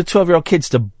telling a load of 12-year-old kids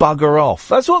to bugger off.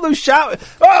 That's what they were shouting.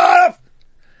 Oh!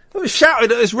 They were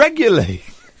shouting at us regularly.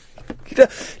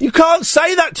 You can't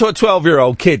say that to a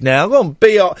 12-year-old kid now. Go on,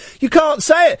 you can't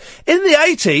say it. In the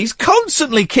 80s,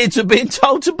 constantly kids were being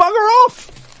told to bugger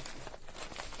off.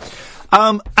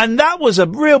 And that was a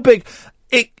real big...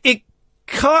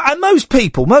 And most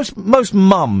people, most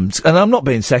mums, and I'm not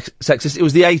being sexist, it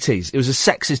was the 80s. It was a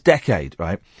sexist decade,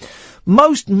 right?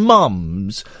 Most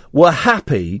mums were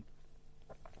happy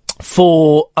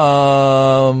for,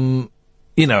 a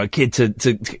kid to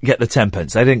get the 10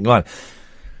 pence. They didn't mind.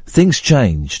 Things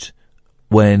changed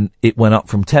when it went up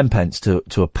from 10 pence to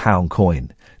a pound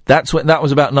coin. That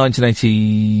was about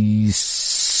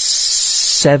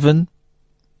 1987,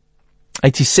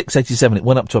 86, 87. It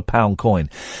went up to a pound coin.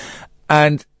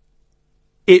 And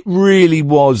it really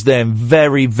was then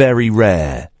very, very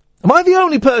rare. Am I the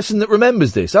only person that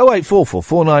remembers this? 0844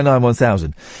 499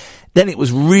 1000. Then it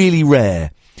was really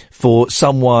rare for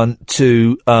someone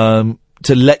to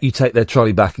let you take their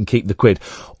trolley back and keep the quid.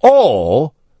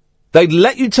 Or they'd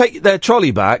let you take their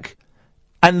trolley back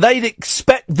and they'd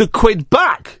expect the quid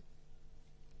back.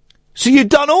 So you'd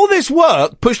done all this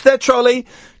work, pushed their trolley,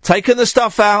 taken the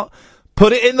stuff out,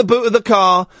 put it in the boot of the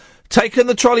car, taken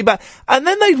the trolley back, and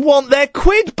then they'd want their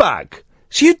quid back.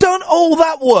 So you'd done all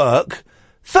that work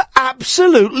for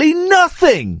absolutely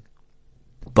nothing.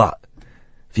 But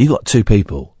if you got two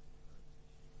people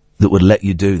that would let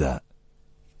you do that,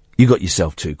 you got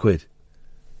yourself 2 quid.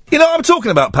 You know what I'm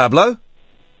talking about, Pablo?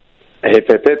 Hip,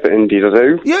 hip, hip, indeed I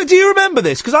do. Yeah, do you remember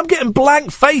this? Because I'm getting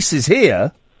blank faces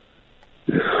here.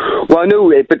 Well, I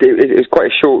know it, but it's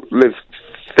quite a short-lived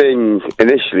thing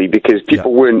initially because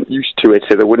people weren't used to it,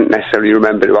 so they wouldn't necessarily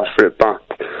remember to ask for it back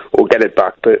or get it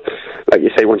back. But like you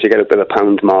say, once you get up to the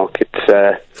pound mark, it's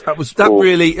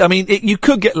really. I mean, you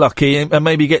could get lucky and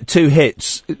maybe get 2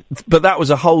 hits, but that was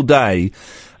a whole day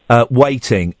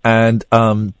waiting, and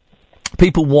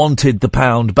people wanted the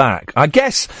pound back. I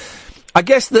guess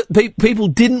that people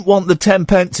didn't want the 10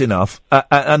 pence enough,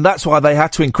 and that's why they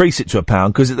had to increase it to a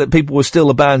pound, because people were still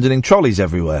abandoning trolleys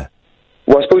everywhere.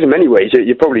 Well, I suppose in many ways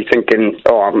you're probably thinking,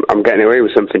 oh, I'm getting away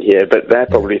with something here, but they're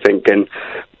probably thinking,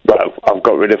 well, I've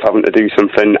got rid of having to do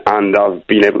something, and I've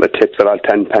been able to tip for that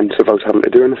 10 pence without having to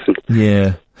do anything.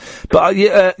 Yeah. But,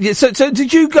 so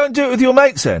did you go and do it with your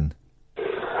mates then?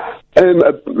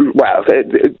 Well,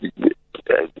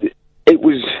 It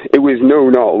was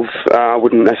known of. I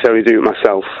wouldn't necessarily do it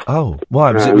myself. Oh,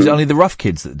 why? Was it only the rough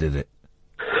kids that did it?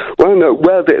 Well, no.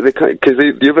 Well, because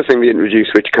the other thing they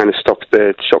introduced, which kind of stopped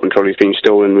the shopping trolleys being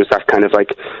stolen, was that kind of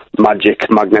like magic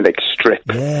magnetic strip.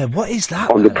 Yeah, what is that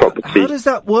on the property? How does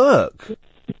that work?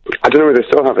 I don't know whether they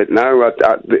still have it now.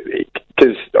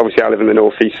 Because obviously I live in the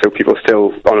northeast, so people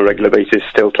still, on a regular basis,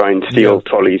 still try and steal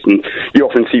trolleys, and you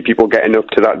often see people getting up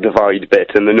to that divide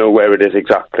bit, and they know where it is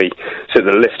exactly, so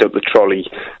they'll lift up the trolley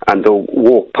and they'll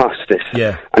walk past it.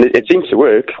 Yeah. And it seems to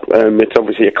work. It's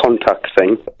obviously a contact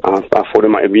thing. I thought it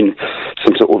might have been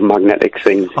some sort of magnetic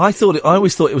thing. I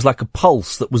always thought it was like a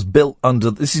pulse that was built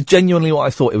under. This is genuinely what I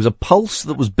thought. It was a pulse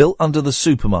that was built under the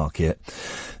supermarket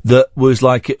that was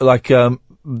like an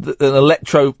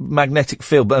electromagnetic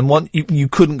field, and you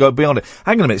couldn't go beyond it.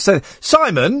 Hang on a minute. So,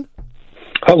 Simon.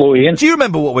 Hello, Ian. Do you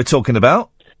remember what we're talking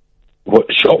about? What,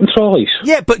 shopping trolleys?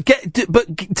 Yeah, but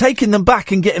taking them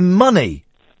back and getting money.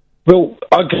 Well,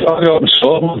 I grew up in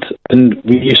Scotland, and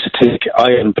we used to take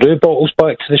iron brew bottles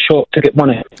back to the shop to get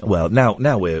money. Well, now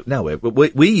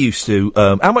we used to.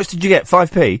 How much did you get?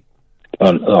 5p?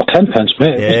 10 pence,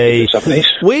 mate. Hey. 70s.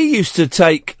 We used to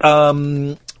take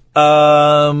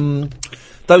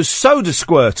those soda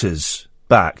squirters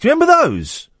back. Do you remember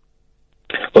those?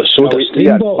 What, soda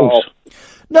stream bottles?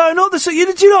 No, not the. Do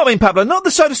you know what I mean, Pablo? Not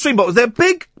the soda stream bottles. They're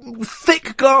big,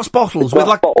 thick glass bottles with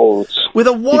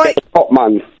a white.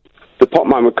 The pot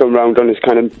man would come round on his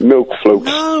kind of milk float.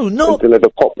 No, not deliver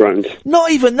pop round.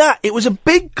 Not even that. It was a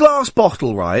big glass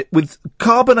bottle, right, with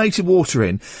carbonated water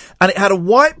in, and it had a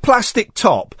white plastic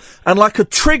top and like a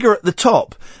trigger at the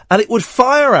top, and it would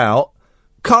fire out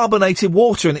carbonated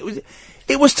water, and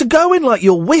it was to go in like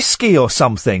your whiskey or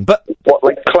something. But what,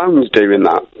 like clowns do in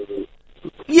that?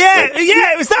 Yeah,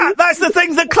 it was that. That's the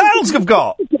things that clowns have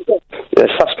got. Yeah,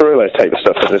 sarsaparilla type of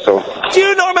stuff, is it all? Do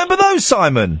you not remember those,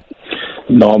 Simon?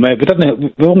 No, mate, we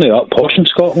were only that posh in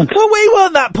Scotland. Well, we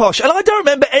weren't that posh, and I don't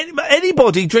remember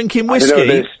anybody drinking whiskey. I don't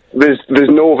know, there's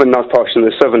northern not posh and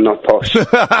there's southern not posh.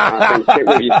 I think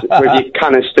with your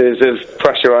canisters of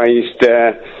pressurised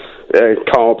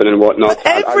carbon and whatnot.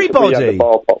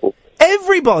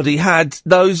 Everybody had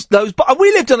those. But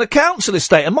we lived on a council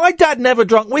estate, and my dad never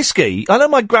drank whiskey. I know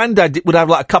my granddad would have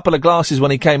like a couple of glasses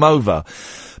when he came over,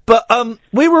 but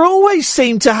we were always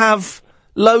seemed to have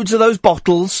loads of those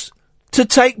bottles to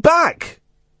take back.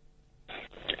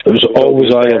 It was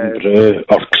always iron brew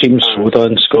or cream soda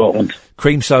in Scotland.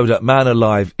 Cream soda, man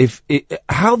alive!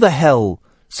 How the hell,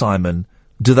 Simon,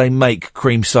 do they make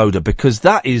cream soda? Because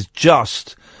that is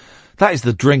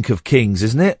the drink of kings,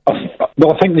 isn't it?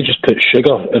 Well, I think they just put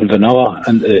sugar and vanilla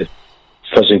into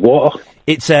fizzy water.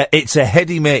 It's a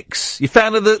heady mix. You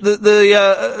fan of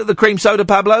the cream soda,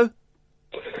 Pablo?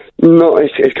 No,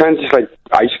 it's kind of just like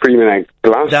ice cream in a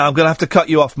glass. Now I'm going to have to cut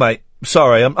you off, mate.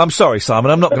 Sorry, I'm sorry, Simon.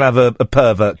 I'm not going to have a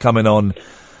pervert coming on.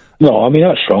 No, I mean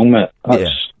that's wrong, mate.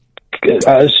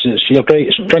 It's your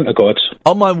greatest drink of God.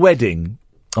 On my wedding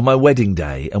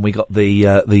day, and we got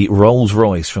the Rolls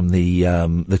Royce from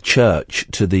the church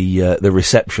to the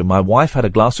reception. My wife had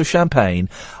a glass of champagne.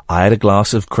 I had a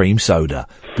glass of cream soda.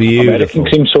 Beautiful. American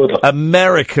cream soda.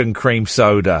 American cream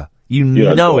soda. You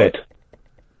know it.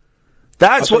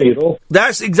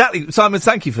 That's exactly, Simon.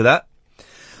 Thank you for that.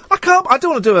 I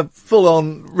don't want to do a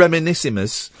full-on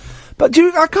reminiscimus, but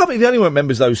I can't be the only one who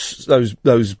remembers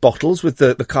those bottles with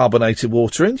the carbonated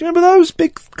water in. Do you remember those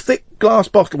big, thick glass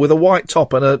bottle with a white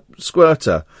top and a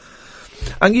squirter?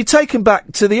 And you take them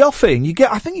back to the offing.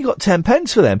 I think you got 10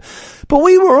 pence for them. But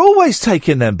we were always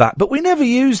taking them back, but we never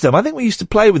used them. I think we used to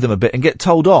play with them a bit and get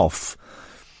told off.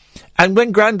 And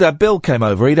when Grandad Bill came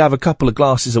over, he'd have a couple of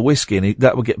glasses of whiskey and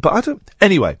that would get... But I don't...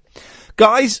 Anyway,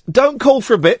 guys, don't call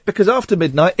for a bit, because after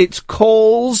midnight, it's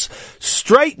calls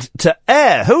straight to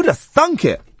air. Who'd have thunk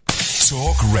it?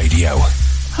 Talk Radio.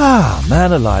 Ah,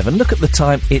 man alive. And look at the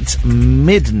time. It's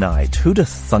midnight. Who'd have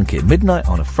thunk it? Midnight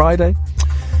on a Friday.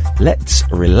 Let's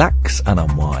relax and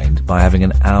unwind by having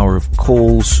an hour of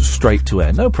calls straight to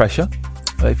air. No pressure.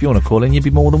 If you want to call in, you'd be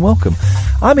more than welcome.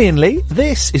 I'm Iain Lee.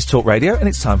 This is Talk Radio, and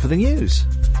it's time for the news.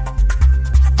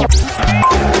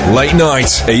 Late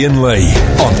night, Iain Lee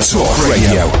on Talk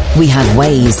Radio. We have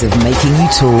ways of making you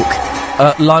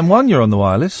talk. Line 1, you're on the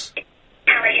wireless.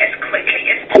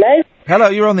 Hello? Hello,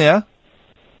 you're on the air.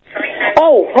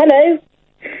 Oh, hello.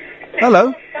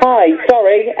 Hello. Hi,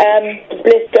 sorry. I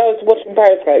was watching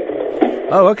Periscope.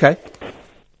 Oh, okay.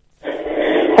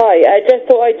 Hi, I just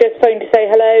thought I'd just phone to say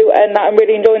hello and that I'm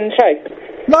really enjoying the show.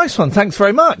 Nice one, thanks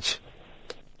very much.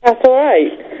 That's all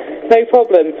right. No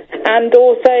problem. And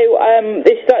also,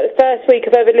 this is like the first week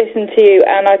I've ever listened to you,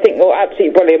 and I think you're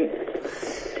absolutely brilliant.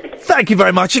 Thank you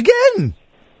very much again.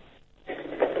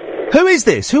 Who is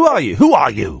this? Who are you? Who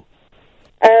are you?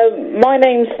 My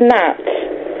name's Nat.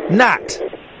 Nat.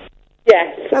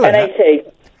 Yes, Hello, N-A-T.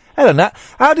 Hello, Nat.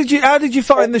 How did you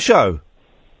find the show?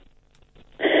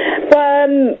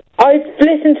 I've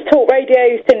listened to talk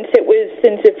radio since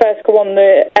it first come on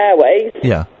the airwaves.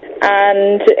 Yeah.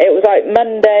 And it was like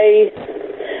Monday.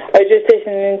 I was just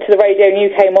listening to the radio and you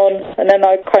came on, and then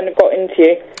I kind of got into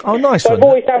you. Oh, nice so one. I've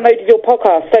always downloaded your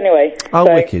podcast anyway. Oh,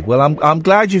 so. wicked. Well, I'm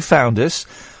glad you found us.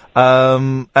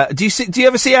 Do you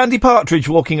ever see Andy Partridge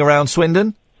walking around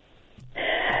Swindon?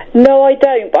 No, I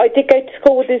don't, but I did go to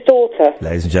school with his daughter.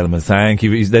 Ladies and gentlemen, thank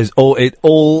you. It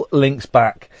all links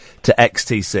back to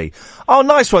XTC. Oh,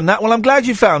 nice one, Nat. Well, I'm glad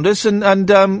you found us, and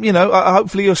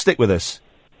hopefully you'll stick with us.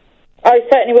 I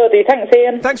certainly will do. Thanks,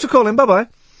 Ian. Thanks for calling. Bye-bye.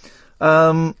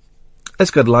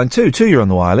 Let's go to line 2. 2, you're on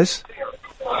the wireless.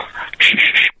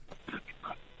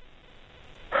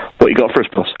 What you got for us,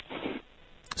 boss?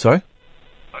 Sorry?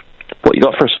 What you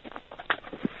got for us?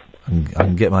 I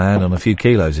can get my hand on a few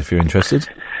kilos if you're interested.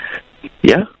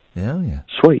 Yeah? Yeah.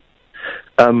 Sweet.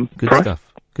 Good stuff.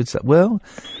 Good stuff. Well,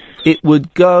 it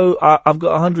would go... I've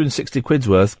got 160 quid's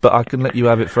worth, but I can let you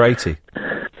have it for 80.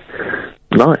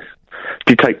 Nice.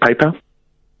 Do you take PayPal?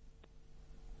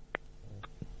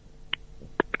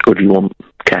 Or do you want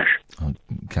cash? Oh,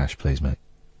 cash, please, mate.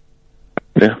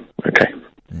 Yeah? Okay.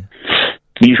 Yeah.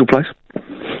 Usual place?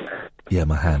 Yeah,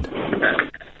 my hand.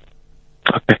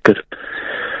 Okay, good.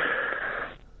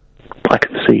 I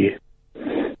can see you.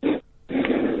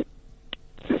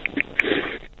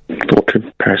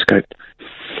 Watching Periscope.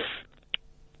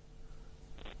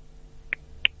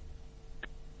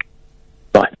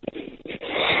 Bye.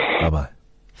 Bye-bye.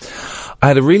 I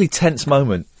had a really tense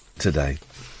moment today.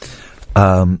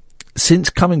 Since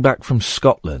coming back from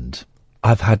Scotland,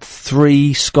 I've had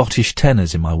 3 Scottish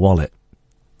tenors in my wallet.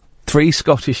 3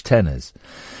 Scottish tenors.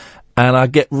 And I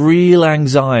get real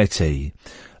anxiety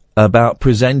about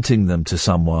presenting them to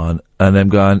someone and them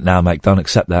going, "No, mate, don't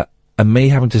accept that." And me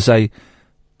having to say,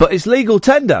 "But it's legal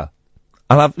tender."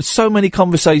 And I've so many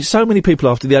conversations, so many people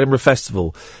after the Edinburgh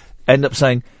Festival end up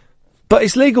saying, "But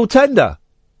it's legal tender."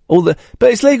 But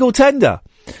it's legal tender.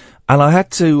 And I had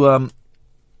to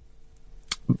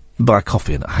buy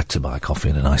coffee, and I had to buy coffee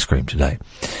and an ice cream today.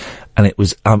 And it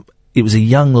was a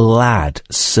young lad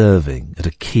serving at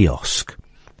a kiosk.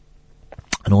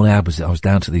 And all I had was I was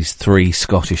down to these 3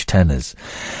 Scottish tenors,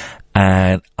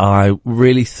 and I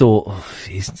really thought,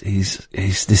 this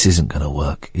isn't going to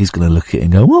work. He's going to look at it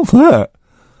and go, "What's that?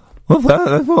 What's that?"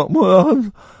 I thought,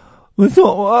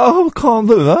 I can't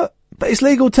do that. But it's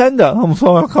legal tender. I'm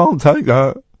sorry, I can't take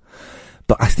that.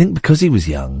 But I think because he was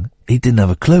young, he didn't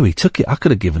have a clue. He took it. I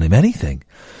could have given him anything.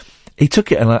 He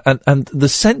took it, and the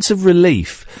sense of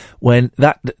relief when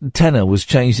that tenner was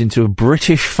changed into a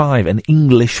British 5, an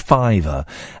English 5er,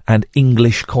 and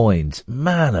English coins.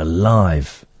 Man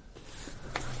alive.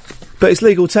 But it's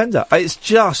legal tender. It's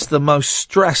just the most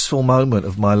stressful moment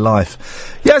of my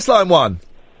life. Yes, line 1.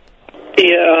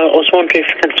 Yeah, I was wondering if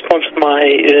you can sponsor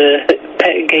my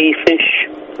pet gay fish.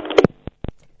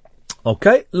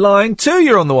 Okay, line 2,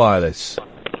 you're on the wireless.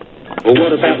 Well,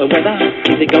 what about the weather?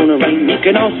 Is it gonna rain? You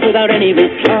can ask without any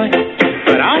reply.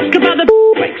 But ask about the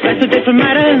flakes, that's a different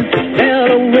matter.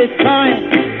 They'll always reply.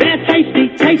 They're tasty,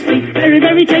 tasty, very,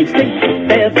 very tasty.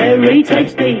 They're very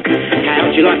tasty.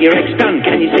 How'd you like your eggs done?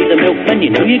 Can you see the milkman? You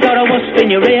know you got a wasp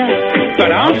in your ear.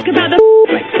 But ask about the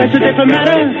flakes, that's a different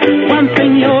matter. One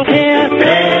thing you'll hear.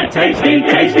 They're tasty,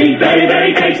 tasty, very,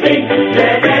 very tasty.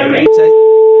 They're very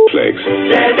Flakes.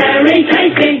 They're very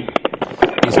tasty.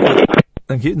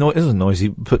 Thank you. No, it was a noise he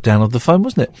put down off the phone,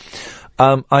 wasn't it?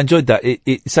 I enjoyed that.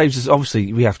 It saves us,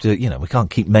 obviously, we have to, we can't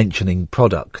keep mentioning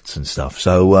products and stuff.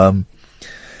 So,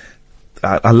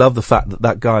 I love the fact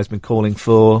that guy's been calling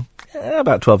for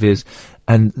about 12 years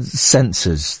and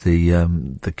censors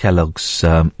the Kellogg's,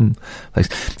 place.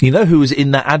 You know who was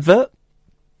in that advert?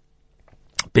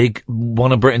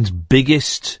 One of Britain's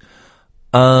biggest,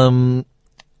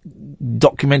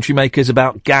 documentary makers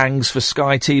about gangs for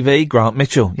Sky TV, Grant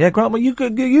Mitchell. Yeah, Grant,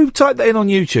 you type that in on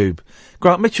YouTube.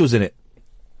 Grant Mitchell's in it.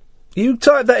 You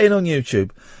type that in on YouTube.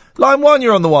 Line 1,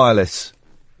 you're on the wireless.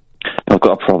 I've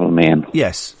got a problem, Ian.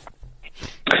 Yes.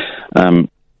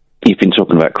 You've been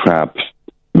talking about crab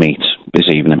meat this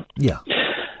evening. Yeah.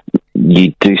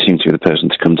 You do seem to be the person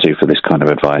to come to for this kind of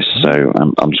advice, so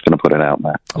I'm just going to put it out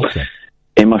there. Okay.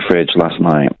 In my fridge last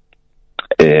night,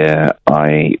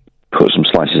 I put some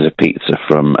slices of pizza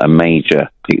from a major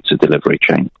pizza delivery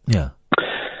chain. Yeah.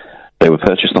 They were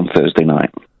purchased on Thursday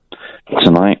night.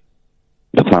 Tonight,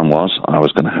 the plan was I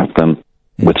was going to have them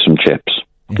with some chips.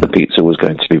 Yeah. The pizza was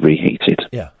going to be reheated.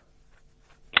 Yeah.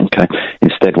 Okay.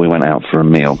 Instead, we went out for a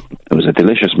meal. It was a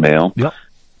delicious meal. Yep.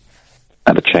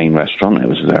 At a chain restaurant. It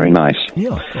was very nice.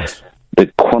 Yeah, of course. The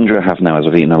quandary I have now is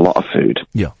I've eaten a lot of food.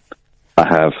 Yeah. I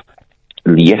have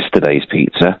yesterday's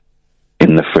pizza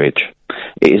in the fridge.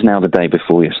 It is now the day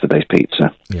before yesterday's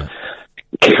pizza. Yeah.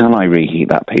 Can I reheat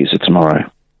that pizza tomorrow?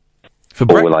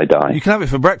 Or will I die? You can have it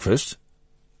for breakfast.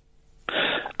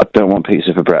 I don't want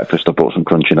pizza for breakfast. I bought some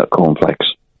Crunchy Nut cornflakes.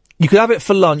 You can have it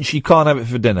for lunch. You can't have it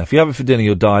for dinner. If you have it for dinner,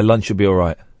 you'll die. Lunch will be all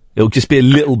right. It'll just be a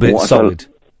little bit solid.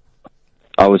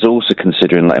 I was also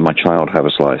considering letting my child have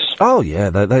a slice. Oh yeah,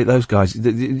 those guys.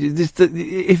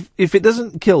 If it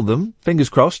doesn't kill them, fingers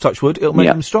crossed, touch wood, it'll make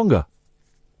them stronger.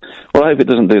 Well, I hope it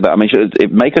doesn't do that. I mean, should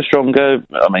it make her stronger?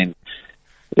 I mean,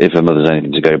 if her mother's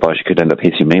anything to go by, she could end up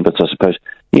hitting me. But I suppose,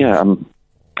 I'm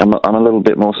a little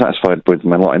bit more satisfied with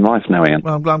my lot in life now, Ian.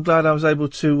 Well, I'm glad I was able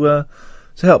to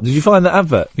help. Did you find that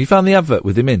advert? You found the advert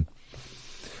with him in,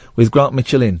 with Grant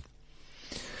Mitchell in.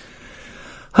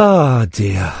 Ah,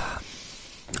 dear.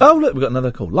 Oh, look, we've got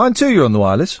another call. Line 2, you're on the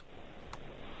wireless.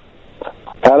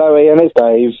 Hello, Ian, it's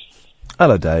Dave.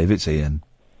 Hello, Dave, it's Ian.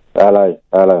 Hello,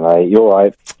 mate. You all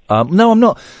right? No, I'm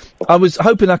not. I was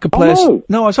hoping I could play. I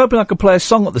was hoping I could play a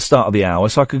song at the start of the hour,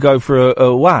 so I could go for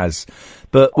a Waz.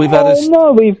 But we've had a.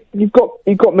 No, you've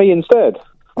got me instead.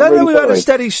 We've had a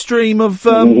steady stream of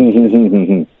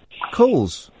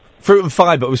calls. Fruit and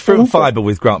Fibre. It was Fruit and Fibre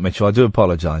with Grant Mitchell. I do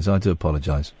apologise. Oh,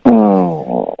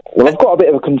 well, I've got a bit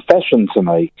of a confession to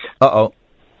make. Uh-oh.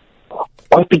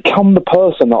 I've become the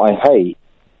person that I hate.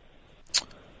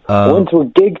 I went to a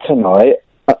gig tonight,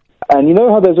 and you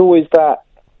know how there's always that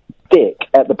dick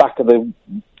at the back of the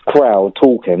crowd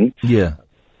talking? Yeah.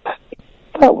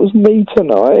 That was me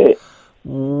tonight.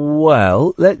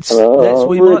 Well,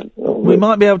 we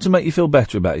might be able to make you feel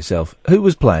better about yourself. Who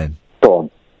was playing? Go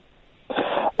on.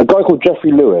 A guy called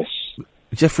Jeffrey Lewis.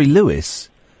 Jeffrey Lewis?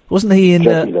 Wasn't he in?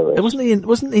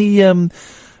 Wasn't he in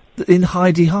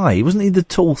Heidi High? Wasn't he the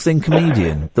tall, thin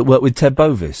comedian that worked with Ted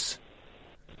Bovis?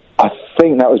 I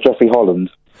think that was Jeffrey Holland.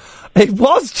 It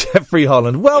was Jeffrey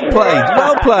Holland. Well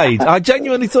played. I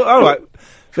genuinely thought, all right,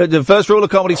 the first rule of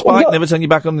comedy, Spike, never turn your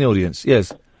back on the audience.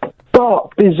 Yes.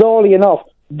 But, bizarrely enough,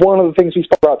 one of the things we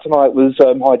spoke about tonight was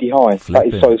Heidi High.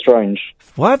 That is so strange.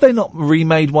 Why have they not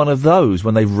remade one of those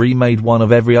when they've remade one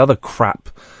of every other crap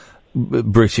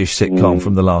British sitcom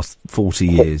from the last 40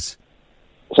 years?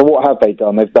 So what have they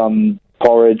done? They've done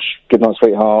Porridge, Goodnight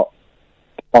Sweetheart,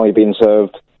 Are You Being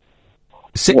Served?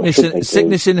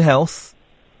 Sickness in Health,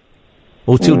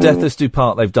 or Till Death Us Do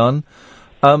Part they've done.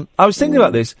 I was thinking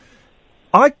about this.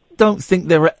 I don't think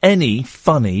there are any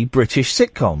funny British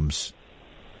sitcoms.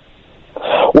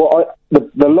 Well,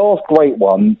 the last great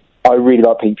one, I really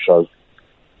like Peep Show.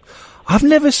 I've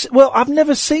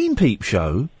never seen Peep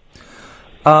Show.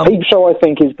 Peep Show, I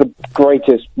think, is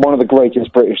one of the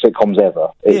greatest British sitcoms ever.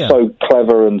 It's so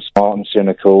clever and smart and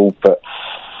cynical, but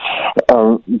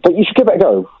you should give it a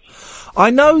go. I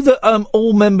know that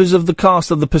all members of the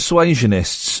cast of The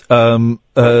Persuasionists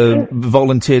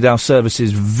volunteered our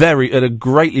services at a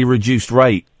greatly reduced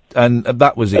rate, and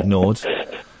that was ignored.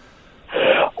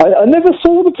 I never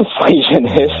saw The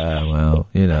Persuasionists. Yeah, well,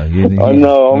 I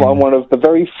know, I'm one of the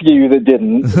very few that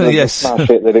didn't. Yes. Smash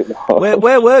it that it was.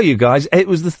 Where were you guys? It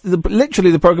was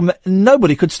literally the programme that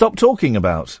nobody could stop talking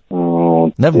about.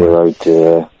 Oh, never dear, oh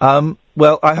dear.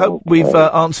 Well, I hope we've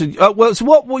answered. So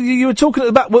what were you were talking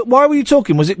about? Why were you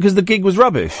talking? Was it because the gig was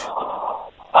rubbish?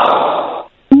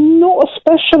 Not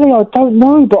especially. I don't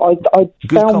know, but I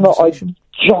found that I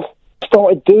just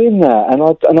started doing that, and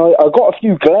I got a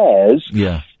few glares.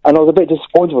 Yeah. And I was a bit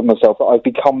disappointed with myself that I've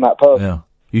become that person. Yeah.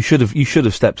 You should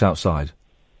have stepped outside.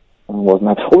 I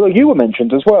wasn't there. Although you were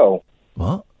mentioned as well.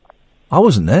 What? I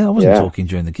wasn't there. I wasn't talking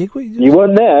during the gig. You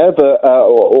weren't there, but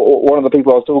one of the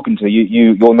people I was talking to,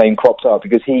 your name cropped up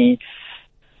because he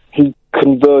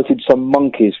converted some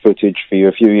Monkeys footage for you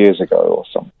a few years ago or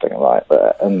something like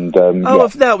that. And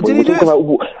did he do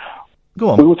it? Go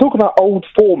on. We were talking about old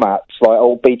formats like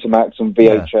old Betamax and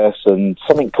VHS and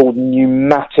something called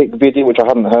pneumatic video, which I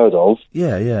hadn't heard of.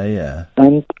 Yeah.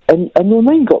 And your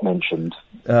name got mentioned.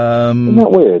 Isn't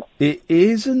that weird? It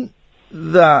isn't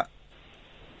that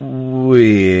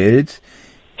weird.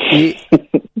 It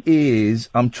is.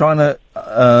 I'm trying to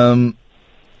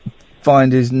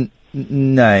find his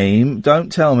name.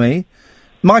 Don't tell me.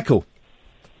 Michael.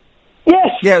 Yes.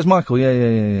 Yeah, it was Michael. Yeah.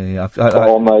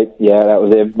 Mate. Yeah, that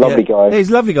was him. Lovely guy. Yeah,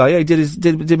 he's a lovely guy. Yeah, he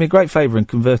did me a great favour and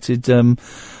converted. No,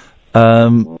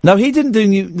 he didn't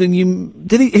do the new.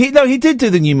 Did he? No, he did do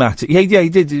the pneumatic. Yeah, he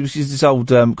did. It was just this old.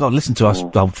 God, listen to us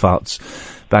old farts.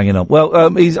 banging on. Well,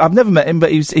 I've never met him,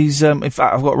 but he's in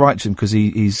fact, I've got to write to him because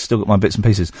he's still got my bits and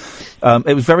pieces.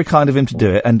 It was very kind of him to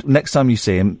do it, and next time you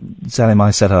see him, tell him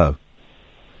I said hello.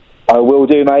 I will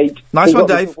do, mate. Nice one,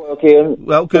 Dave. Well,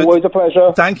 good. Always a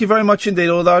pleasure. Thank you very much indeed,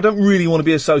 although I don't really want to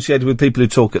be associated with people who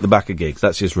talk at the back of gigs.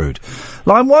 That's just rude.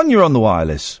 Line 1, you're on the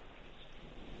wireless.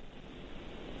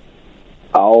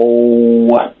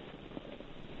 Oh.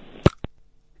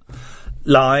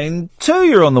 Line 2,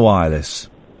 you're on the wireless.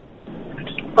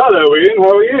 Hello, Ian.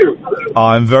 How are you?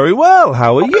 I'm very well.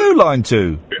 How are you, line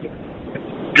 2?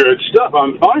 Good stuff.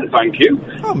 I'm fine, thank you.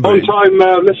 Long-time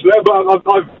listener, but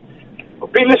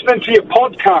I've been listening to your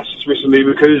podcasts recently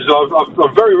because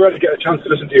I've very rarely get a chance to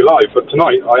listen to you live, but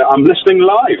tonight I'm listening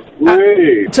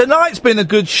live. Tonight's been a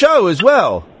good show as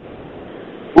well.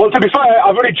 Well, to be fair,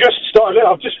 I've only just started.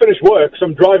 I've just finished work, so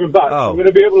I'm driving back. I'm going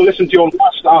to be able to listen to you on the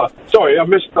last hour. Sorry, I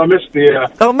missed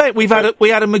the. Oh, mate, we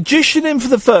had a magician in for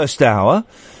the first hour.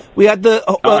 We had the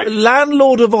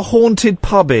landlord of a haunted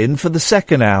pub in for the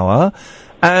second hour,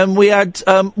 and we had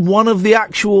one of the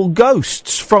actual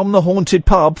ghosts from the haunted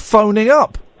pub phoning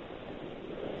up.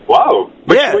 Wow!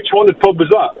 Which haunted pub was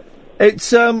that?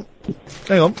 It's hang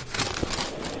on.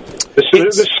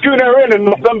 The Schooner Inn in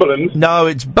Northumberland. No,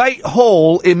 it's Bate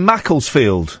Hall in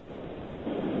Macclesfield.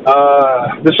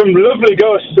 There's some lovely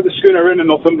ghosts at the Schooner Inn in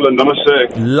Northumberland, I must say.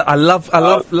 I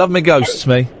love me ghosts,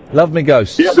 me. Love me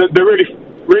ghosts. Yeah, they're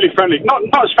really friendly. Not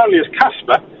as friendly as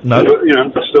Casper. No,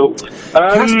 but still.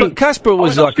 Casper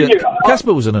was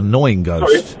Casper was an annoying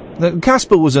ghost.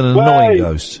 Casper was an annoying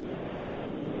ghost.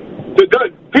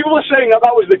 People are saying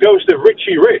that was the ghost of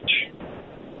Richie Rich.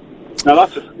 Now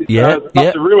that's a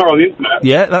rumour on the internet.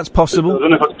 Yeah, that's possible. I don't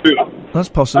know if that's true. That's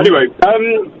possible. Anyway,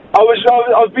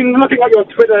 I've been looking at your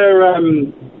Twitter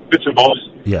bits and bobs.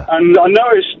 Yeah. And I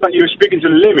noticed that you were speaking to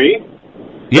Limmy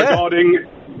regarding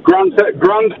Grand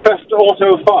Theft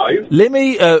Auto 5.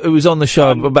 Limmy, who was on the show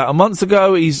about a month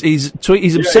ago, he's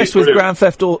obsessed with Grand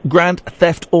Theft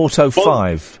Auto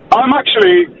 5. I'm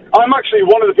actually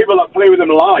one of the people that play with him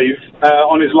live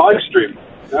on his live stream.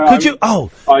 Could you?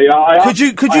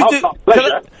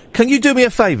 Can you do me a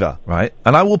favour, right?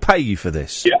 And I will pay you for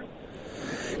this. Yeah.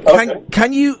 Okay.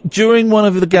 Can you, during one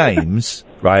of the games,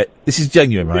 right? This is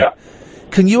genuine, right? Yeah.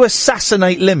 Can you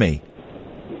assassinate Limmy?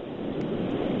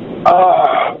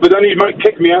 But then he might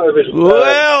kick me out of his.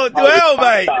 Well,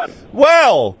 mate.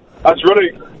 Well, that's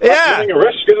running a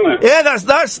risk, isn't it? Yeah,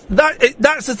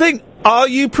 that's the thing. Are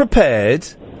you prepared?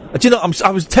 Do you know,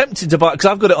 I was tempted to buy, because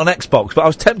I've got it on Xbox, but I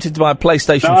was tempted to buy a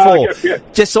PlayStation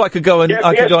 4, just so I could go and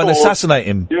assassinate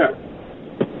him. Yeah.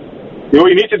 Well,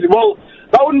 you need to. Well,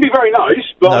 that wouldn't be very nice,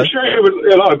 but I'm sure he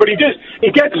would allow it. But he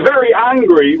gets very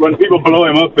angry when people blow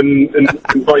him up and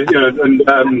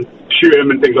shoot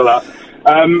him and things like that.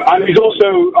 And he's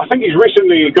also, I think he's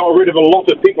recently got rid of a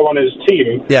lot of people on his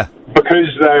team. Yeah.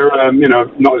 Because they're,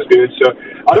 not as good. So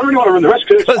I don't really want to run the risk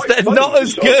because they're not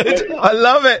as good. I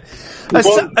love it.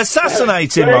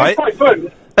 Assassinate him, right? Quite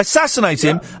fun. Assassinate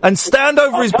him and stand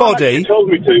over his body. Told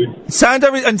me to. Stand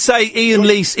over and say Iain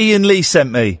Lee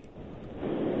sent me.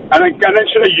 And then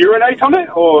should I urinate on it,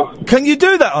 or can you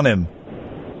do that on him?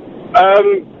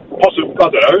 Possibly. I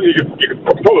don't know. You could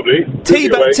probably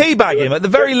teabag him at the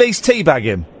very least. Teabag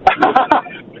him.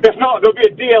 If not, there'll be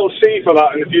a DLC for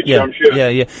that in the future, I'm sure.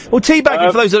 Yeah. Well,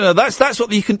 teabagging, for those who don't know, that's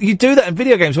what you do that in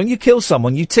video games. When you kill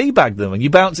someone, you teabag them and you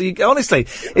bounce. Honestly,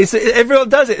 everyone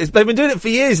does it. They've been doing it for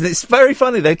years, and it's very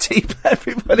funny.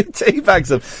 Everybody teabags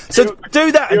them. So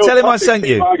do that and tell him I sent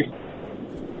you.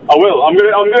 I will. I'll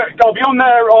be on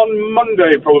there on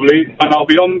Monday probably, and I'll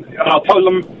tell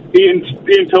them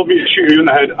Ian told me to shoot you in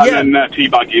the head and then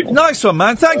teabag you. Nice one,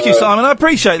 man. Thank you, Simon. I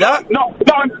appreciate that.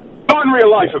 Not in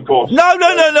real life, of course. No.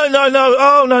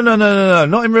 Oh, no.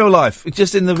 Not in real life. It's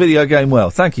just in the video game. Well,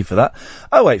 thank you for that.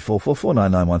 0844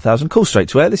 499 1000. Call straight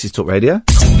to air. This is Talk Radio.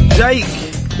 Jake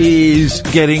is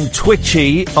getting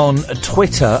twitchy on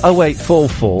Twitter.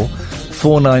 0844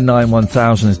 499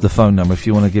 1000 is the phone number if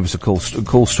you want to give us a call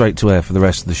straight to air for the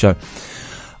rest of the show.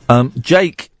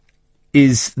 Jake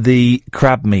is the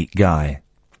crab meat guy.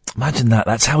 Imagine that.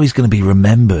 That's how he's going to be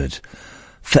remembered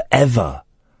forever.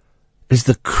 Is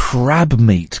the crab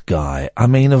meat guy. I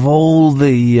mean, of all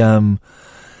the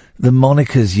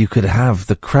monikers you could have,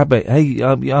 the crab meat. Hey,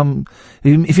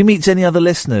 if he meets any other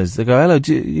listeners, they go, hello,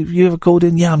 you ever called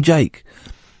in? Yeah, I'm Jake.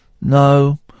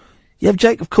 No. Yeah,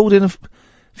 Jake, I've called in a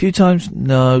few times.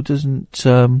 No, doesn't,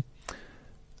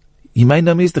 you may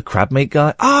know me as the crab meat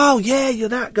guy. Oh, yeah, you're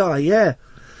that guy, yeah.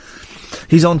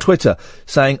 He's on Twitter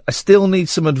saying, I still need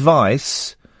some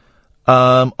advice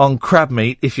on crab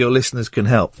meat if your listeners can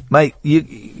help. Mate,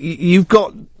 you've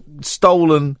got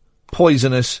stolen,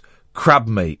 poisonous crab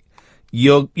meat,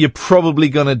 you're probably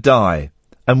going to die.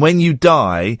 And when you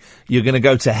die, you're going to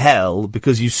go to hell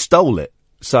because you stole it.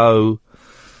 So,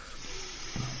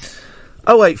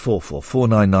 0844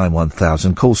 499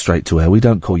 1000. Call straight to air. We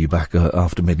don't call you back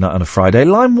after midnight on a Friday.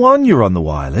 Line 1, you're on the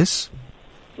wireless.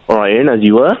 All right, Ian, as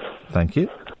you were. Thank you.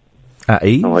 At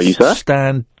ease. How are you, sir?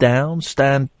 Stand down,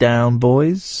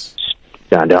 boys.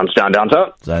 Stand down,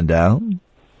 sir. Stand down.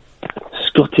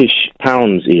 Scottish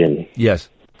pounds, Ian. Yes.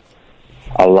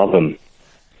 I love them.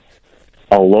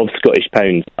 I love Scottish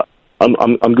pounds. I'm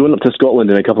going up to Scotland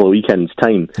in a couple of weekends'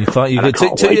 time. You thought you could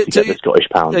get the Scottish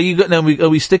pound. Are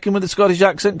we sticking with the Scottish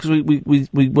accent? Because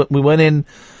we went in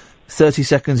 30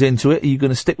 seconds into it. Are you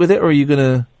going to stick with it, or are you going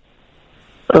to?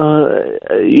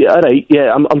 Yeah, all right.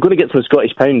 Yeah, I'm going to get some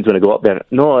Scottish pounds when I go up there.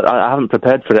 No, I haven't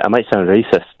prepared for it. I might sound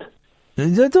racist. I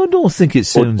don't think it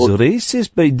sounds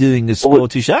racist by doing a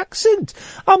Scottish accent.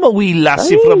 I'm a wee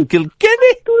lassie from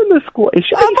Kilkenny. Doing the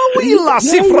Scottish accent. I'm a wee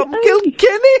lassie from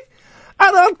Kilkenny.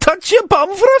 And I'll touch your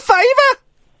bum for a favour.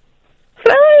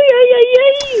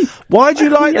 Why do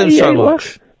you like them so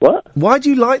much? What? Why do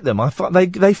you like them? I thought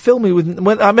they fill me with.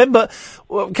 When I remember,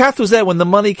 Kath was there when the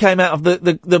money came out of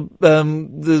the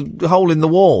hole in the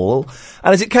wall,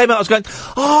 and as it came out, I was going,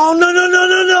 "Oh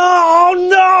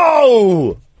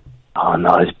no! Oh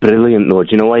no, it's brilliant though. Do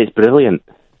you know why it's brilliant?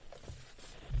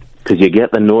 Because you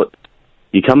get the note,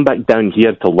 you come back down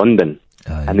here to London,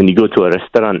 and then you go to a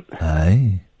restaurant,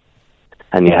 and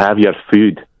you have your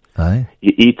food. You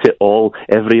eat it all,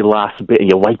 every last bit, and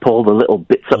you wipe all the little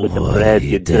bits up with the bread.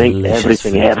 You drink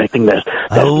everything. There's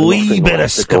a wee bit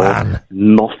of scran.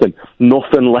 Nothing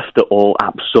left at all.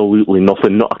 Absolutely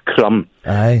nothing. Not a crumb.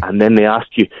 And then they ask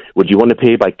you, would you want to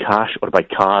pay by cash or by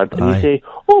card? And you say,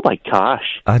 by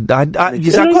cash. I've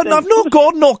not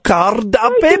got no card.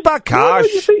 I'll pay by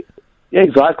cash. Yeah,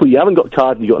 exactly. You haven't got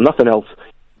card. You got nothing else.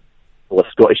 With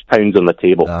Scottish pounds on the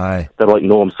table. They're like,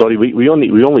 no, I'm sorry, we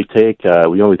only take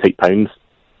pounds.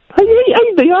 Hey,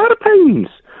 they are pounds.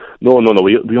 No,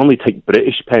 we only take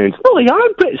British pounds. No, they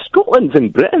are British. Scotland's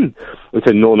in Britain. We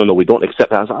said, no, we don't accept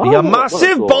that. I was like, you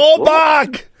massive ball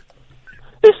bag!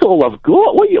 That's all I've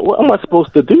got. What am I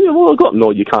supposed to do? Well, I've got, no,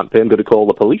 you can't pay. I'm going to call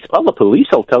the police. Well, the police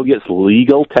will tell you it's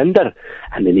legal tender.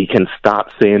 And then he can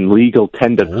start saying legal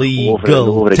tender over and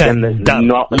over again.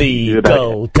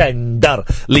 Legal tender.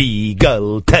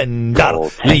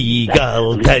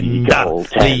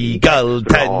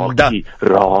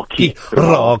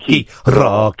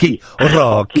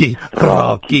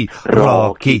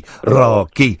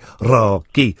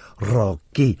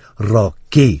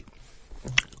 Rocky.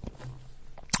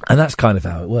 And that's kind of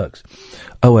how it works.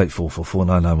 0844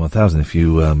 499 1000 if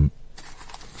you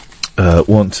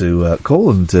want to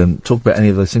call and talk about any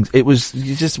of those things. It was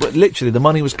just literally the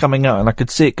money was coming out and I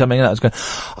could see it coming out. I was going,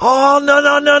 oh no,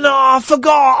 I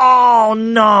forgot. Oh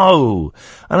no.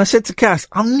 And I said to Cass,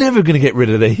 I'm never going to get rid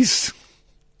of these.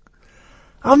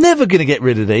 I've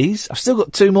still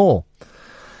got 2 more.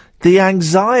 The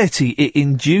anxiety it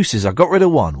induces. I got rid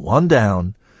of 1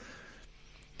 down,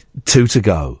 2 to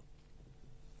go.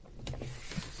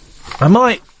 I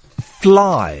might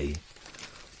fly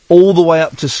all the way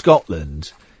up to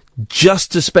Scotland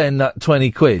just to spend that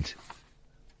 20 quid.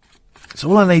 It's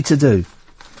all I need to do.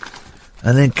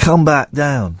 And then come back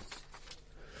down.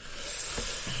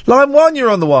 Line 1,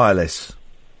 you're on the wireless.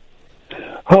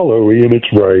 Hello, Ian,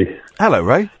 it's Ray. Hello,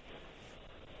 Ray.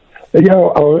 Yeah,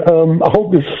 I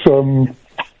hope this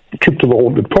trip to the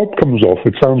haunted pub comes off.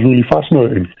 It sounds really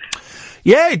fascinating.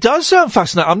 Yeah, it does sound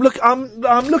fascinating.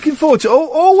 I'm looking forward to it.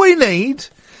 All we need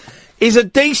is a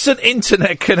decent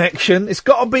internet connection. It's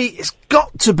got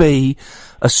to be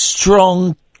a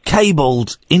strong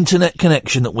cabled internet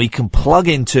connection that we can plug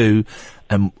into,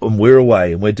 and we're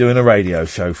away and we're doing a radio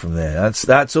show from there.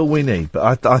 That's all we need.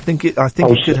 But I think it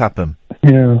should happen.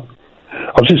 Yeah.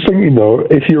 I was just thinking, though,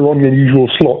 if you're on your usual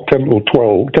slot, 10 or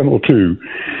 2,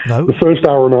 the first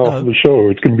hour and a half of the show,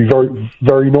 it's going to be very,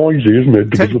 very noisy, isn't it?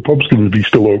 Because the pub's going to be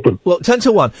still open. Well, 10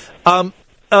 to 1. 10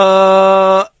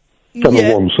 to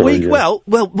 1, sorry. Well,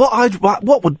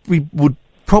 what we would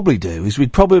probably do is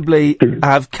we'd probably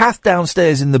have Kath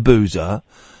downstairs in the boozer,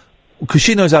 because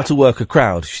she knows how to work a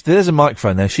crowd. There's a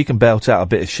microphone there, she can belt out a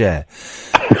bit of Cher.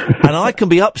 And I can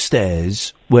be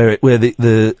upstairs where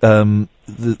the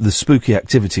spooky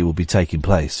activity will be taking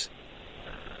place.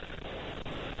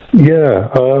 Yeah,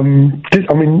 I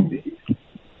mean,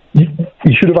 you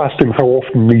should have asked him how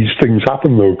often these things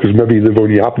happen, though, because maybe they've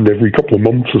only happened every couple of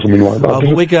months or something like that. Oh,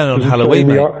 but we're going on Halloween,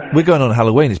 mate. We're going on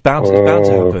Halloween. It's bound to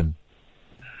happen.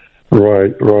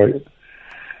 Right.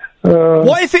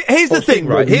 What if here's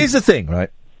the thing, right?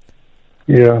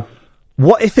 Yeah.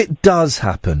 What if it does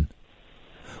happen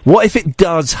What if it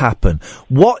does happen?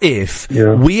 What if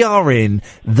we are in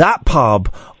that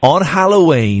pub on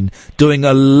Halloween doing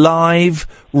a live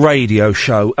radio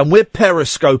show and we're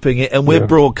periscoping it and we're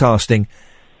broadcasting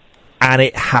and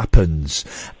it happens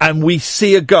and we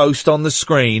see a ghost on the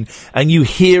screen and you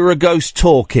hear a ghost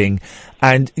talking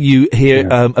and you hear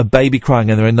a baby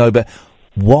crying and there are no bed.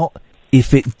 What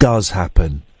if it does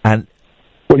happen? And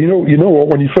well, you know what?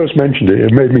 When you first mentioned it,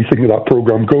 it made me think of that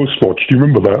program Ghost Watch. Do you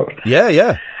remember that?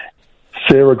 Yeah.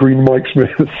 Sarah Green, Mike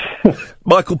Smith,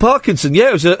 Michael Parkinson.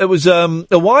 Yeah, it was a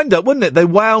wind up, wasn't it? They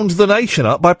wound the nation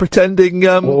up by pretending.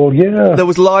 There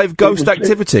was live ghost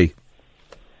activity.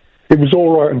 It was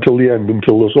all right until the end,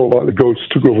 until sort of like the ghosts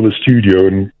took over the studio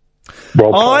and.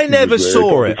 I never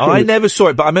saw it.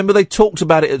 But I remember they talked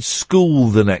about it at school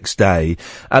the next day,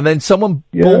 and then someone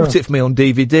bought it for me on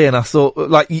DVD, and I thought,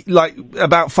 like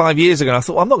about 5 years ago, and I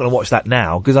thought, well, I'm not going to watch that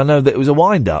now because I know that it was a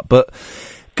wind-up. But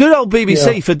good old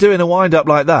BBC for doing a wind-up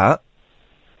like that.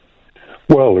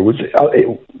 Well, it was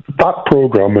that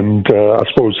programme and I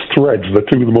suppose Threads, the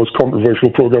two of the most controversial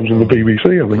programmes in the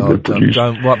BBC. I think they produced.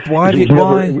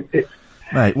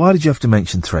 Mate, why did you have to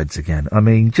mention Threads again? I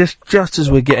mean, just as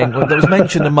we're getting... Well, that was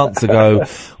mentioned a month ago.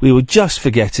 We were just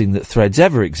forgetting that Threads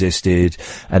ever existed,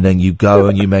 and then you go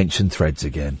and you mention Threads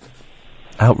again.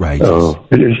 Outrageous. Oh,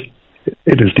 it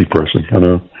is depressing, I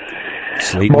know.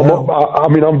 Sleep well. I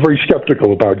mean, I'm very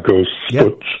sceptical about ghosts,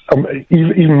 but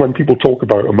even when people talk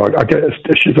about them, I get a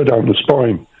shiver down the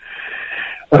spine.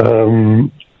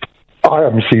 I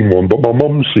haven't seen one, but my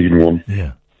mum's seen one.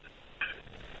 Yeah.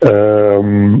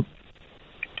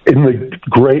 In the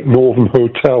Great Northern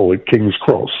Hotel at King's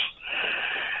Cross,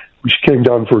 which came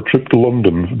down for a trip to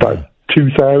London about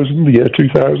the year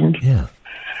 2000. Yeah.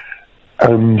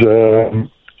 And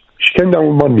she came down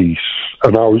with my niece,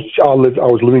 and I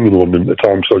was living in London at the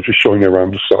time, so I was just showing her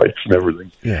around the sites and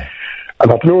everything. Yeah.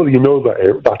 And I don't know whether you know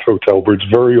that hotel, but it's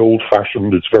very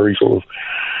old-fashioned. It's very sort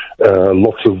of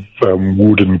lots of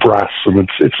wood and brass, and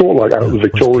it's all like out of the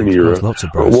Victorian era. Lots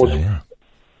of brass,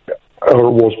 Or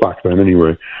it was back then,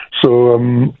 anyway. So,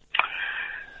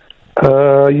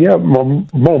 my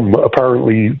mum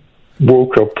apparently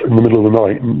woke up in the middle of the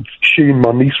night, and she and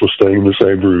my niece were staying in the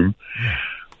same room,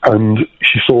 and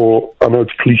she saw, I know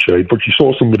it's cliched, but she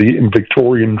saw somebody in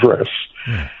Victorian dress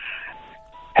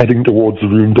heading towards the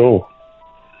room door.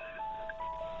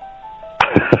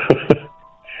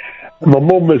 My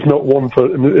mum is not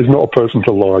a person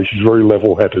to lie. She's very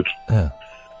level-headed. Yeah.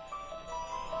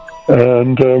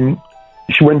 And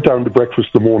she went down to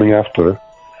breakfast the morning after,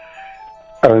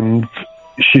 and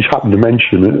she happened to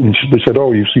mention it, and they said,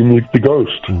 "Oh, you've seen the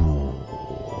ghost."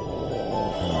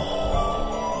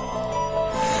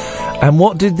 And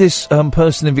what did this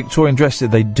person in Victorian dress,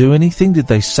 did they do anything? Did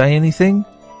they say anything?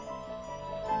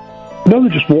 No, they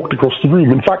just walked across the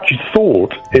room. In fact, she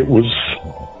thought it was,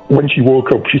 when she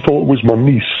woke up, she thought it was my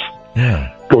niece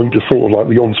going to sort of like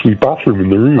the ensuite bathroom in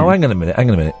the room. Oh, hang on a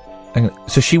minute.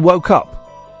 So she woke up?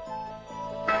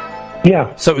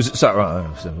 Yeah. So it was...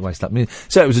 waste that minute.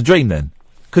 So it was a dream then?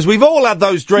 Because we've all had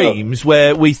those dreams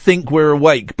where we think we're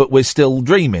awake, but we're still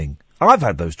dreaming. I've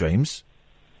had those dreams.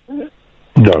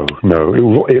 No.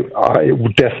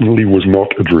 It definitely was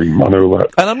not a dream. I know that.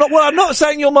 And I'm not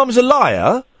saying your mum's a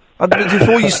liar.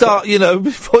 Before you start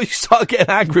getting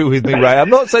angry with me, Ray,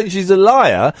 I'm not saying she's a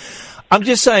liar. I'm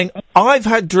just saying I've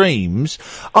had dreams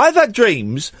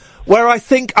where I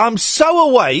think I'm so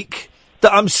awake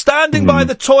that I'm standing by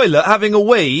the toilet having a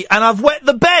wee and I've wet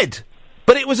the bed.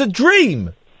 But it was a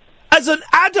dream. As an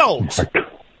adult.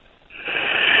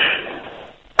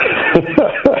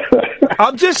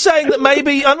 I'm just saying that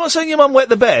maybe... I'm not saying your mum wet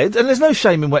the bed, and there's no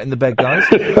shame in wetting the bed, guys.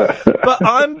 But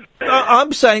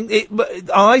I'm saying...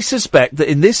 I suspect that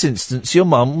in this instance your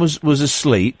mum was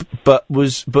asleep, but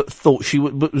was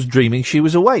dreaming she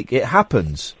was awake. It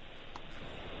happens.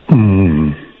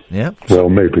 Yeah. Well,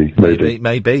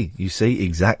 maybe. You see,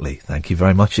 exactly. Thank you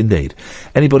very much indeed.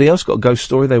 Anybody else got a ghost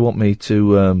story they want me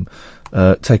to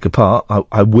take apart?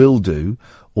 I will do,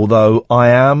 although I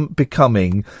am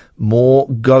becoming more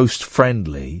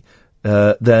ghost-friendly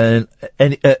than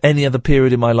any other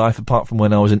period in my life apart from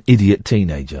when I was an idiot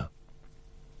teenager.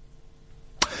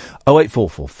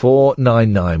 0844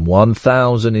 499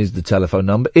 1000 is the telephone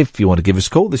number if you want to give us a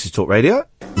call. This is Talk Radio.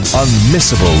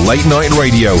 Unmissable late night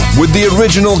radio with the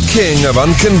original king of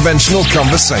unconventional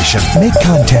conversation. Make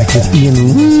contact with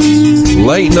Iain Lee.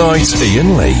 Late night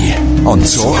Iain Lee on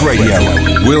Talk Radio.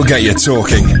 We'll get you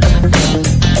talking.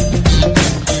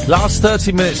 Last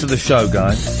 30 minutes of the show,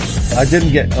 guys. I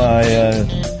didn't get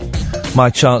my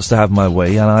chance to have my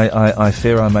wee, and I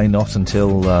fear I may not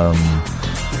until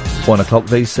 1 o'clock.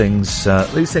 These things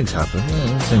happen. These things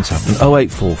happen.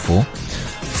 0844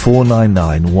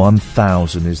 499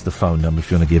 1000 is the phone number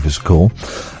if you want to give us a call.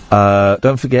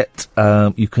 Don't forget,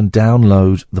 you can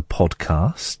download the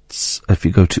podcasts if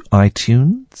you go to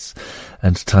iTunes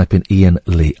and type in Iain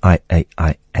Lee,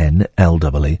 Iain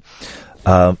Lee.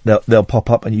 They'll pop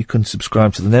up and you can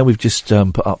subscribe to them there. We've just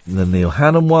put up the Neil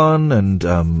Hannon one and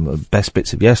Best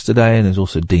Bits of Yesterday, and there's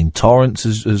also Dean Torrance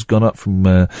has gone up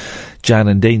from Jan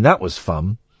and Dean. That was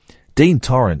fun. Dean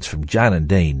Torrance from Jan and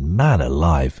Dean, man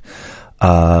alive.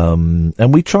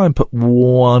 And we try and put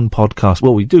one podcast,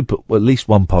 well, we do put at least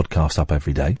one podcast up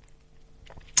every day.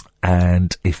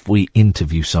 And if we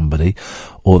interview somebody,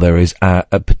 or there is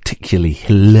a particularly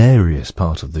hilarious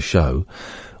part of the show,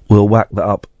 we'll whack that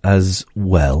up as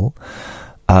well.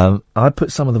 I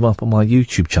put some of them up on my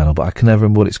YouTube channel, but I can never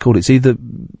remember what it's called. It's either I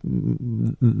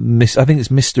think it's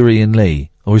Mr. Iain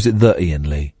Lee, or is it The Iain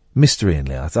Lee? Mr. Iain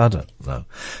Lee, I don't know.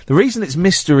 The reason it's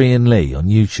Mr. Iain Lee on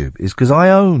YouTube is because I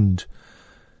owned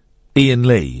Iain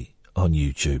Lee on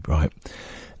YouTube, right?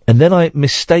 And then I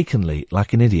mistakenly,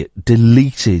 like an idiot,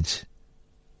 deleted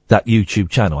that YouTube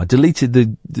channel. I deleted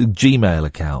the Gmail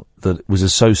account that was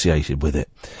associated with it.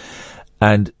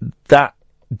 And that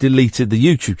deleted the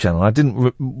YouTube channel. I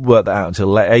didn't work that out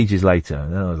until ages later.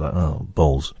 And then I was like, oh,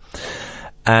 balls.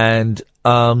 And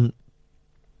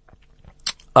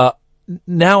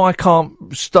now I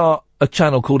can't start a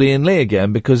channel called Iain Lee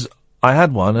again because I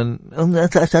had one and...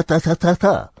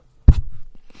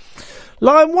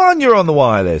 Line 1, you're on the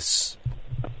wireless.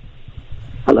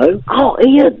 Hello? Oh,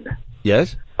 Iain.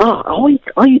 Yes? Are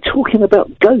you talking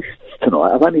about ghosts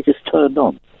tonight? I've only just turned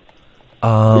on.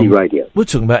 The radio. We're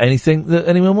talking about anything that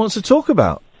anyone wants to talk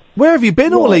about. Where have you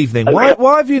been all evening? Okay.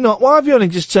 Why have you only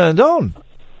just turned on?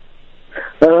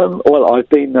 Well, I've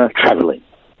been travelling.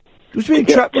 What do you mean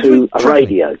to a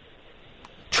radio.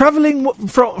 Travelling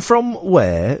from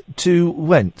where to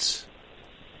whence?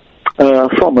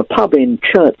 From a pub in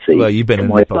Chertsey. Well, you've been to in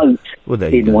my the pub.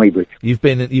 Boat in Weybridge. You've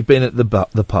been at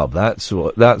the pub. That's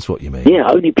what you mean. Yeah,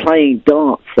 only playing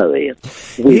darts though, Iain.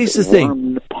 Here's the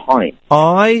thing. Pint.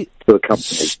 I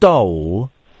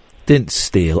didn't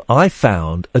steal. I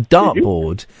found a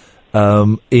dartboard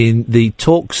in the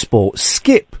TalkSport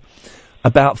Skip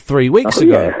about 3 weeks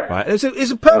ago. Yeah. Right,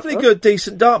 it's a perfectly good,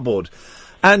 decent dartboard,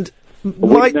 and a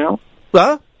windmill.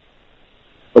 Huh?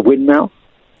 A windmill.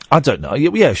 I don't know.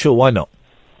 Yeah, sure. Why not?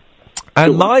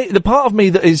 And the part of me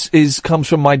that comes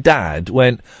from my dad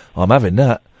went, I'm having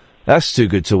that. That's too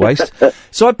good to waste.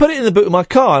 So I put it in the boot of my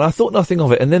car and I thought nothing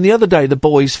of it. And then the other day the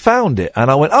boys found it and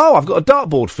I went, oh, I've got a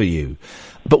dartboard for you.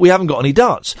 But we haven't got any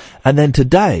darts. And then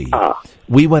today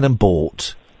we went and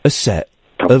bought a set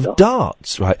of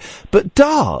darts, right? But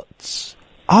darts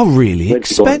are really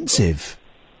expensive.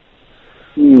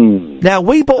 Now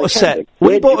we bought a set.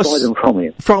 We bought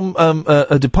them from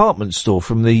a department store,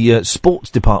 from the sports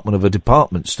department of a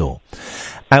department store,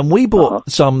 and we bought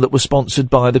some that were sponsored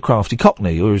by the Crafty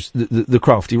Cockney, or the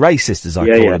Crafty Racist, as I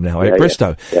call them now, at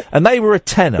Bristow, and they were a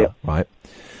tenner, right?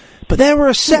 But there were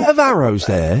a set of arrows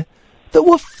there that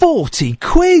were 40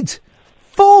 quid.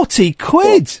 40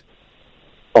 quid.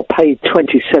 I paid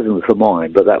 27 for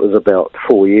mine, but that was about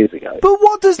 4 years ago. But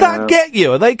what does that get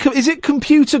you? Is it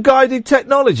computer-guided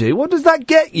technology? What does that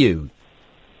get you?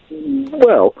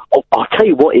 Well, I'll tell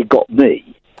you what it got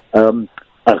me.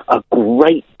 A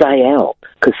great day out,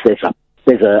 because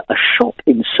there's a shop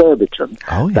in Surbiton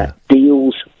that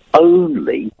deals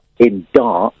only in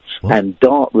darts and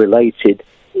dart-related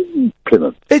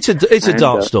implements. It's a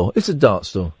dart store. It's a dart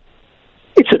store.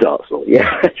 It's a dart store, yeah,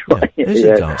 that's right.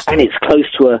 A dart store. And it's close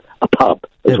to a pub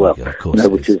as well, of course,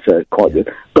 which is quite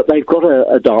good. But they've got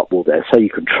a dartboard there, so you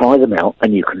can try them out,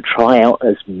 and you can try out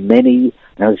as many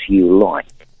as you like.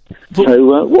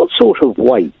 So what sort of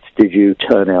weight did you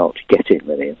turn out getting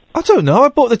then, Iain? I don't know. I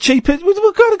bought the cheapest.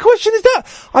 What kind of question is that?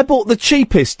 I bought the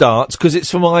cheapest darts because it's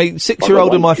for my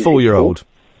 6-year-old and my 4-year-old.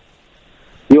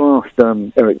 You asked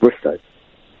Eric Bristow.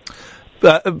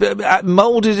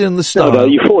 Moulded in the style. No,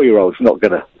 your 4-year-old's not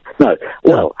going to... No.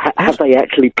 Well, have they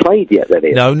actually played yet then,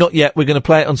 Iain? No, not yet. We're going to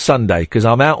play it on Sunday, because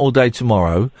I'm out all day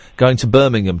tomorrow, going to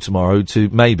Birmingham tomorrow to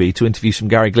interview some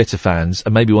Gary Glitter fans,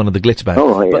 and maybe one of the Glitter bands.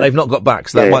 But they've not got back,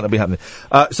 so that might not be happening.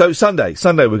 So Sunday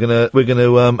we're going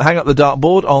to hang up the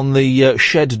dartboard on the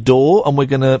shed door, and we're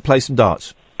going to play some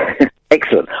darts.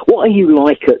 Excellent. What are you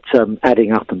like at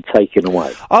adding up and taking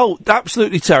away? Oh,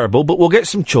 absolutely terrible, but we'll get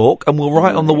some chalk and we'll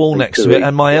write on the wall next to it,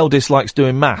 and my eldest likes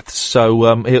doing maths,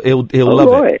 so he'll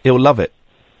love it. He'll love it.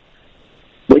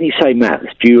 When you say maths,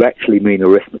 do you actually mean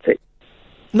arithmetic?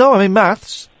 No, I mean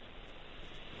maths.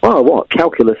 Oh, what?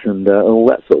 Calculus and all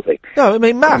that sort of thing. No, I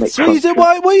mean maths. Why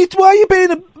are you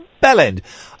being a bellend?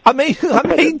 I mean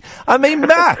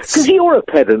maths. Because you're a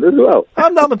pedant as well.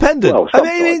 I'm not a pedant. Well,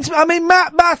 I mean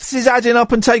maths is adding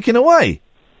up and taking away.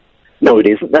 No, it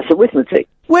isn't. That's arithmetic.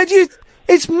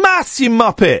 It's maths, you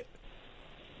muppet.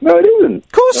 No, it isn't.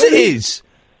 Of course it is.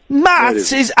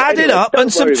 Maths is adding up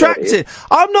and subtracting.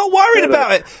 I'm not worried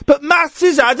about it, but maths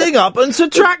is adding up and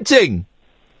subtracting.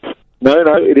 No,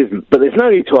 it isn't. But there's no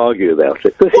need to argue about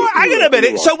it. Well, hang on a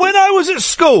minute. So when I was at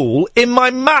school, in my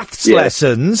maths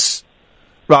lessons,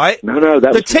 right?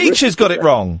 The teachers got it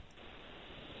wrong.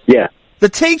 Yeah. The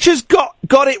teachers got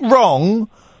it wrong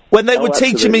when they were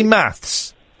teaching me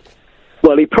maths.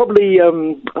 Well, he probably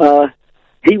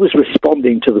he was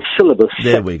responding to the syllabus.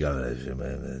 There we go.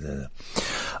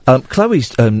 Chloe's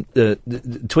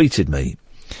tweeted me.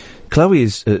 Chloe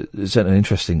has sent an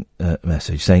interesting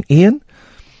message saying, Ian,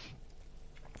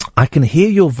 I can hear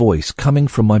your voice coming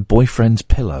from my boyfriend's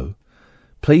pillow.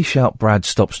 Please shout Brad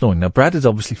stop snoring. Now, Brad has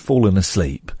obviously fallen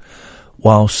asleep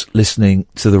whilst listening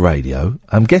to the radio.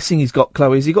 I'm guessing has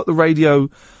he got the radio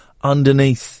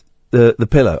underneath the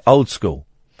pillow? Old school.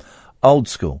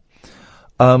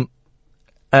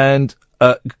 And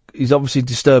he's obviously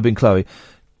disturbing Chloe.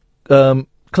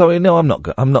 Chloe, no, I'm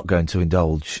not going to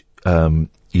indulge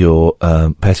your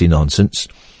petty nonsense,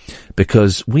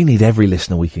 because we need every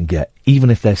listener we can get, even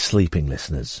if they're sleeping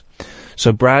listeners.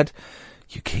 So, Brad,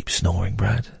 you keep snoring,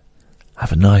 Brad.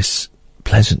 Have a nice,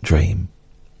 pleasant dream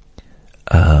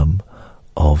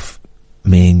of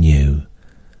me and you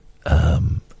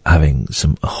having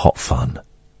some hot fun,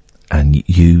 and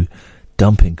you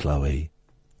dumping Chloe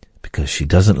because she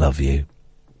doesn't love you.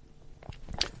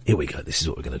 Here we go. This is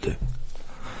what we're going to do.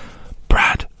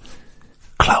 Brad,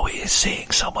 Chloe is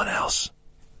seeing someone else.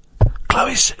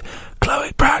 Chloe is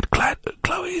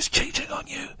cheating on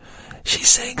you. She's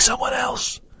seeing someone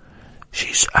else.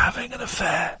 She's having an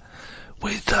affair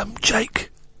with Jake,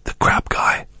 the crab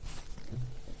guy.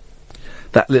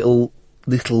 That little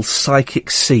psychic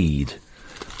seed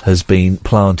has been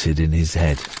planted in his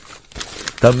head.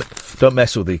 Don't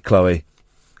mess with me, Chloe.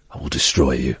 I will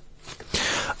destroy you.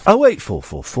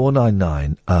 0844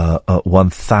 499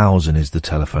 1000 is the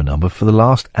telephone number. For the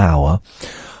last hour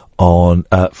on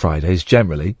Fridays,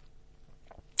 generally,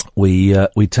 we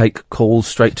take calls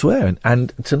straight to air,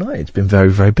 and tonight it's been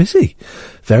very, very busy,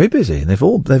 and they've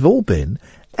all been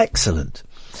excellent.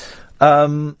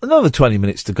 Another 20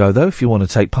 minutes to go, though, if you want to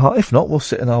take part. If not, we'll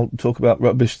sit and I'll talk about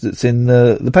rubbish that's in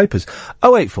the papers.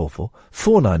 0844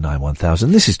 499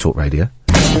 1000. This is Talk Radio.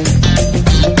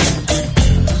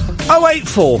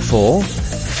 0844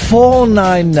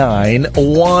 499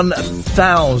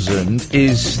 1000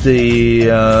 is the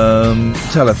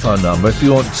telephone number. If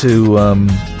you want to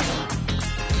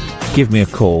give me a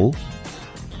call.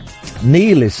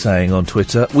 Neil is saying on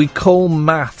Twitter, we call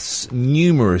maths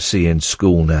numeracy in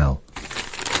school now.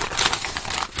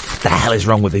 What the hell is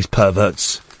wrong with these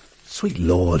perverts? Sweet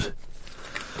Lord.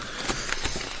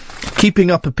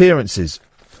 Keeping Up Appearances.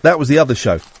 That was the other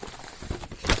show.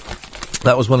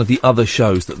 That was one of the other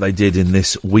shows that they did in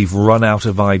this. We've run out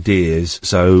of ideas,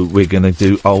 so we're going to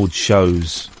do old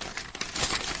shows.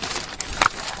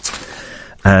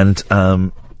 And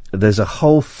there's a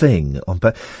whole thing on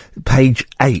page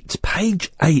 8.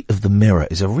 Page 8 of the Mirror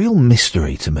is a real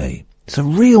mystery to me. It's a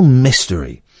real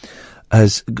mystery.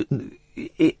 As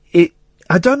it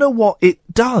I don't know what it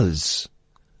does,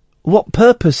 what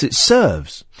purpose it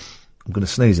serves. I'm going to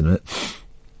sneeze in a minute.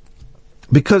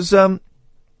 Because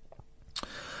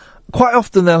quite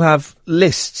often they'll have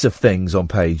lists of things on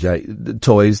page 8,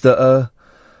 toys that are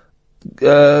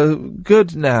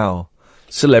good now.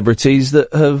 Celebrities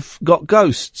that have got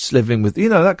ghosts living with,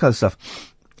 that kind of stuff.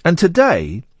 And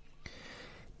today,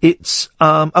 it's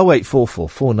 0844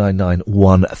 499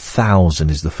 1000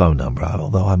 is the phone number.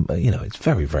 Although it's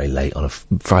very, very late on a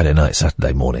Friday night,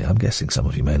 Saturday morning. I'm guessing some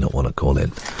of you may not want to call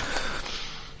in.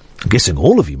 I'm guessing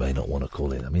all of you may not want to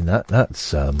call in. I mean,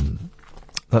 that's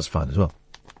fine as well.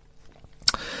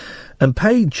 And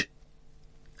page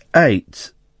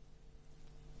 8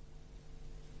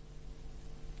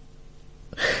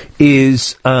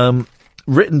 is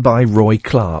written by Roy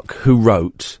Clark, who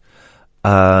wrote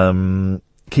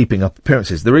Keeping Up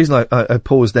Appearances. The reason I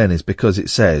paused then is because it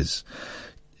says,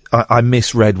 I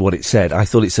misread what it said. I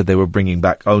thought it said they were bringing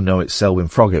back Oh No, It's Selwyn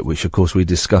Froggatt, which of course we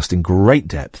discussed in great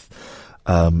depth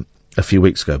a few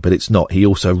weeks ago, but it's not. He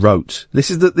also wrote,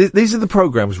 these are the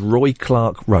programmes Roy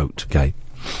Clark wrote, okay?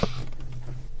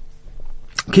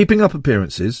 Keeping Up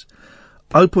Appearances,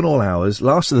 Open All Hours,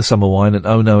 Last of the Summer Wine, and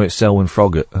Oh No, It's Selwyn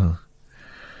Froggatt.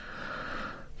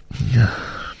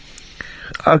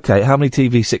 Okay, how many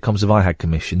TV sitcoms have I had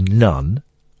commissioned? None,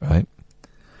 right?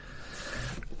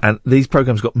 And these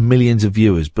programmes got millions of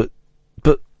viewers, but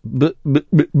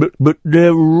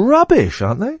they're rubbish,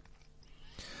 aren't they?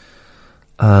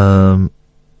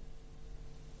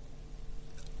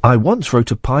 I once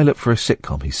wrote a pilot for a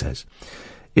sitcom, he says.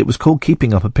 It was called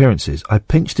Keeping Up Appearances. I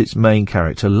pinched its main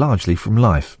character largely from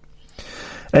life.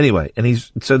 Anyway, and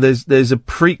there's a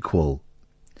prequel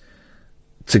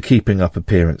to Keeping Up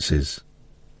Appearances.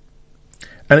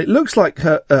 And it looks like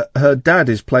her dad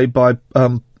is played by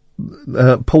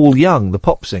Paul Young, the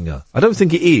pop singer. I don't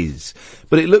think it is,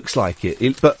 but it looks like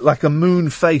it. But like a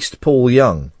moon-faced Paul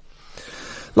Young.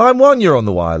 Line 1, you're on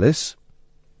the wireless.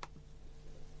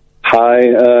 Hi,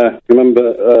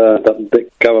 remember that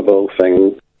Dick Garabo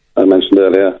thing I mentioned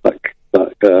earlier?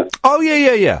 Oh,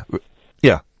 yeah.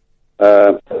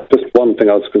 Just one thing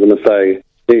I was going to say.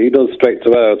 He does straight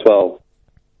to air as well.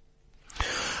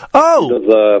 Oh! He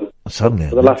does, suddenly,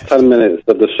 for the last 10 minutes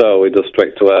of the show, he does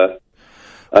straight to air.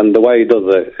 And the way he does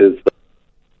it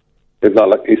is not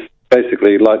like, he's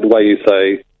basically like the way you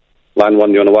say, line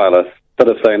 1, you're on the wireless.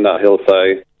 Instead of saying that, he'll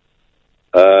say,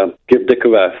 give Dick a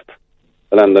rest.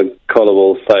 And then the caller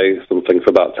will say something for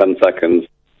about 10 seconds.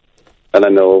 And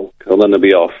then he'll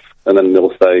be off. And then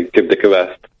he'll say, give Dick a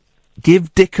rest.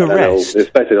 Give Dick a rest? It's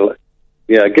basically,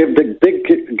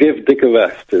 give Dick a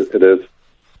rest, it is.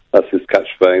 That's his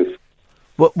catchphrase.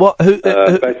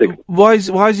 Why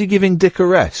is he giving Dick a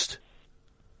rest?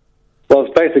 Well,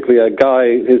 it's basically a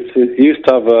guy, he used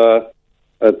to have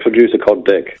a producer called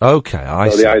Dick. Okay, I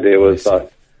see. The idea was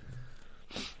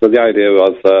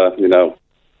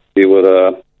he would,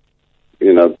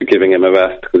 be giving him a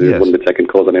rest because he wouldn't be taking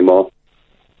calls anymore.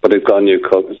 But he's got a new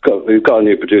he's got a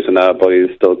new producer now, but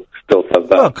he still says that.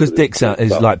 Well, because Dick's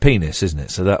is like penis, isn't it?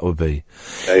 So that would be.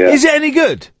 Yeah. Is it any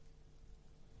good?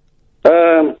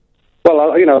 Well,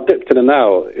 I've dipped in and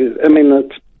out. I mean,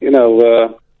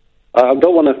 I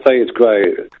don't want to say it's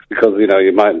great because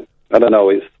you might. I don't know.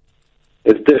 It's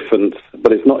different,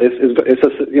 but it's not.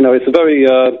 It's a very.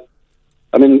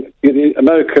 I mean,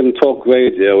 American talk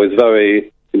radio is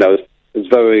very. It's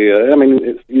very.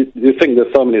 You think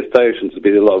there's so many stations to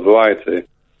be a lot of variety,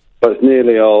 but it's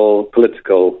nearly all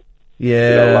political.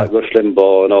 Yeah. Like Rush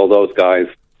Limbaugh and all those guys.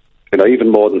 Even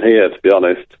more than here, to be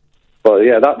honest. But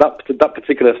yeah, that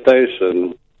particular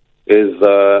station is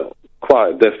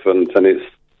quite different, and it's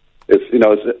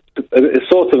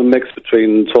sort of a mix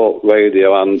between talk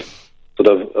radio and sort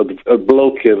of a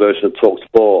blokier version of talk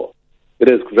sport. It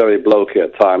is very blokey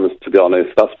at times, to be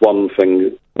honest. That's one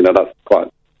thing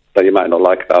that you might not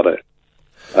like about it.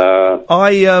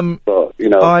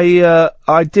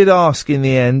 I did ask in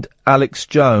the end Alex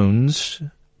Jones,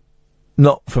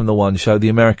 not from the One Show, the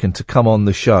American, to come on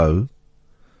the show.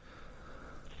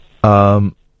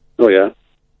 Oh yeah.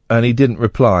 And he didn't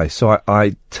reply, so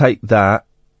I take that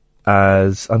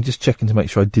as... I'm just checking to make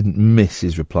sure I didn't miss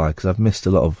his reply, because I've missed a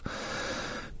lot of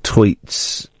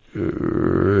tweets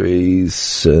recently.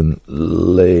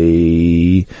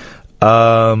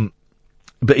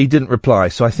 But he didn't reply,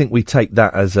 so I think we take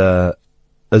that as a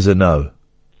no.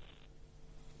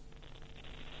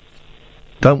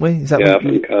 Don't we? Is that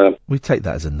we take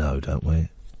that as a no, don't we?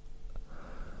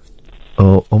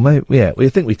 Or maybe, yeah, we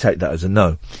think we take that as a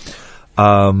no.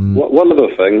 One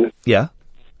other thing. Yeah.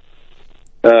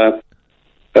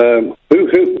 Who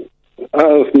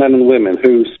out of men and women,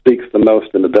 who speaks the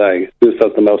most in a day? Who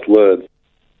says the most words?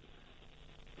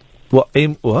 What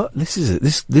This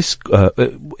is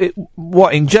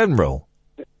what in general?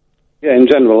 Yeah, in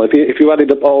general. If you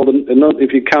added up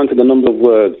if you counted the number of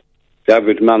words the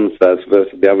average man says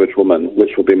versus the average woman,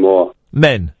 which would be more?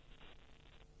 Men.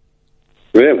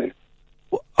 Really?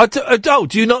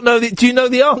 Do you not know do you know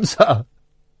the answer?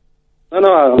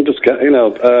 No, I'm just getting.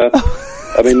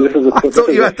 I mean, this is. I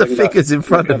thought you had the figures in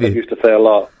front of you. Nick Abbott used to say a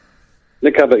lot.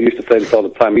 Nick Abbott used to say this all the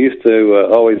time. He used to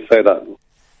always say that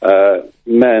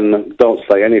men don't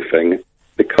say anything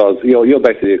because you're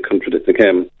basically contradicting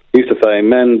him. He used to say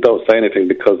men don't say anything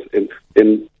because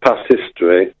in past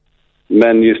history,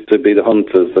 men used to be the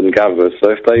hunters and gatherers.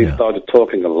 So if they started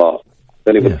talking a lot,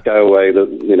 then it would scare away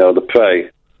the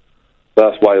prey.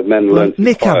 That's why men learn.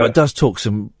 Nick Abbott does talk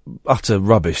some utter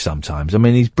rubbish sometimes. I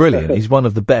mean, he's brilliant. He's one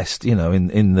of the best,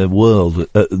 in the world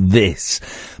at this.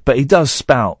 But he does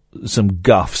spout some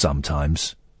guff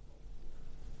sometimes.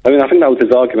 I mean, I think that was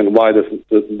his argument why there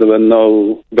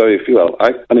were very few.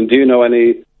 Do you know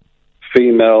any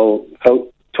female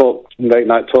late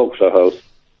night talk show hosts?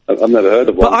 I've never heard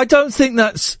of one. But I don't think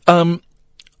that's.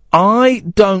 I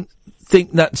don't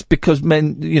think that's because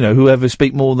men, whoever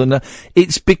speak more than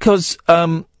it's because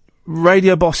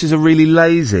radio bosses are really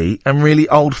lazy and really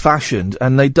old-fashioned,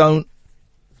 and they don't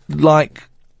like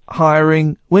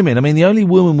hiring women. I mean, the only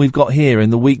woman we've got here in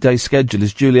the weekday schedule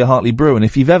is Julia Hartley-Brewer, and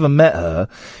if you've ever met her,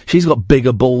 she's got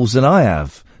bigger balls than I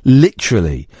have.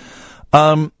 Literally.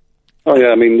 Oh, yeah,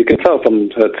 I mean, you can tell from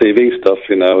her TV stuff,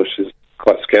 you know, she's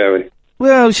quite scary.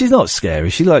 Well, she's not scary.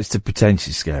 She likes to pretend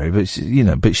she's scary, but,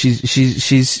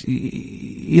 she's,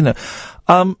 you know.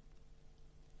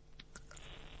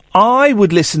 I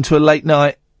would listen to a late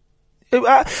night.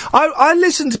 I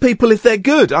listen to people if they're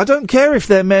good. I don't care if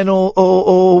they're men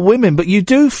or women, but you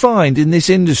do find in this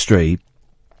industry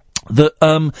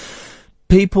that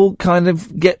people kind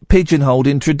of get pigeonholed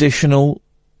in traditional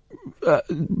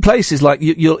places. Like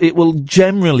it will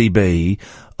generally be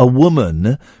a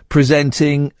woman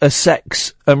presenting a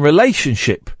sex and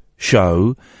relationship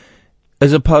show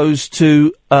as opposed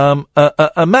to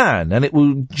a man, and it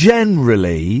will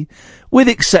generally, with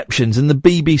exceptions, and the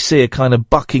BBC are kind of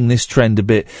bucking this trend a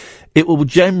bit, it will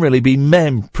generally be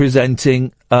men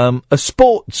presenting a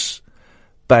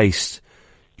sports-based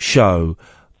show.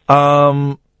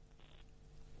 But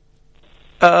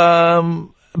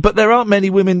there aren't many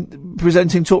women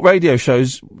presenting talk radio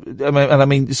shows, I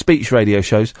mean speech radio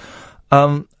shows,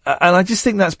 and I just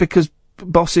think that's because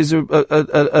bosses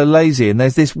are lazy, and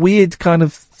there's this weird kind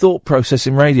of thought process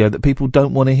in radio that people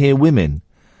don't want to hear women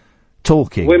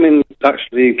talking. Women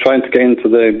actually trying to get into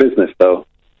the business, though.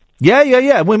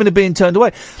 Yeah. Women are being turned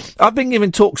away. I've been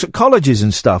giving talks at colleges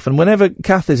and stuff, and whenever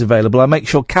Kath is available, I make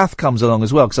sure Kath comes along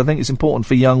as well, because I think it's important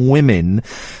for young women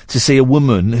to see a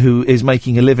woman who is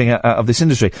making a living out of this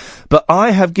industry. But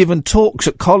I have given talks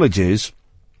at colleges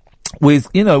with,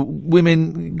 you know,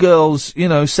 women, girls, you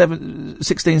know,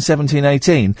 16, 17,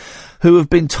 18, who have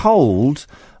been told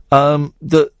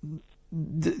that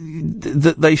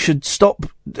they should stop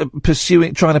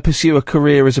trying to pursue a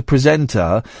career as a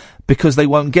presenter because they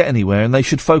won't get anywhere, and they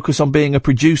should focus on being a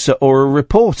producer or a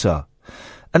reporter.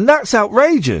 And that's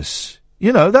outrageous.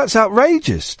 You know, that's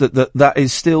outrageous that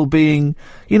is still being,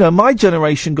 you know, my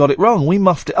generation got it wrong. We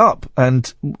muffed it up,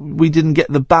 and we didn't get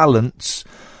the balance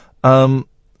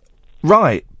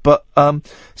right. But,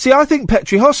 see, I think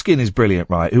Petri Hoskin is brilliant,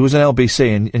 right, who was an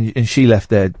LBC, and she left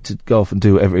there to go off and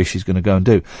do whatever it is she's going to go and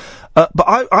do. But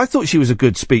I thought she was a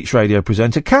good speech radio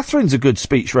presenter. Catherine's a good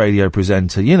speech radio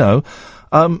presenter, you know.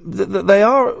 They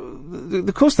are,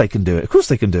 of course they can do it. Of course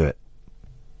they can do it.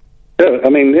 Yeah, I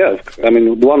mean,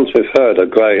 the ones we've heard are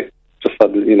great, just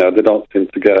that, you know, they don't seem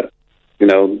to get, you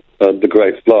know, the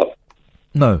great slot.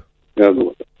 No.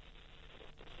 You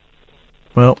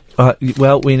know, Well,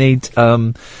 we need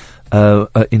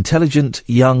intelligent,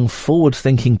 young,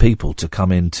 forward-thinking people to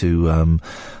come into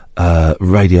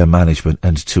radio management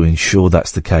and to ensure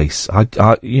that's the case. I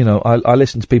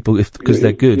listen to people because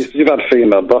they're good. You've had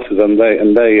female bosses, and they,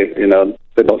 you know,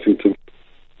 they don't seem to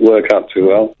work out too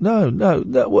well. No.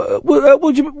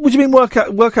 What do you mean work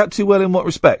out too well in what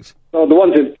respect? No, the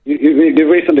ones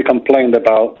you recently complained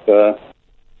about the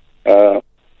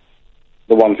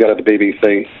ones you had at the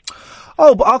BBC.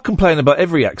 Oh, but I'll complain about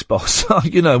every ex-boss.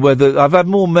 You know, whether I've had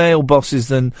more male bosses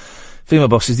than female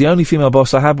bosses. The only female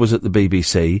boss I had was at the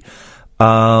BBC.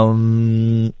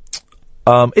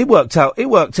 It worked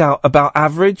out about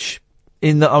average,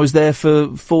 in that I was there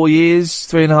for 4 years,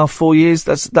 3.5, 4 years.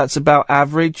 That's about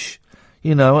average.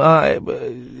 You know,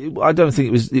 I don't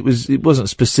think it wasn't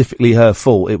specifically her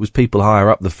fault. It was people higher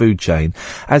up the food chain,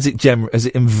 as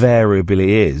it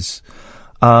invariably is.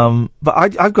 But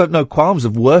I've got no qualms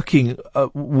of working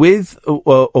with,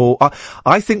 or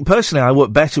I think personally I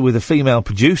work better with a female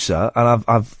producer, and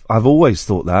I've always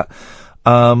thought that.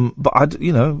 But I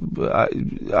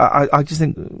just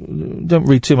think, don't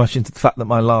read too much into the fact that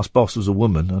my last boss was a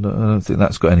woman. I don't think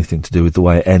that's got anything to do with the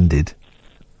way it ended.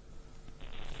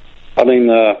 I mean,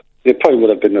 it probably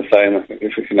would have been the same if,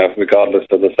 you know, regardless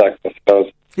of the sex, I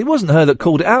suppose. It wasn't her that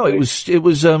called it out. It was,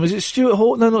 is it Stuart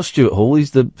Hall? No, not Stuart Hall.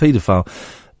 He's the paedophile.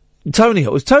 Tony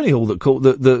Hall. It was Tony Hall that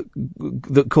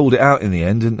called it out in the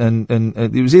end, and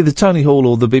it was either Tony Hall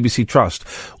or the BBC Trust.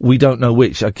 We don't know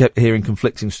which. I kept hearing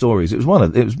conflicting stories. It was one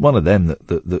of them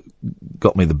that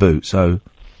got me the boot. So,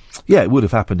 yeah, it would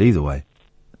have happened either way.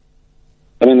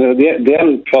 I mean, the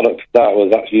end product of that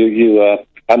was actually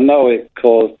I know it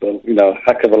caused a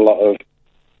heck of a lot of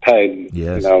pain.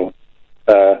 Yes. You know,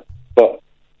 but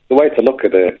the way to look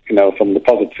at it, you know, from the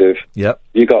positive, yep,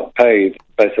 you got paid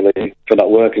basically for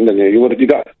not working, didn't you? You were going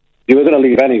to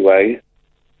leave anyway,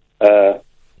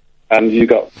 and you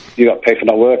got paid for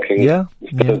not working,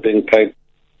 instead of being paid.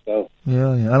 So,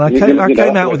 yeah. And I came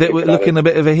out with it looking a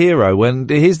bit of a hero. When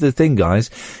here's the thing, guys: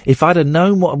 if I'd have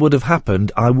known what would have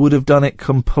happened, I would have done it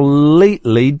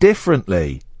completely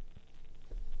differently.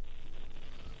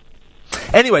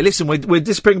 Anyway, listen, we're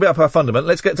disappearing a bit up our fundament.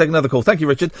 Let's take another call. Thank you,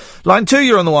 Richard. Line 2,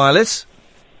 you're on the wireless.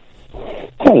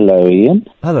 Hello, Ian.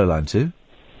 Hello, Line 2.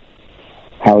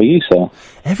 How are you, sir?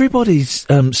 Everybody's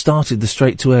started the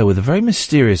straight to air with a very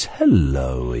mysterious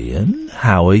 "Hello, Ian.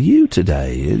 How are you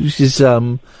today?" Which is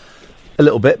a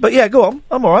little bit, but yeah, go on.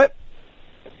 I'm all right.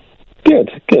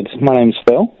 Good. My name's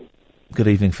Phil. Good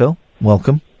evening, Phil.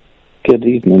 Welcome. Good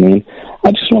evening, Ian.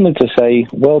 I just wanted to say,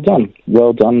 well done.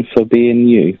 Well done for being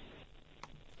you.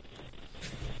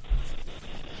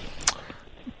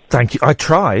 Thank you. I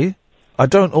try. I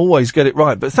don't always get it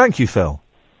right, but thank you, Phil.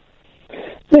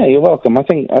 Yeah, you're welcome. I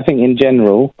think in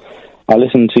general, I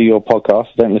listen to your podcast.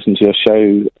 I don't listen to your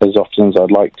show as often as I'd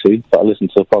like to, but I listen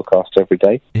to the podcast every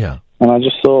day. Yeah. And I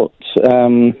just thought,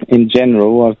 in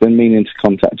general, I've been meaning to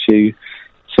contact you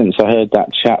since I heard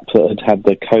that chap that had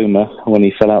the coma when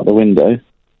he fell out the window.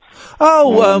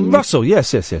 Oh, Russell.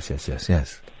 Yes.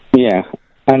 Yeah.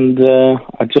 And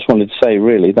I just wanted to say,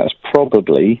 really, that's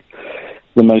probably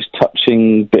the most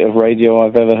touching bit of radio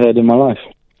I've ever heard in my life.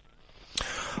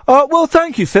 Well,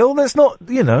 thank you, Phil. That's not,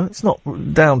 it's not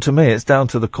down to me. It's down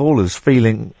to the callers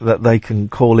feeling that they can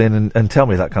call in and tell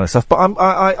me that kind of stuff. But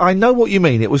I know what you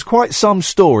mean. It was quite some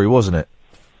story, wasn't it?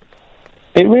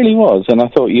 It really was, and I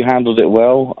thought you handled it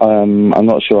well. I'm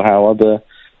not sure how other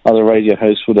radio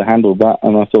hosts would have handled that,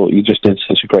 and I thought you just did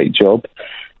such a great job.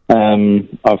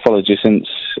 I've followed you since,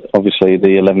 obviously,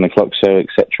 the 11 o'clock show,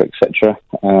 etc.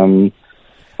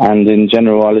 And in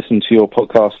general, I listen to your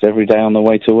podcast every day on the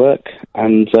way to work,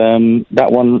 and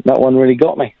that one really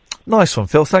got me. Nice one,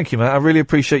 Phil. Thank you, mate. I really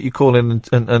appreciate you calling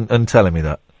and telling me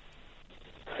that.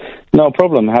 No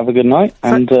problem. Have a good night,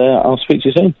 and I'll speak to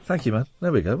you soon. Thank you, man.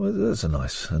 There we go. Well, that's a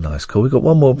nice call. We've got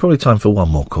one more, probably time for one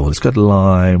more call. Let's go to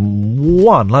line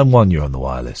 1. Line 1, you're on the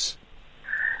wireless.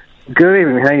 Good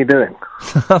evening. How you doing?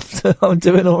 I'm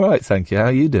doing all right, thank you. How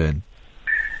are you doing?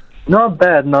 Not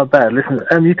bad.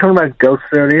 Listen, you talking about ghosts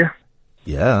earlier?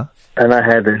 Yeah. And I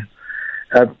had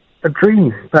a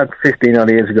dream about 15 odd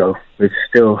years ago, which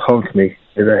still haunts me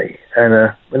today.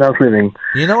 And when I was living...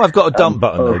 You know I've got a dump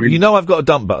button, though. You know I've got a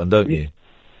dump button, don't you?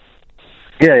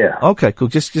 Yeah. Okay, cool.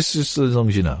 Just as long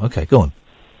as you know. Okay, go on.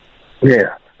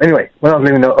 Yeah. Anyway, when I was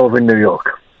living over in New York,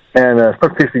 and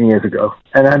about 15 years ago,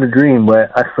 and I had a dream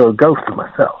where I saw a ghost of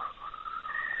myself.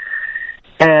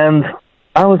 And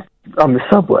I was on the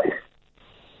subway,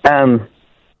 and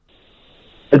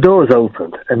the doors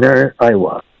opened, and there I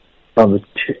was on the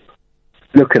ship,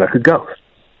 looking like a ghost.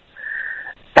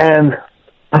 And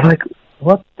I was like,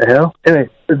 what the hell? Anyway,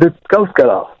 the ghost got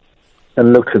off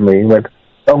and looked at me and went,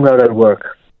 don't go to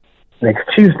work next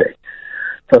Tuesday.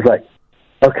 So I was like,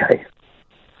 okay.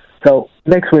 So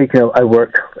next week, I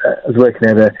was working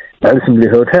at a Assembly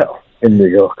Hotel in New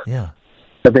York. Yeah.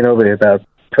 I've been over there about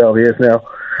 12 years now.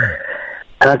 Yeah.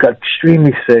 And I got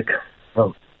extremely sick.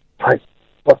 Like,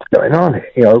 what's going on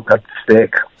here? Got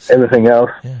sick, everything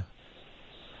else. Yeah.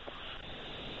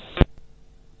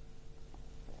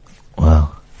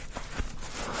 Wow.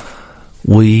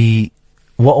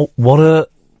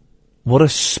 What a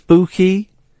spooky,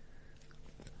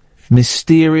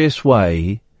 mysterious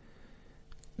way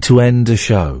to end a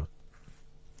show,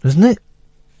 isn't it?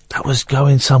 That was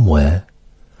going somewhere.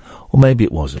 Or maybe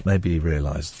it wasn't. Maybe he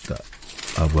realised that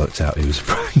I worked out he was a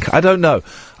prank. I don't know.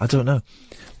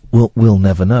 We'll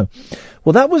never know.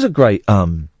 Well, that was a great,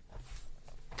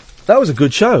 that was a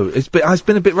good show. It's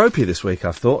been a bit ropey this week,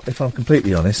 I've thought, if I'm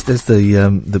completely honest. There's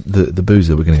the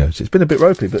boozer we're going to go to. It's been a bit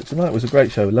ropey, but tonight was a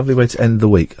great show. A lovely way to end the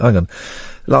week. Hang on.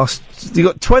 You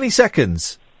got 20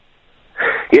 seconds.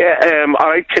 Yeah, I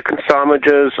like chicken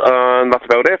sandwiches, and that's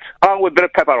about it. Oh, with a bit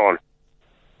of pepper on.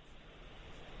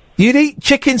 You'd eat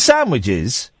chicken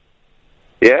sandwiches?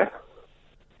 Yeah.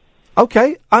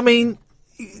 Okay, I mean,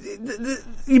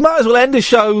 you might as well end a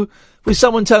show with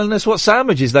someone telling us what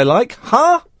sandwiches they like,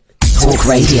 huh? Talk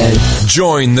Radio.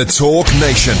 Join the Talk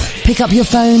Nation. Pick up your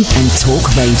phone and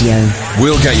talk radio.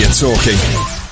 We'll get you talking.